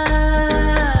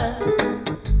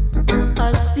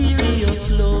a serious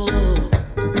love.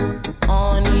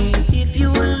 Honey, if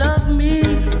you love me,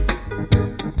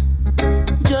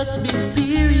 just be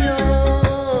serious,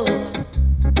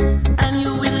 and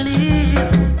you will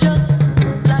live just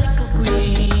like a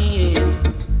queen,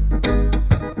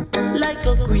 like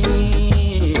a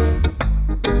queen.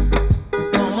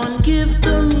 Come on, give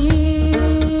to me,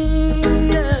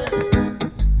 yeah,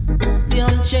 the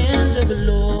unchangeable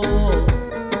love.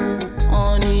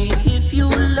 Honey, if you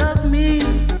love me,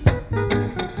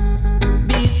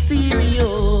 be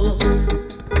serious,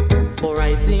 for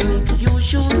I think you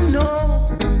should know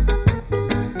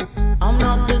I'm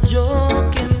not the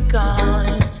joking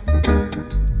kind.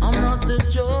 I'm not the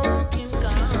joking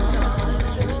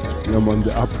kind. Yeah, man,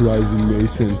 the uprising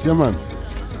Matins. Yeah, man.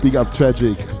 Big up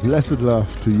Tragic. Blessed love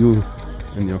to you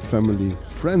and your family.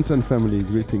 Friends and family.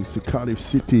 Greetings to Cardiff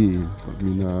City. But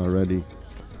me now already.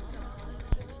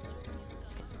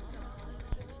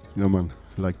 Yeah, man.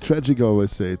 Like Tragic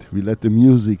always said, we let the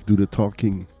music do the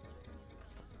talking.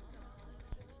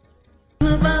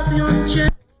 About the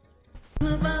uncha-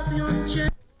 about the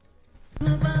uncha-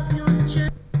 about the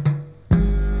uncha-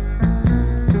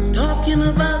 talking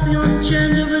about the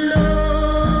unchangeable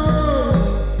love,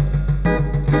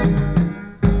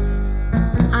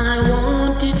 and I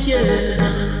want it, yeah.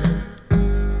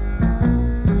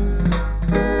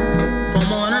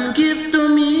 Come on and give to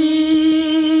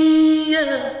me,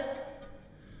 yeah,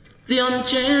 the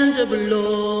unchangeable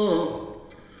love.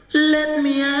 Let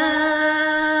me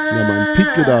have. Yeah, man.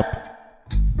 Pick it up.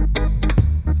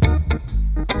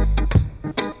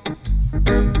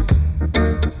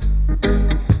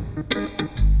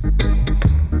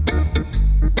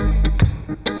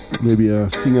 Maybe a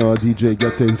singer or DJ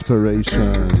get the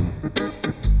inspiration.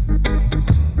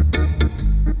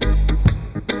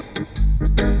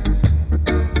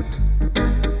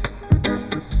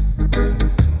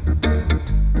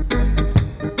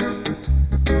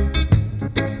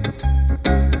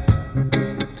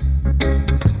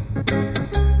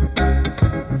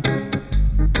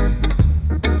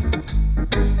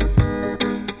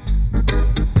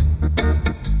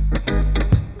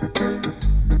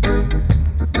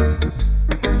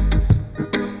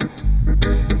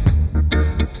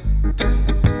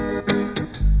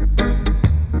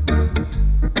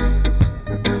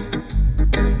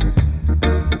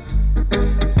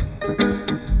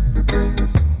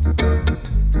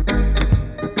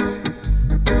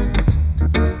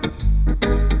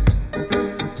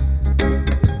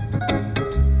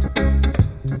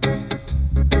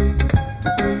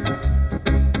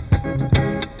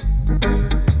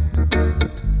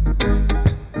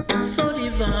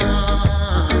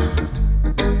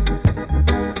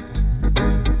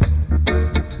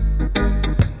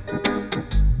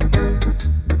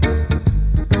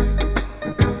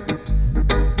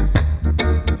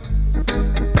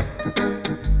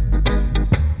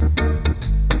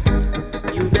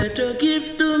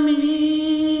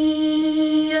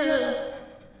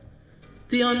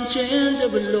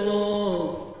 unchangeable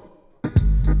love.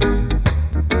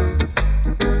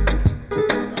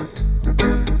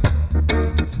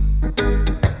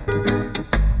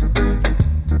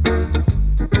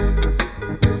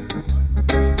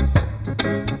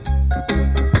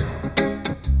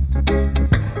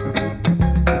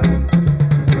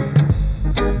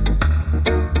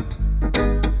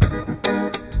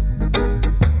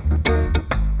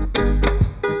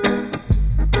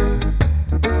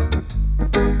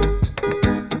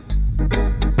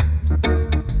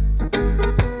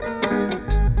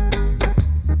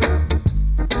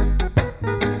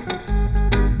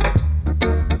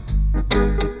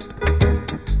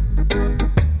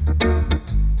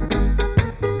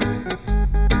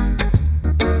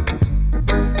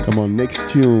 Next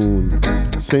tune,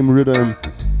 same rhythm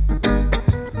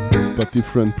but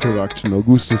different production.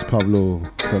 Augustus Pablo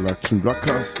production,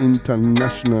 Rockers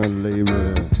International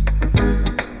label,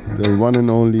 the one and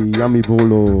only Yummy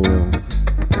Bolo.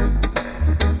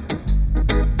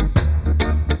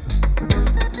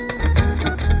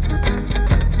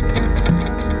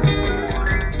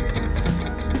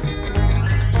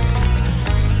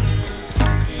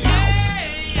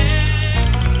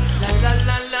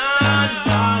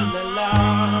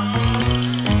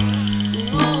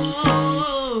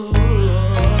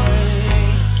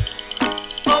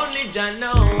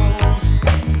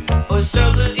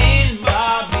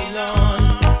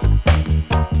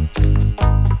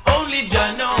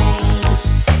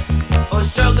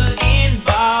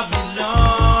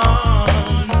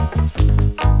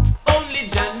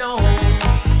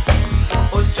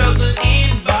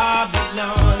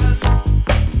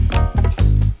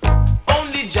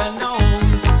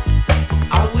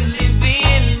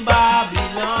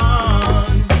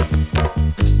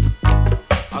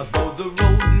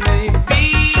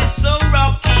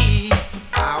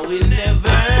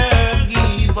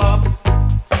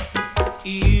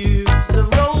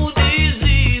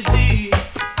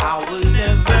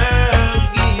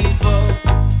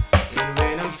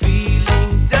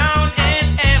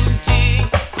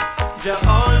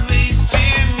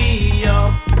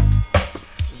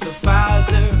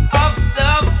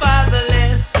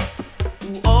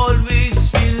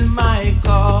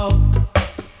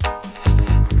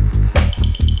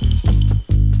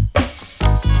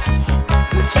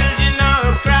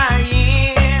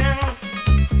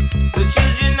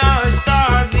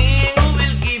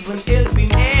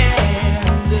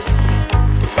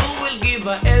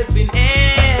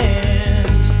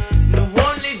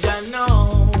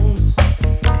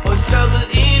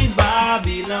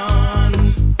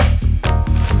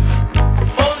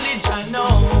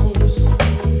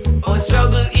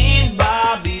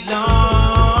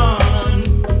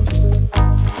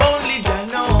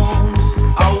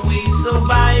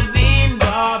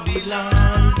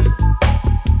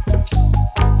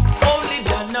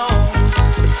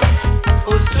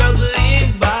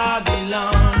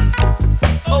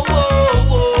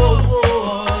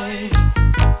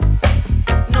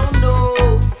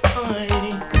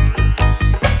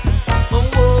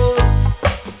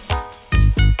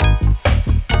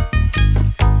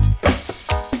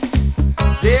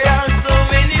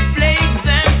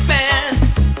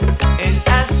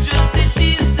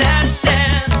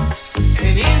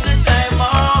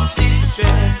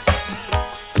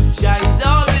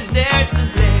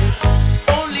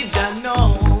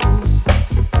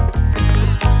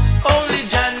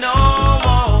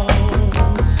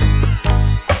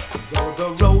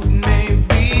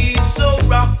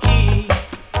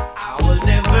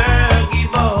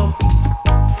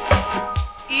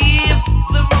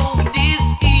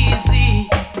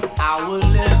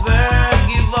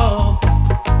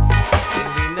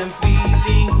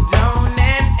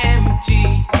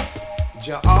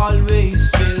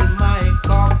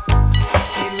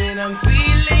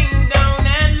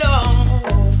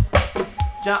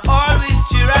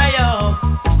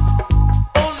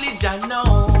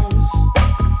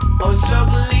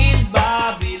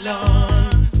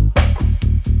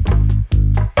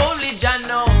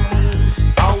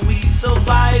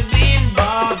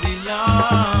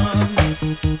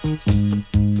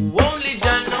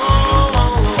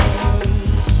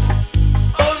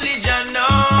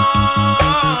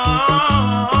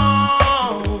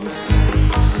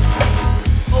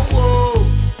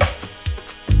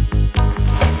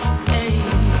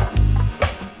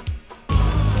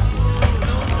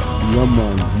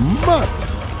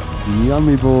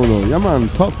 Yeah man,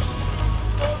 tops.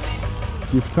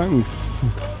 Give thanks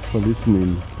for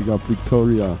listening. Big up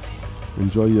Victoria.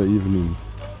 Enjoy your evening.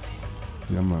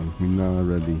 Yeah man, we now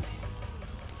ready.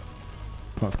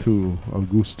 Part 2,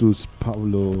 Augustus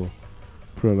Pablo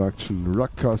production.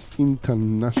 Ruckus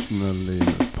International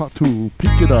label. Part 2,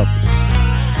 pick it up.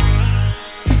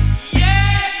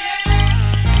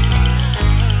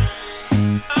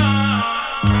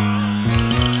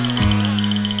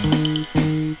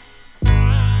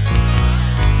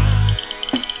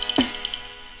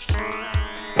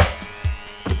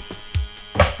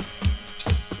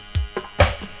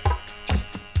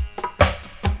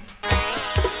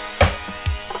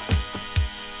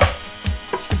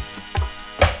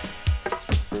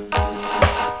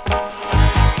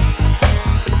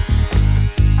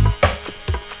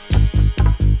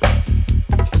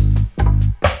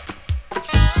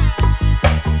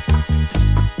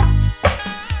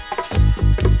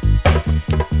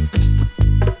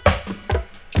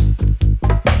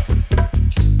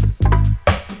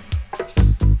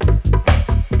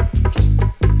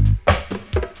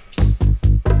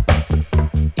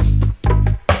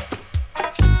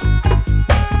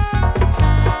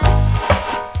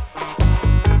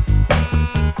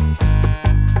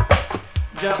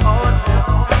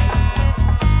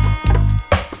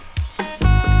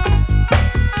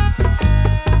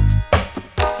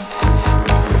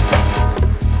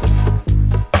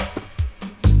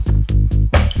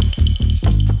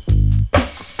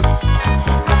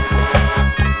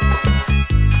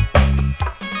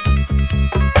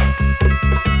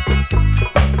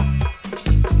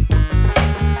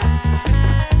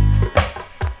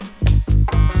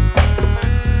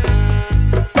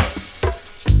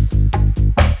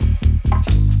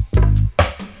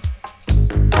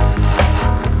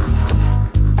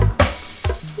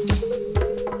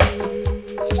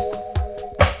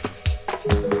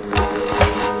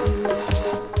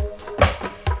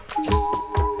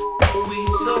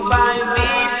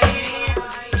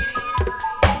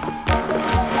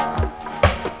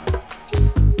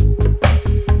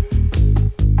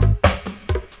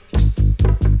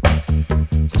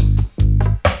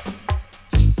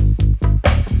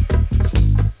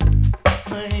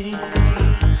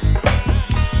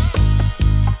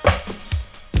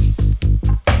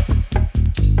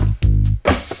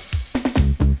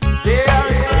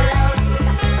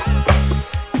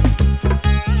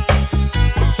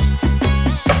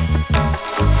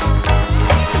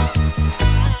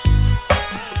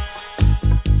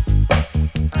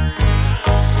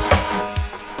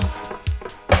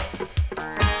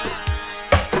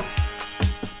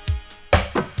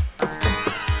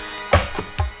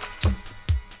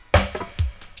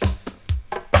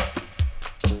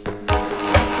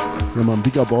 Yeah, man,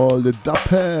 big up all the dub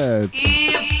heads.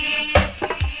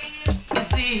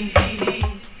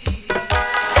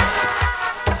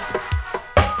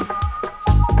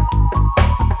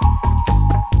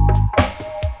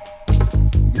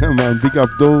 Yeah, man, big up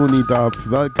Donny Dub.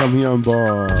 Welcome here on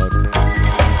board.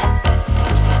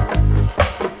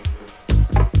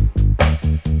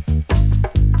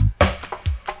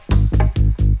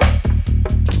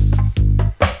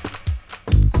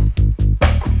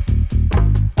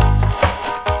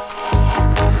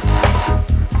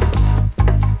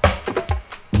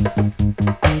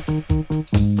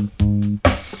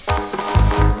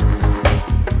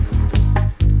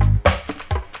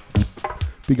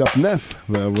 Big up Neff,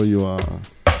 wherever you are.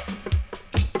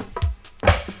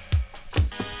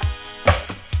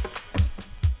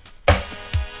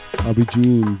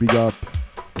 Abidjan, big up.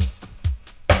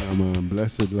 Yeah, man,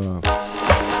 blessed love.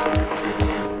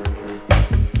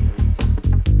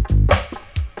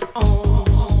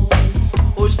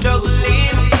 Oh,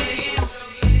 struggling.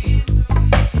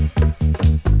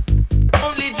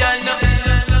 Only Jah knows.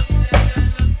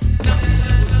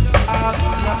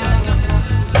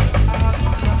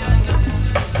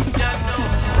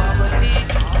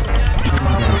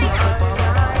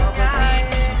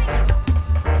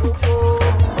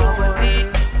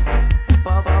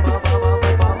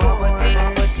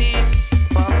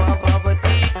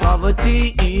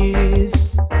 Poverty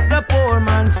is the poor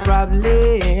man's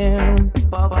problem.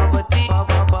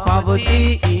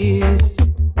 Poverty is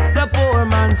the poor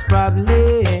man's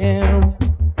problem.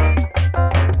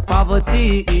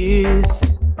 Poverty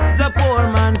is the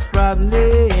poor man's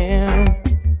problem.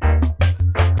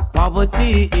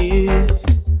 Poverty is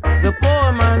the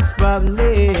poor man's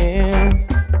problem.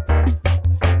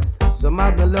 Some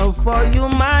have the love for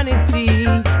humanity.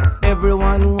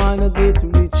 Everyone wanna get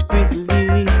rich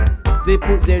quickly. They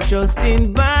put their trust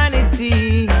in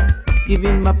vanity,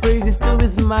 giving my praises to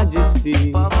His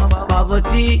Majesty.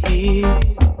 Poverty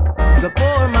is the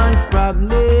poor man's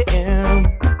problem.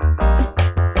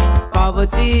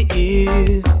 Poverty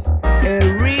is a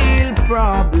real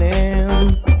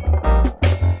problem.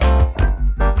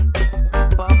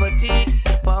 Poverty,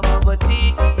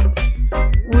 poverty,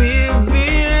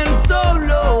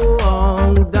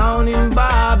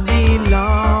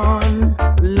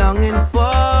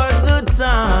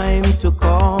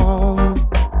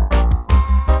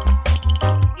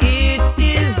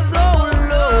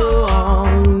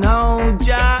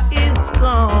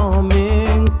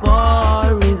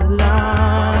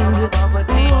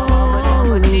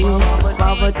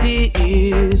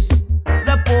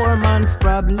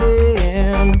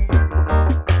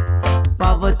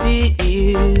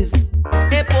 Poverty is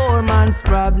a poor man's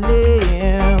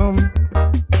problem.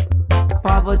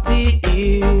 Poverty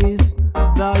is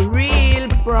the real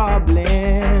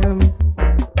problem.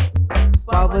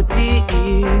 Poverty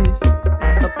is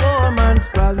a poor man's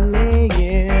problem.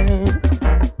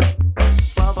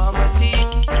 Poverty,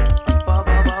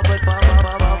 poverty,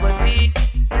 poverty,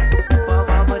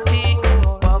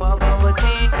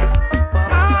 poverty,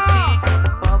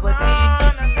 poverty,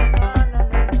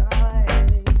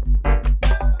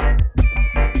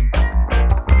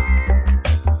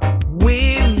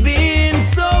 we've been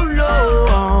so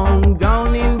long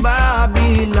down in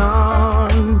Babylon,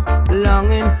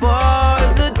 longing for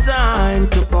the time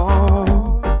to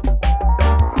come.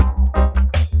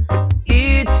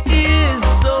 It is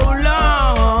so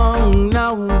long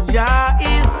now, Jah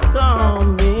is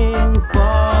coming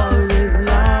for his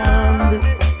land.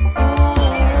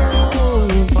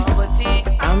 Ooh, poverty,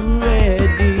 I'm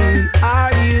ready.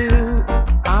 Are you?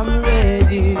 I'm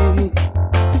ready.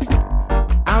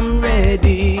 I'm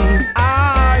ready.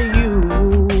 Are you?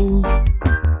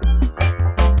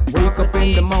 Wake up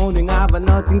in the morning, have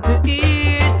nothing to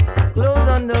eat. Clothes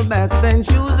on their backs and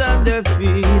shoes on their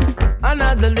feet.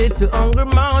 Another little hungry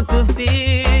mouth to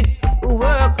feed.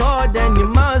 Work hard and you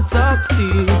must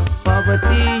succeed.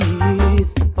 Poverty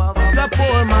is the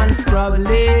poor man's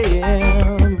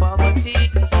problem.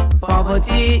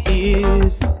 Poverty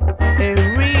is a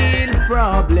real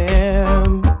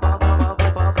problem.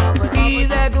 He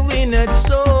that winneth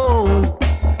soul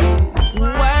is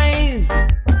wise,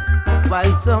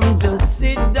 while some just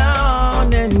sit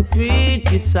down and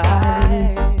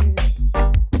criticize.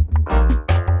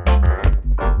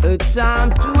 A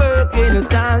time to work and a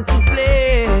time to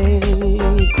play.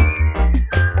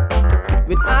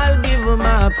 But I'll give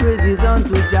my praises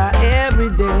unto Jah every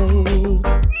day.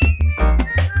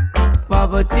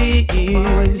 Poverty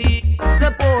is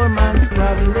the poor man's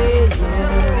problem.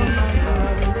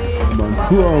 Man,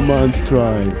 poor man's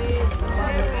cry.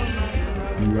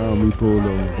 Yeah, me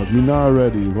polo. But me not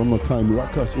ready. One more time.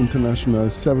 Rockers International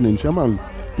 7-inch. Yeah, man.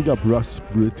 Big up Russ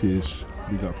British.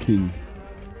 Big up King.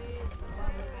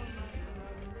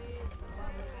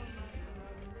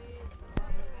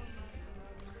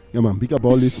 Yeah, man. Big up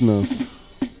all listeners.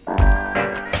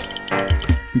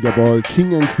 Big up all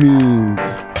King and Queens.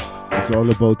 It's all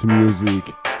about the music.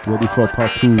 Ready for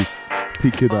part 2.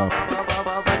 Pick it up.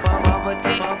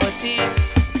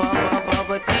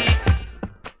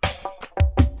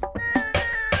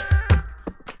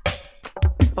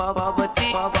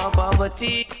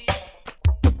 Poverty.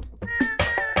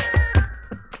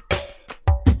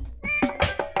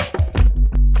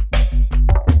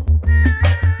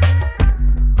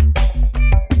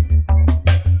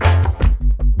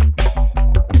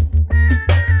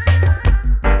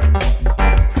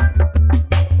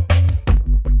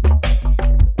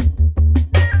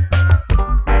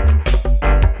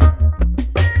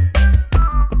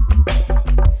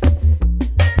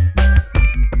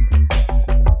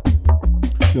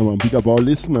 Big up all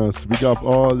listeners, big up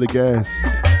all the guests.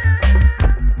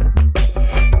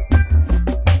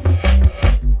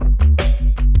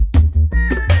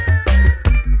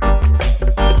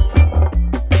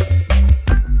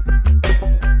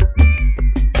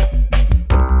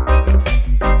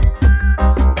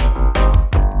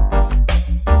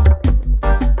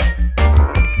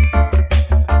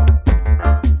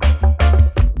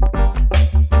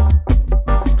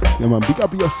 Yeah man, big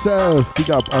up yourself, big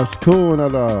up Asco and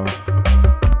Allah.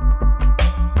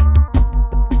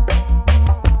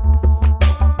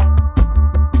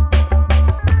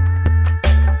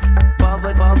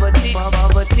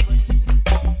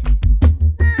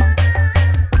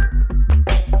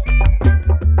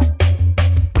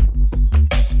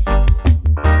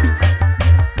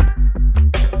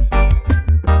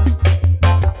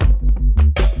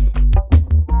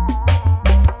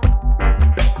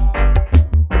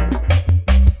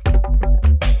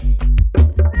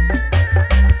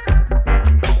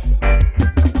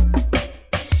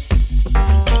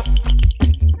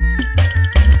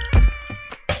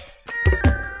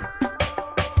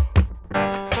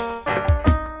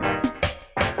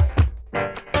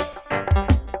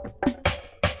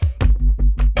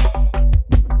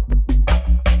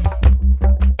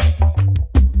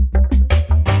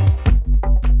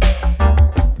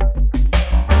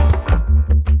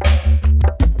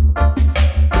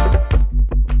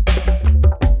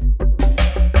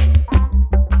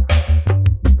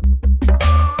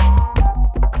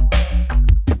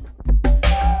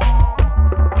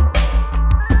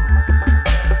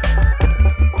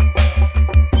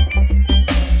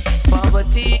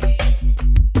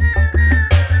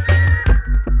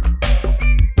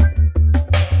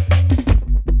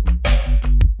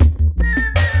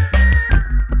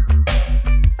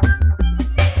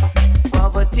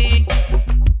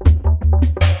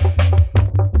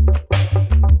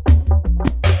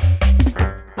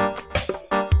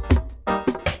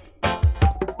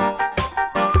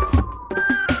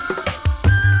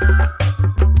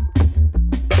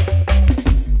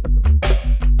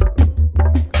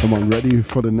 ready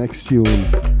for the next tune.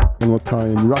 One more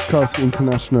time, Ruckus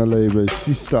International label,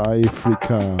 Sister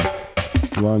Africa,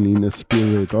 One in a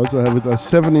Spirit. Also have it a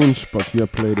 7-inch, but here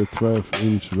play the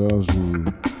 12-inch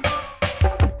version.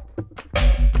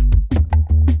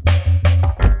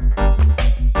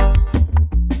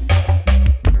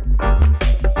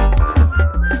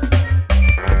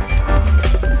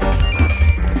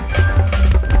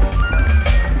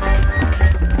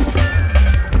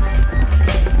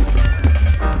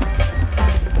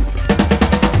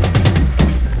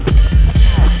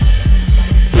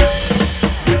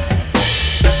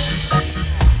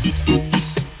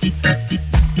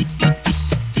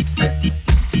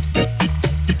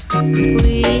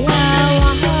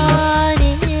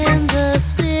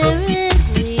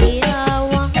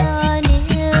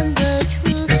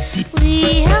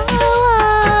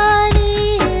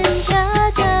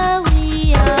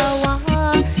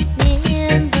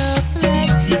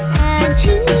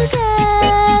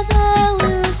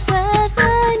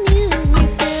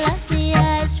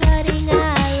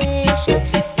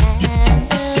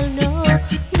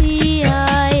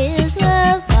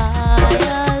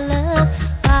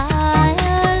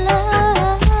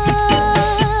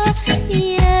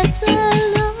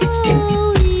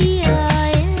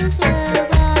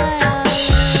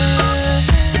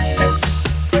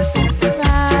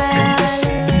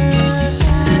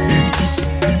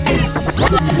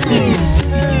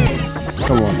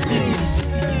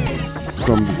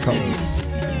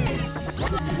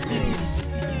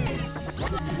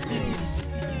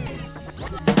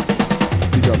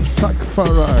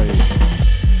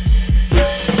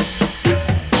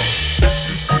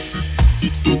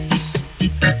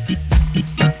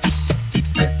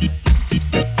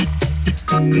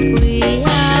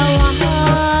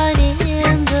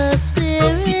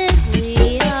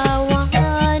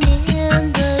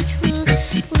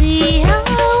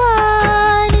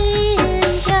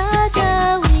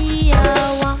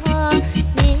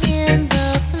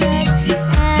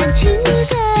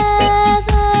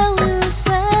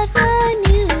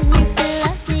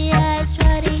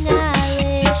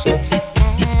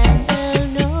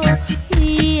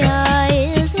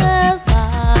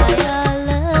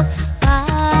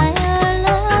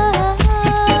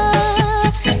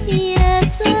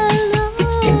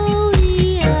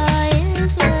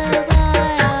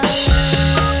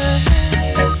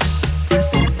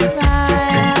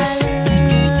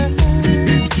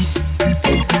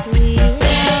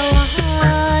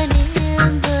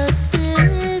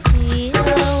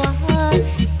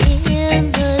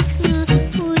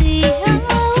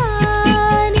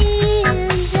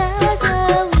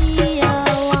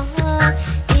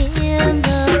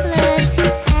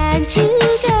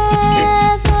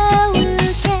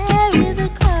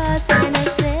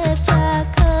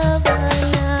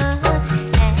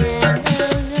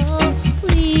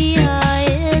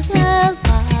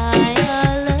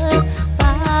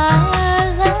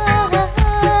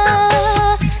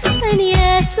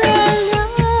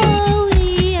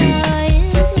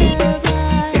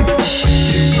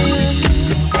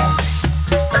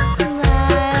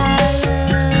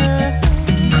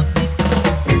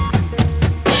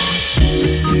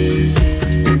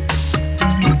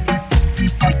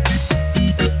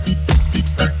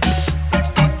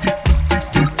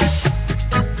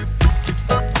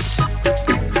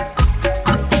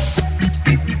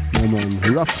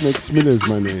 Ruffneck-Smille is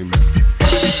my name.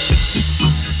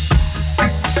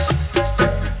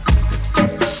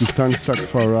 Ich tank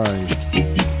Sackfarei.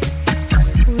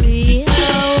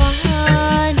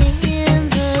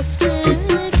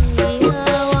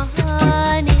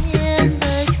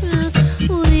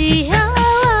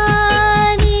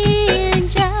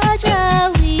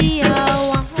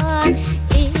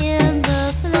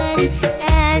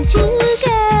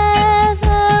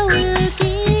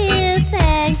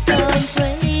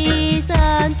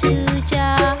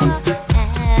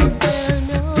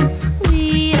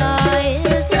 We are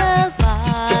Israel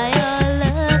by our love.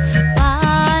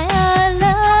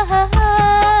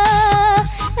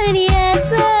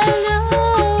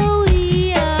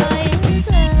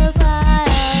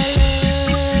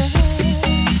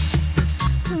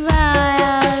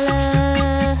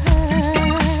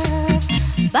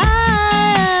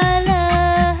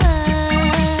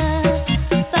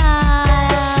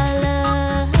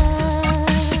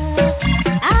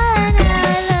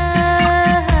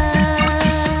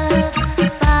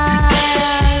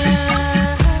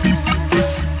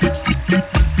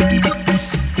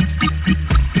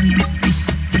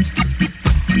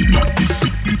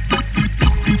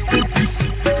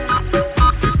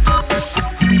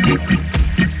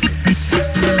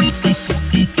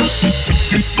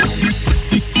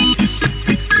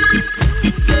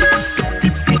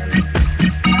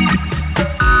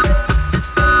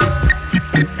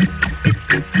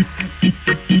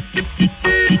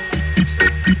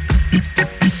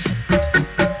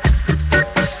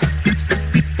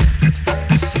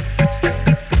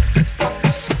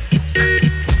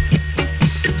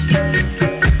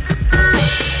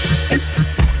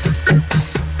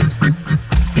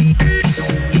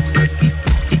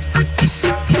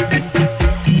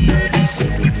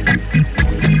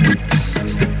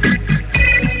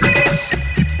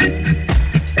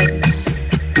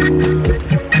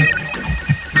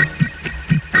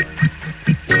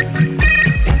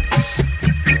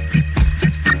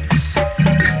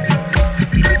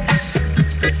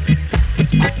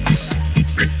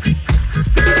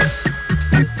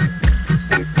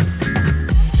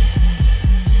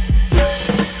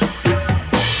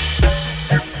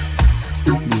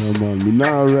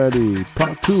 Now ready,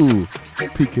 part 2,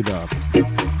 pick it up.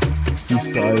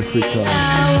 Sister Africa.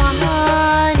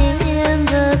 In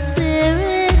the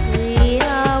spirit, we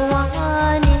are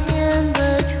one in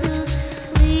the truth.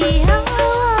 We are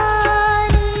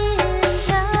one in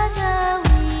Jaja.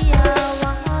 We are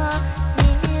one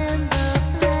in the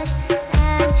flesh,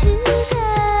 and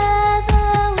together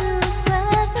we'll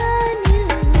spread the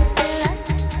news.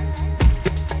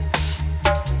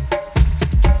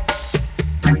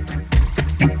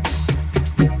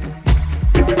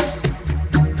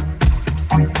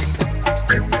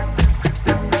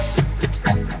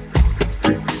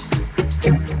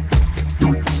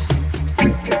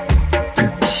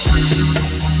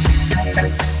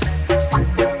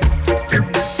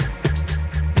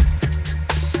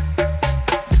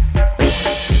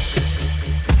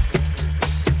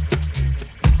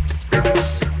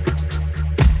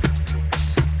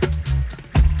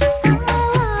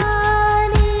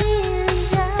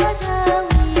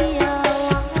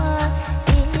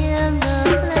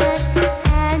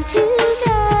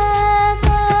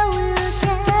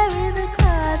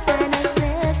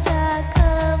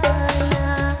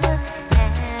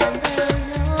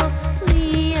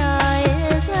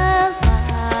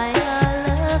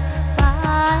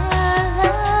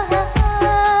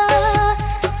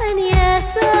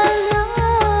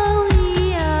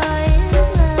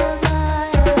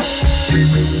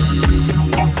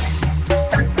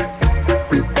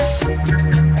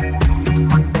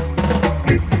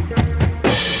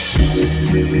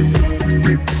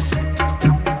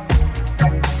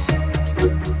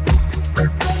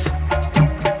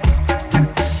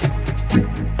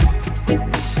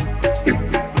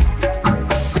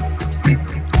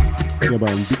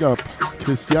 Big up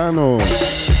Cristiano.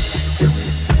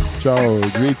 Ciao,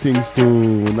 greetings to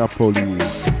Napoli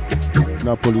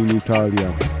in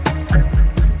Italia.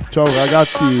 Ciao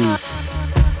ragazzi.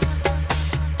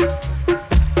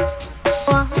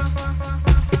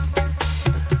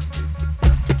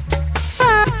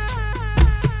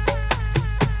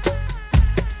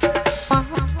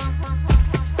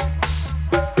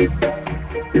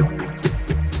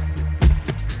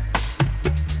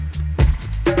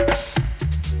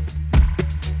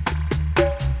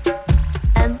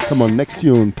 Come on, next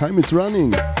tune. Time is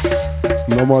running.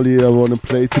 Normally I want to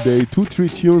play today 2-3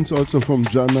 tunes also from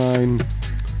John 9,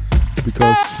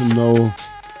 because the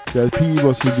LP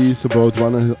was released about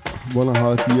one and a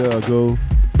half year ago,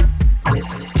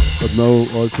 but now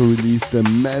also released the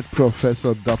Mad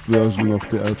Professor dub version of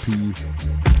the LP.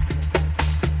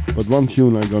 But one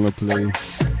tune I'm gonna play.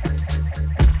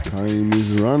 Time is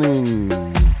running.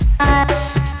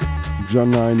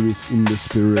 John 9 is In the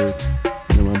Spirit.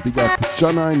 Big up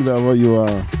John 9 wherever you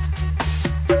are.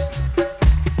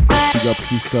 Big up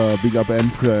sister, big up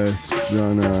Empress,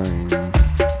 John 9.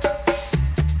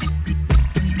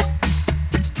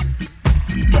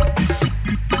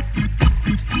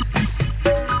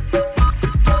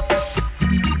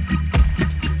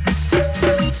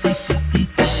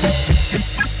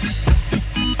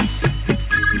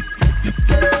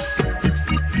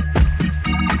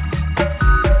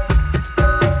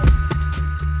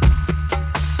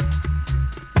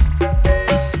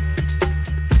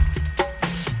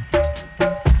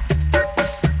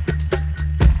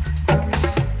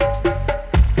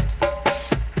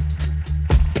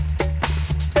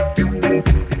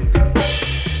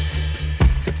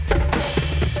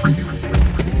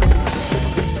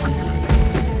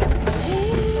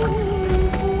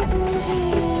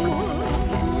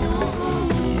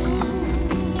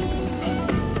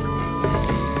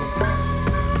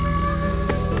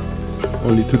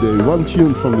 Only today, one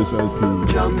tune from this LP.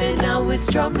 Drumming, I was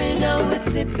strumming, I was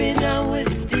sipping, I was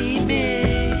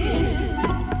steaming.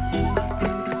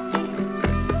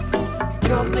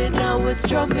 Drumming, I was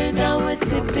strumming, I was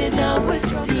sipping, I was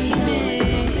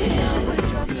steaming. I was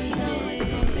steaming,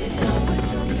 I was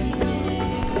steaming.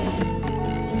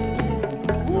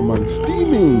 Yeah, man,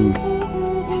 steaming.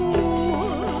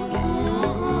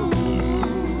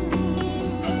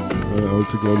 I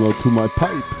also go now to my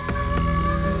pipe.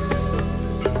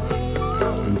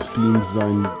 Steam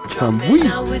some wheat.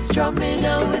 I was strumming,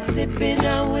 I was sipping,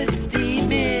 I was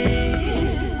steaming.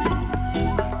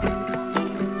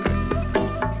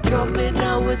 Drumming,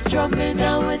 I was strumming,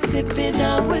 I was sipping,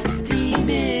 I was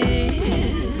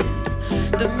steaming.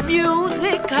 The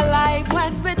music alive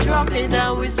when we're drumming,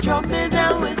 I was strumming,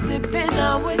 I was sipping,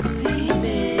 I was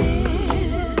steaming.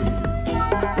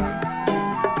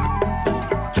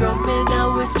 Drumming, I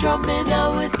was strumming, I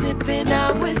was sipping,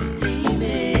 I was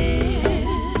steaming.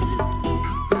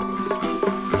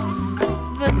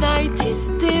 The night is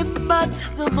dim, but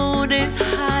the moon is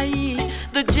high.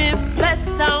 The The djembe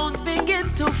sounds begin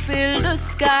to fill the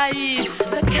sky.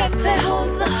 The kete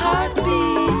holds the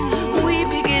heartbeat. We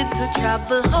begin to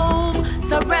travel home.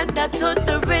 Surrender to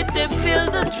the rhythm. Feel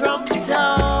the drum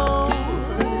tone.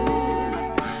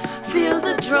 Feel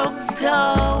the drum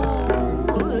tone.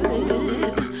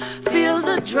 Feel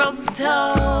the drum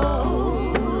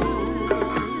tone.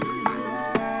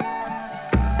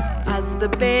 As the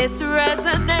bass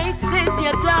resonates in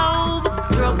your dome.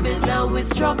 Drumming now we're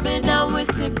strumming, now we're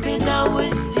sipping, now we're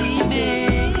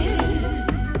steaming.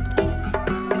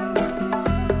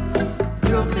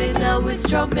 Drumming now we're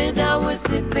strumming, now we're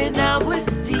sipping, now we're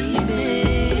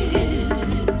steaming.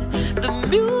 The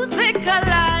music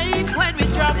alive when we're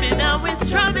drumming, now we're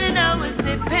strumming, now we're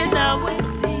sipping, now we're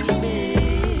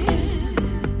steaming.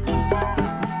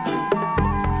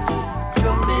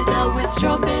 Drumming now we're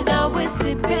strumming, now we're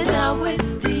sipping, now we're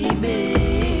steaming.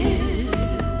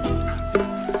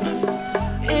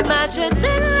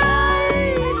 Imagining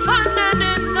life on an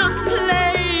instant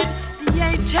plane. The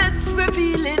ancients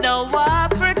revealing our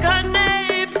African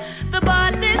names. The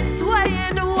body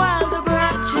swaying while the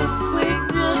branches swing.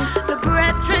 The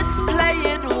brethren's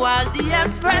playing while the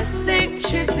empress sings.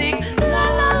 She sing la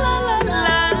la la la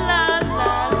la la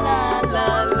la la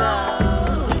la.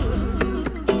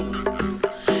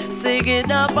 Singing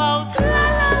about la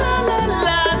la la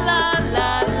la la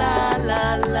la la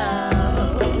la.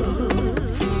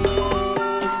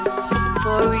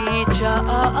 For each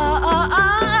other.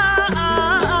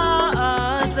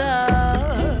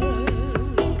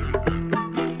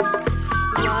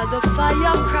 While the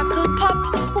fire crackle pop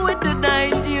with the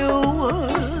night dew.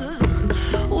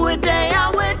 With day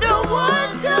and with the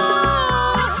water.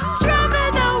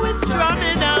 Drumming now we're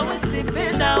strumming, now we're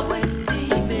sipping, now we're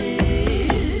steaming.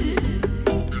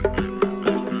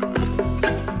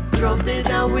 Drumming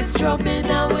now we're strumming,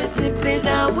 now we're sipping,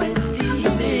 now we're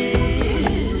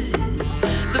steaming.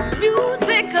 The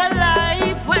music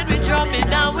alive when we're drumming,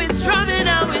 now we're strumming,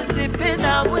 now we're sipping,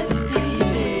 now we're steaming.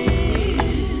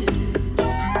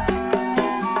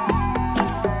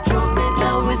 Drumming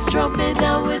now we're strumming,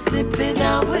 now we're sipping,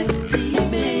 now we're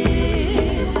steaming.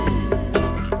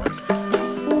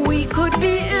 We could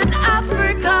be in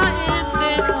Africa in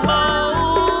this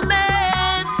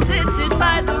moment, sitting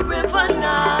by the river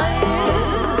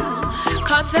Nile,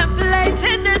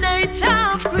 contemplating the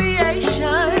nature of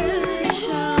creation.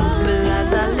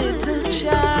 As a little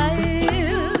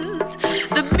child,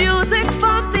 the music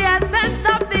forms the essence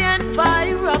of the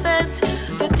environment.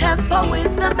 The tempo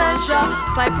is the measure,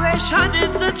 vibration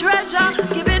is the treasure.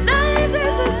 Giving eyes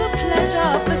is the pleasure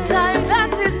of the time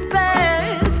that is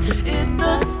spent in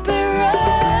the spirit.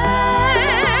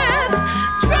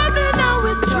 Drumming now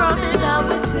we're strumming, now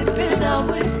we're sipping, now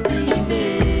we're steaming.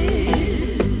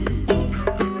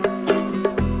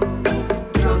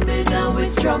 Drumming now we're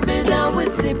strumming, now we're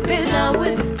sipping, now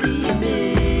we're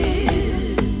steaming.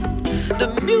 The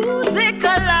music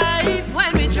alive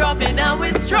when we're drumming, now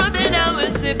we're strumming, now we're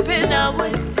sipping, now we're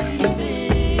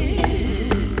steaming.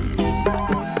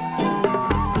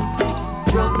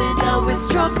 Drumming now we're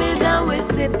strumming, now we're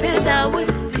sipping, now we're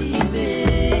steaming.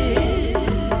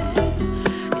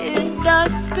 In the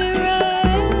spirit.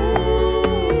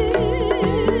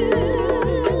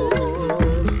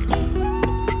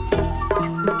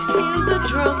 Feel the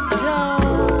drum tone.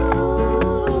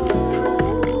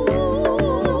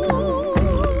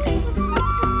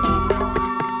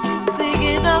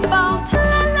 About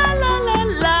la la la la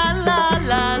la la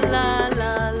la la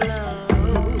la.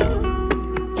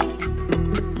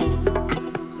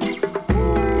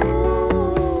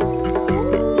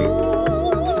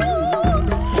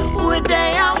 We're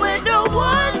there with the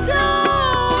water.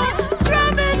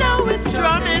 Drumming now we're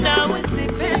strumming, now we're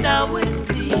sipping, now we're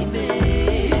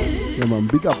steaming. Yeah man,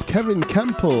 big up Kevin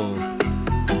Campbell.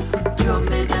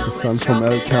 Drumming now the son from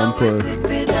El Campbell.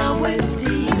 sipping, now we're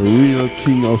steaming. Real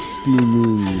king of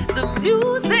steaming. The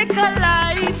music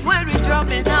alive when we're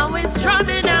drumming, now we're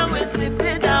strumming, now we're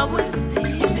sipping, now we're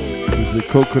steaming. It's the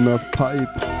coconut pipe.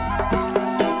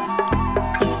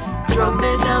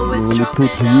 Drumming, now we're When you strumming,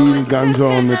 put now real we're ganja sipping,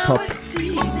 on the now top. we're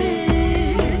steaming.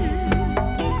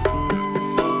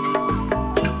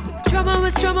 Drumming,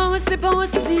 we're strumming, we're sipping, we're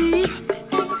steaming.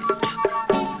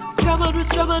 Drumming, we're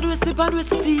strumming, we're sipping, we're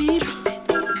steaming.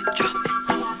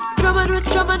 Drumming, we're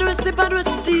strumming, we're sipping, we're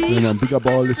steaming. Yeah man, big up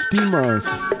all the steamers.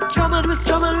 Drumming, we're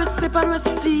strumming, we're sipping, we're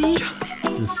steaming.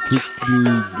 The strictly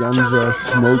ganja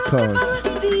smokers.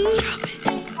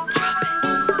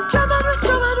 Drumming, we're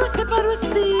strumming, we're sipping, we're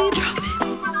steaming.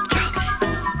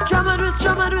 Drumming, we're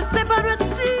strumming, we're sipping, we're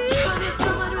steaming.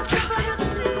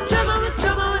 Drumming, we're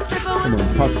strumming, we're sipping, we're steaming. Come on,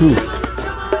 part two.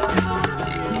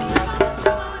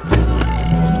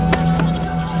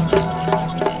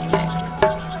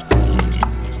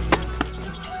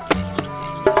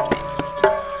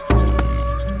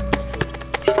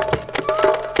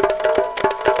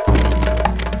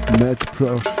 Mad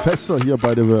Professor here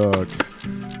by the work.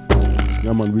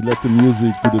 Yeah, man, we let the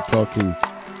music do the talking.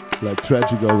 Like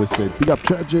Tragic always said. Big up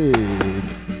Tragic!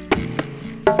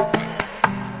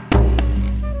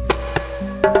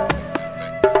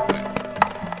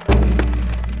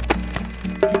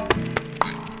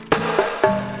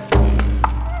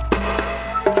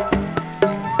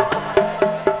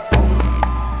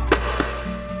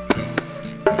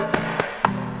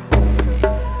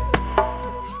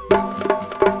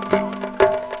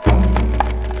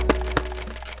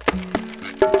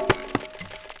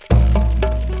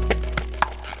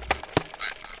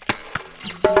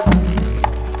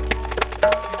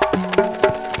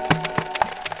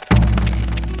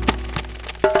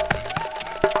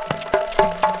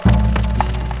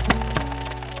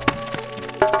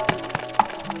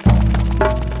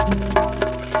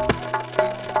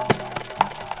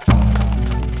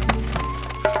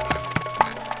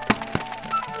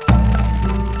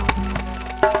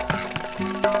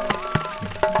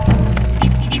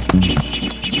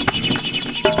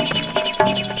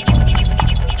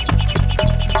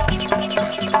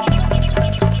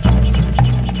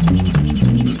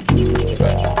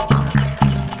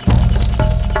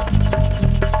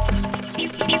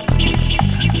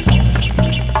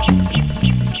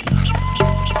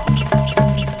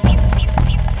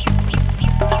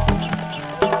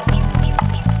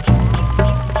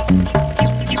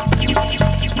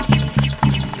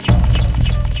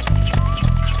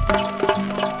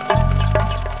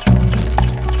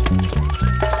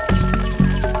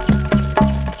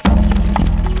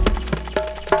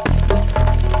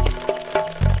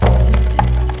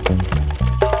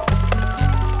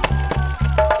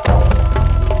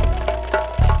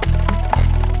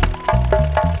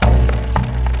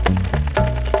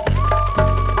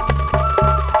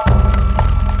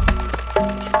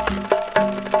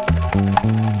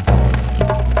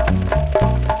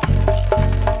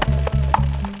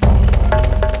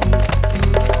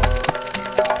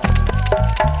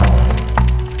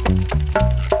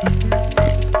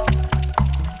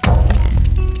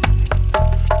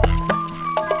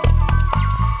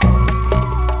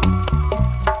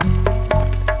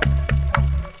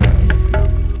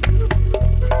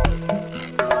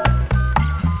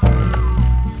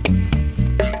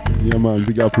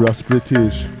 Big up Russ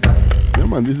British. Yeah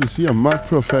man, this is here Mad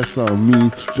Professor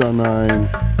meets Janine.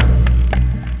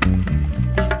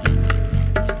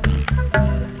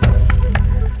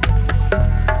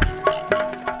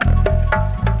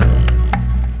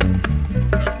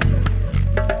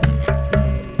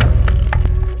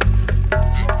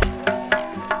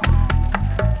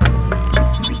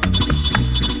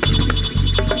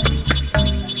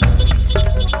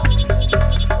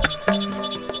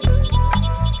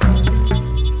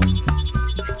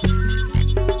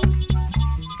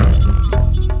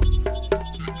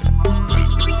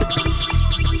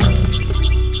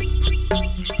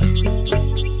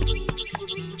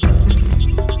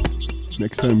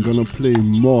 I'm gonna play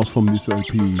more from this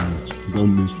LP.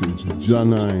 Don't miss it.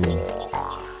 Janine.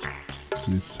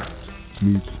 Please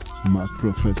meet Mad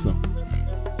Professor.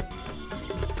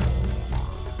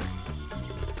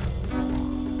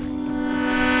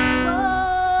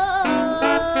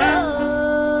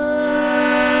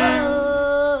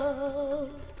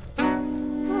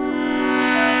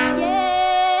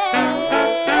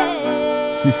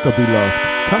 Sister beloved.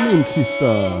 Come in,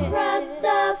 sister.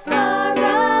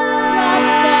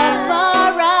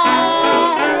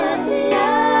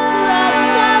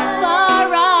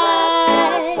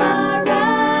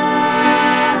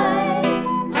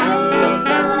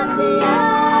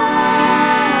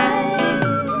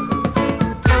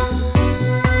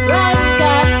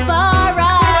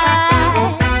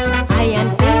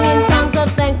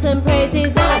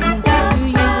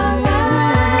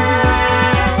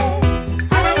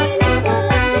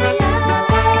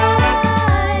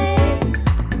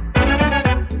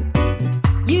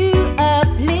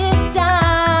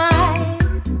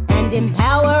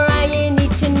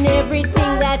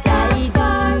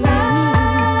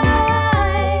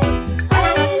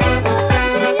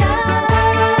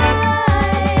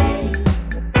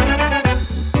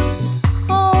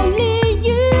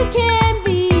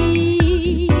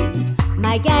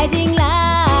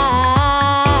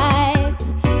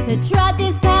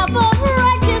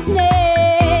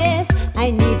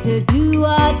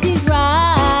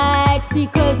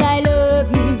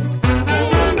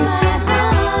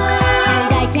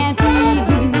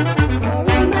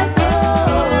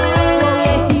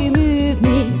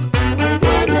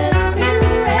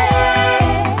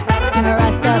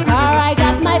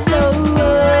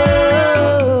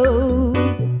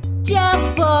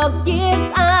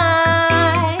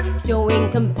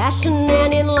 compassion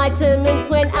and enlightenment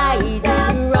when I do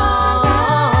wrong.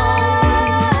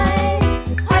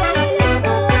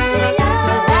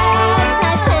 For that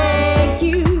I thank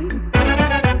you.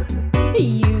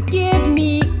 You give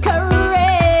me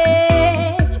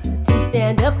courage to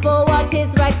stand up for what is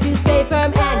right, to stay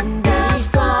firm and be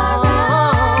strong.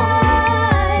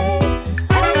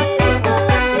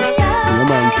 Yeah,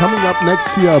 man, coming up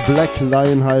next year, Black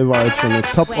Lion High Vibes on the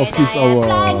top of this hour.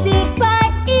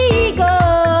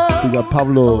 We got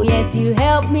Pablo. Oh yes, you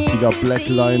help me. We got Black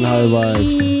Lion High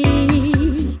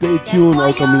Vibes. Stay tuned,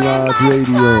 Outta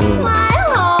Radio. My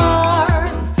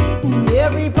heart,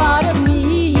 every part of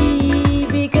me,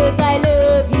 because I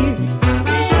love you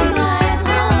in my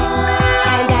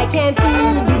heart, and I can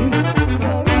feel you.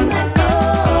 You're in my soul.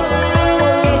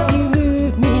 Oh yes, you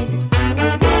move me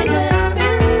within the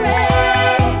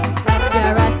spirit.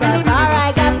 You're Rastafari,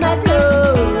 got my flow.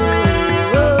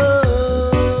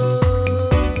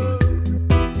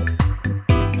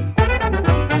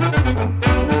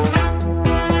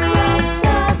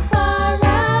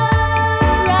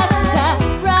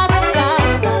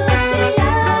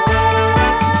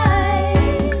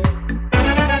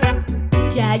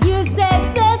 Yeah, you set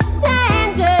the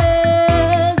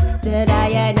standards that I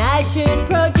and I should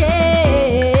project,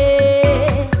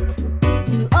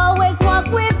 to always walk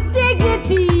with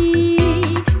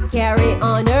dignity, carry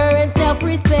honor and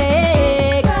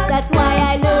self-respect. That's why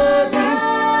I love you,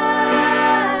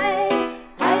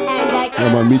 and I Yeah,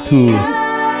 can't man, me too. feel you.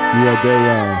 We are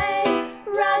there,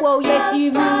 Whoa, yes,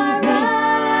 you move me.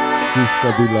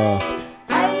 Sister Beloved.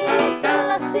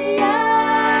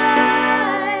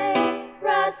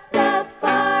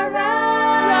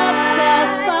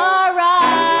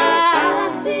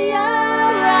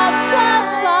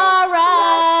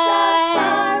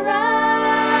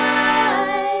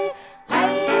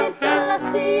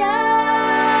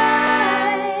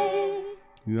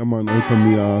 Yeah, man,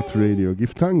 Outta Radio.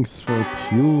 Give thanks for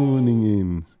tuning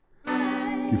in.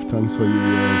 Give thanks for your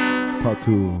ears. Part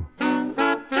 2.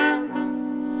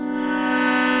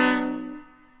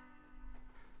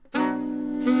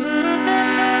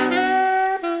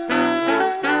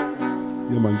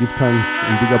 Yeah, man, give thanks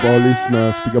and big up all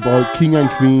listeners, big up all king and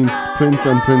queens, prince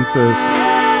and princess.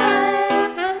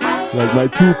 Like my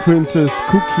two princes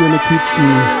cook here in the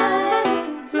kitchen.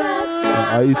 And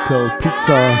I tell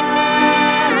pizza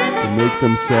to make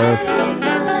themselves.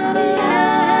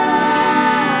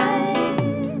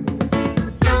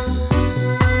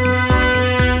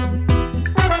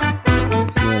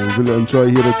 Yeah, I will enjoy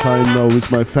here the time now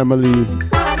with my family.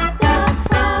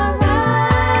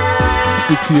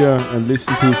 Sit here and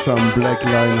listen to some Black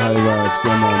Lion High Vibes.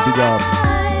 Yeah, man, big up.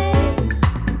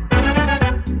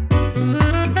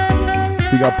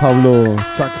 Big up Pablo,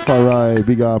 Zach Farai,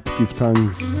 big up, give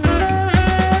thanks.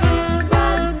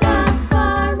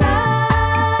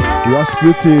 Russ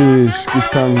British, give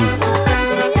thanks.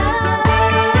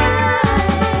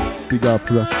 Big up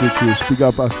Russ British, big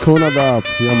up Ascona Dab,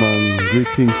 yeah man,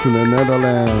 greetings to the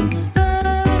Netherlands.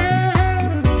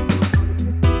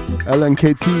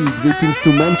 LNKT, greetings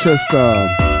to Manchester.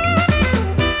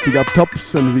 Big up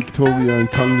Tops and Victoria and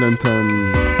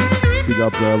Conglenton. Big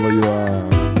up wherever you are.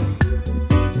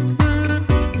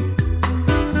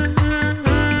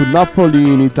 To Napoli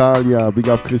in Italia, big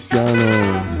up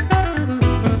Cristiano.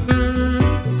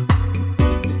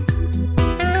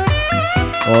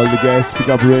 All the guests, big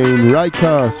up Rain.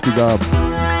 Rikers, big up.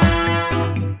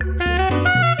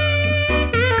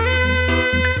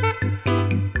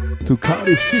 To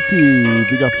Cardiff City,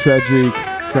 big up Tragic,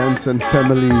 friends and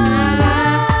family.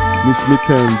 Miss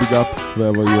Mitten, big up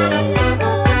wherever you are.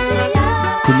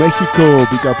 To Mexico,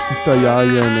 big up Sister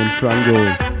Yayan and Frango.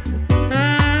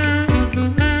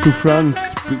 To France,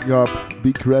 big up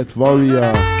Big Red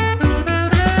Warrior.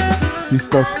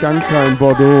 Sister Skanka in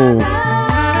Bordeaux.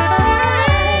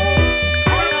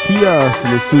 Tias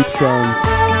in the Sud France.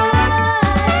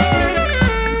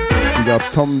 Big up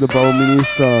Tom the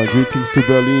Bauminister, greetings to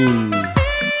Berlin.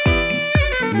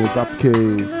 In the Dub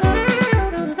Cave.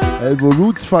 Elbow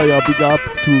Roots Fire, big up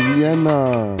to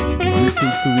Vienna.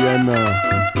 Greetings to Vienna.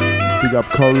 Big up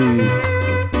Corey.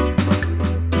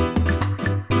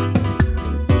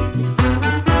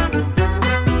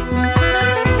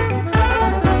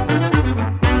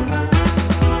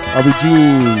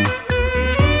 Abidjan.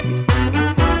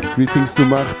 Greetings to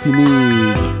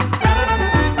Martinique.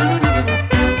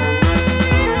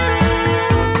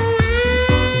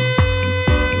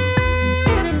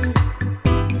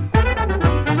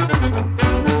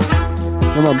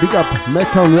 Come on, big up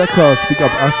Madtown Records, big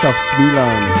up Asaf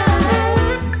Smilan.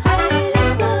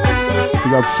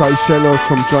 Big up Shy Shellos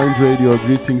from Joint Radio,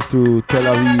 greetings to Tel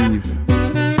Aviv.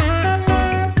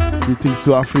 Greetings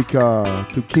to Africa,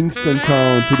 to Kingston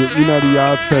Town, to the Inner the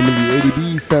Yard family,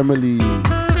 ADB family,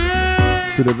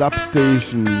 to the Dub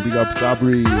Station, big up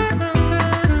Gabri.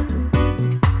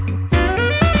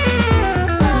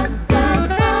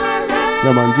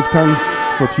 Yeah man, give thanks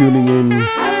for tuning in.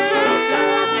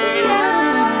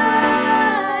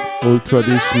 Old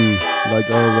tradition, like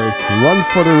always. One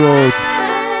for the road,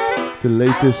 the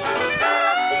latest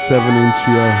 7-inch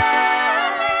here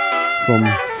from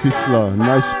Sizzla.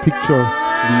 Nice picture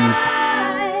sleeve.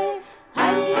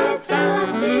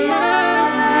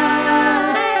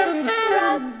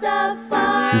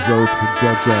 Without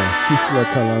Jaja, Sizzla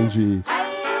Kalanji,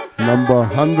 number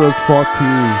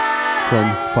 114 from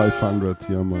 500.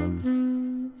 Yeah man,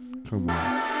 come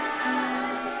on.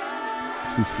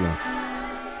 Sizzla,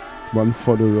 one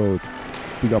for the road.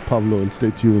 Big up Pablo and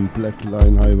stay tuned. Black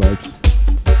Line High Vibes.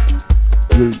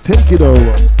 We'll take it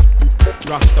over.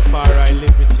 Rastafari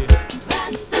liberty.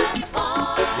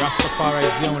 Rastafari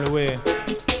is the only way.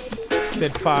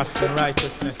 Steadfast in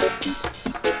righteousness.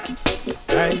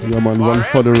 Right? Yeah man, one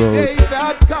for the road. Day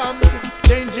that comes,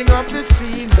 changing of the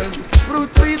seasons,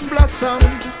 fruit trees blossom,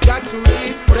 got to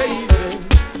give praises.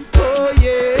 Oh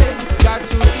yeah, got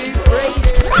to give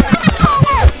praises.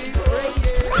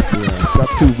 Yeah, got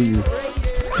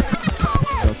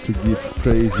to give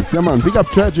praises. Yeah man, big up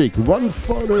Tragic, one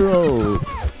for the road.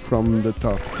 From the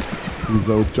top,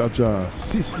 without Jaja,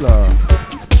 Sizzla.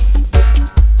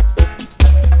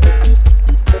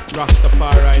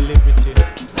 Rastafari liberty.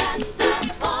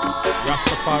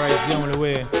 Rastafari is the only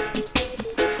way.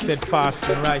 Steadfast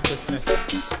in righteousness.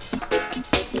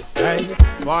 Right?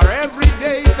 For every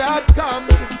day that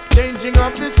comes, changing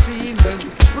of the seasons,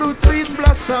 fruit trees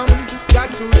blossom,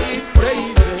 got to give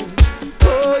praises.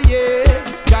 Oh yeah,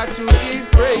 got to give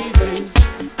praises.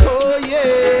 Oh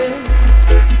yeah.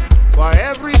 For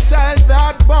every child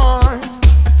that born,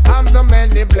 I'm the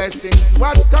many blessings.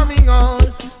 What's coming on?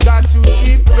 Got to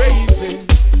give praises.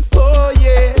 Oh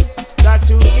yeah, got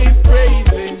to give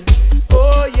praises.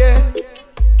 Oh yeah.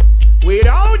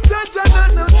 Without Jaja,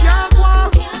 no can't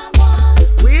walk.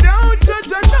 Without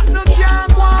Jaja, no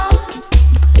can't walk.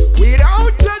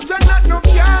 Without Jaja, no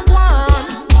can't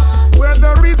walk. We're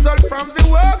the result from the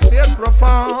works here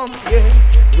performed. Yeah.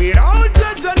 Without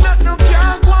Jaja, no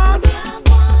can't walk.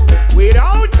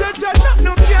 Without Jaja,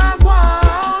 no can't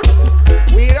walk.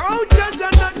 Without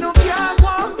Jaja, no can't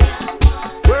walk.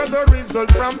 We're the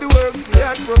result from the works he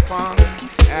had performed.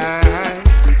 And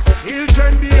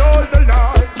children behold the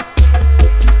Lord.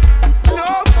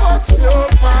 No fuss, no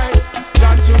fight.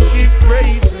 Got to give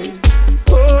praises.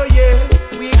 Oh yeah,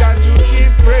 we got to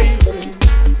give praises.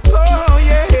 Oh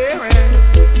yeah,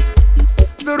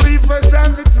 the rivers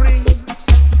and the trees.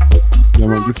 Yeah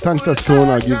man, give thanks to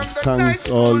Kona, give thanks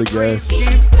all the guests,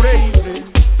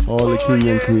 all the king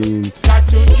and queens. Got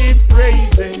to give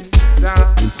praises.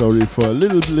 I'm sorry for a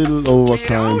little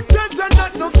overtime. Without Jaja,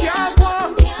 no can't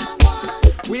walk.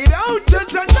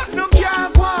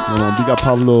 Yeah man, big up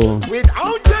Pablo.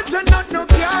 Without Jaja, no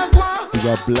can't walk. Big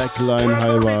up Black Line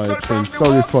High Vibes. And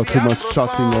sorry for too much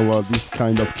chatting over this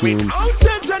kind of tune. Without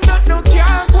Jaja, no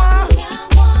can't walk.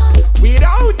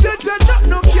 Without Jaja,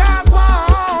 no can't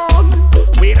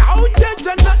walk. Without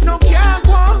Jaja, no can't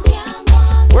walk.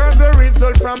 We're the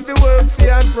result from the works he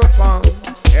had performed.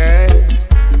 Yeah.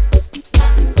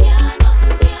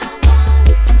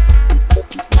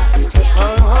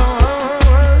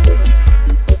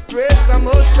 Praise the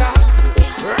Most High,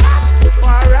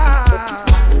 Rastafari.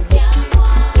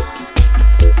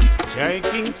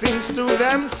 Taking things to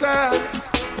themselves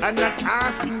and not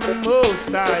asking the Most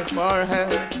High for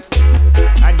help.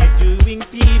 And you're doing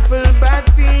people bad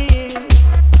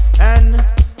things, and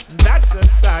that's a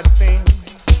sad thing.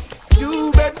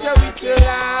 Do better with your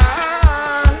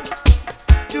life.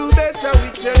 Do better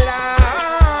with your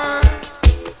life.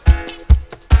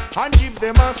 And give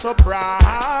them a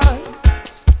surprise.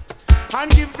 And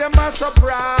give them a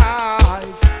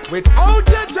surprise. Without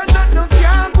Jaja, no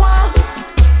can't walk.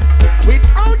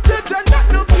 Without Jaja,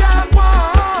 no can't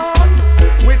walk.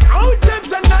 Without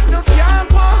Jaja, no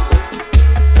can't walk.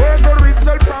 We're the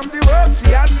result from the works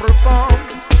he had performed.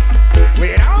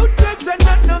 Without Jaja,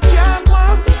 no can't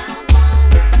walk.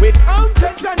 Without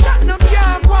Jaja, no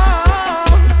can't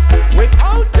walk.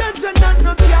 Without Jaja,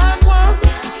 no can't walk.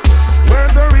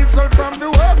 We're the result from the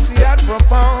works he had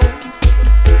performed.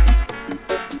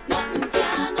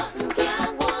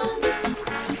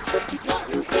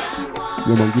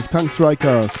 Yeah man, give thanks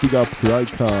Rikers, big up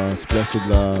Rikers, blessed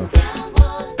love.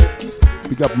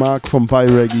 Big up Mark from Buy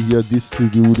Reggae here,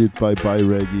 distributed by Buy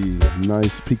Reggae.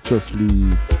 Nice picture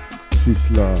sleeve,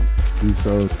 Sizzla,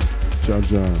 without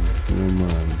Jaja, yeah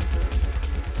man.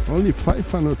 Only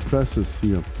 500 presses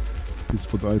here. This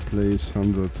is what I play is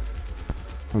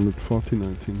 114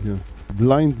 I think, yeah.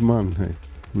 Blind man, hey,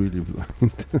 really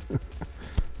blind.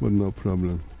 But no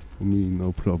problem. For me,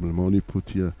 no problem. Only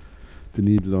put here the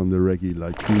needle on the reggae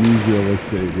like Easy always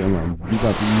say. Yeah man, big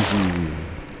up Easy.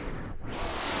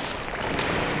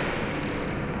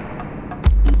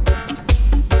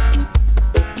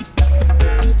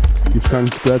 Give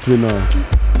thanks breadwinner.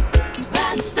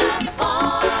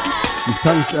 Give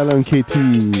thanks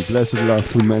LNKT. Blessed love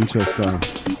to Manchester.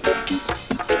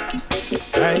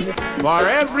 Hey, for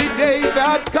every day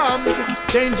that comes,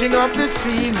 changing of the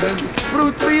seasons,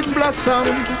 fruit trees blossom,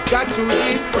 got to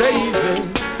give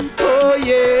praises. Oh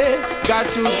yeah, got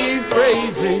to give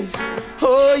praises.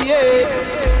 Oh yeah.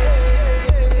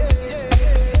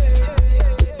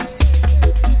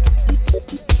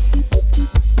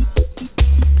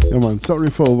 Yeah man, sorry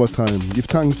for overtime. Give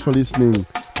thanks for listening.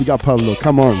 Big up Pablo,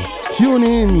 come on. Tune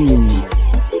in.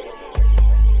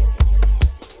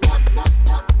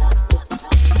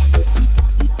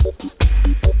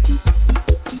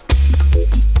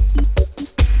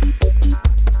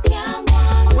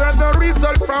 We're the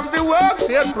result from the works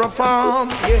yet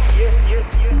performed.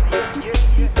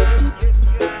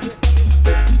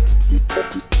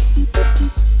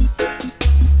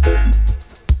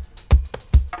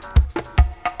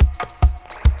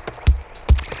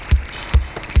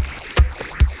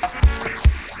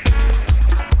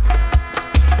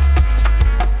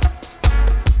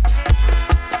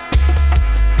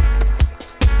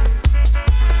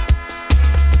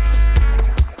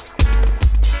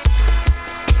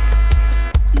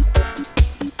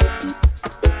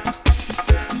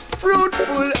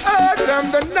 Fruitful earth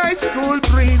and the nice cool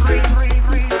breeze.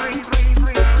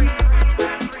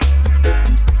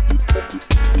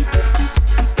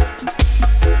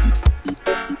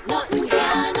 Nothing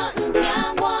can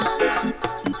go on.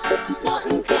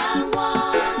 Nothing can go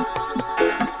on.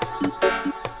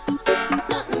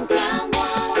 Nothing can go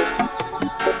on.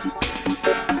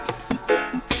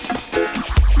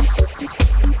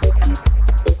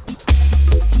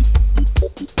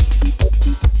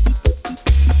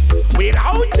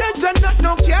 Without attention,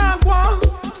 no can go on.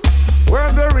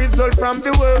 We're the result from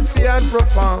the works he had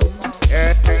performed.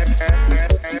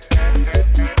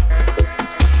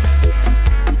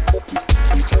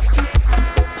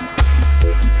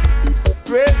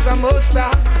 Praise the Most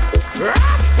High,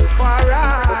 Rastafari.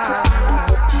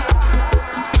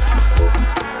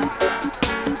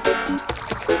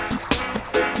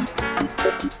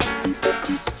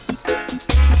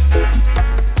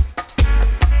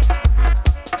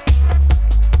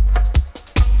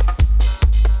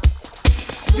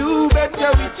 Do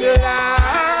better with your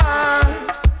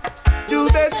life. Do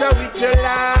better with your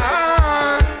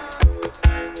life.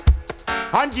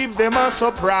 And give them a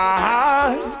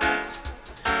surprise.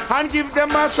 And give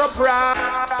them a surprise.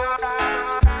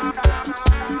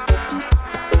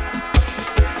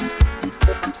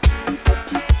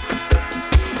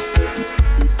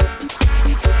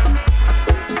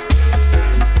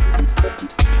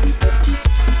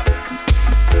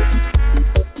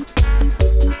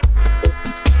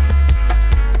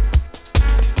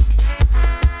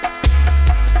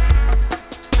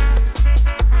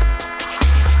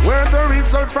 We're the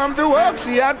result from the works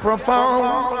he had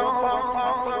performed.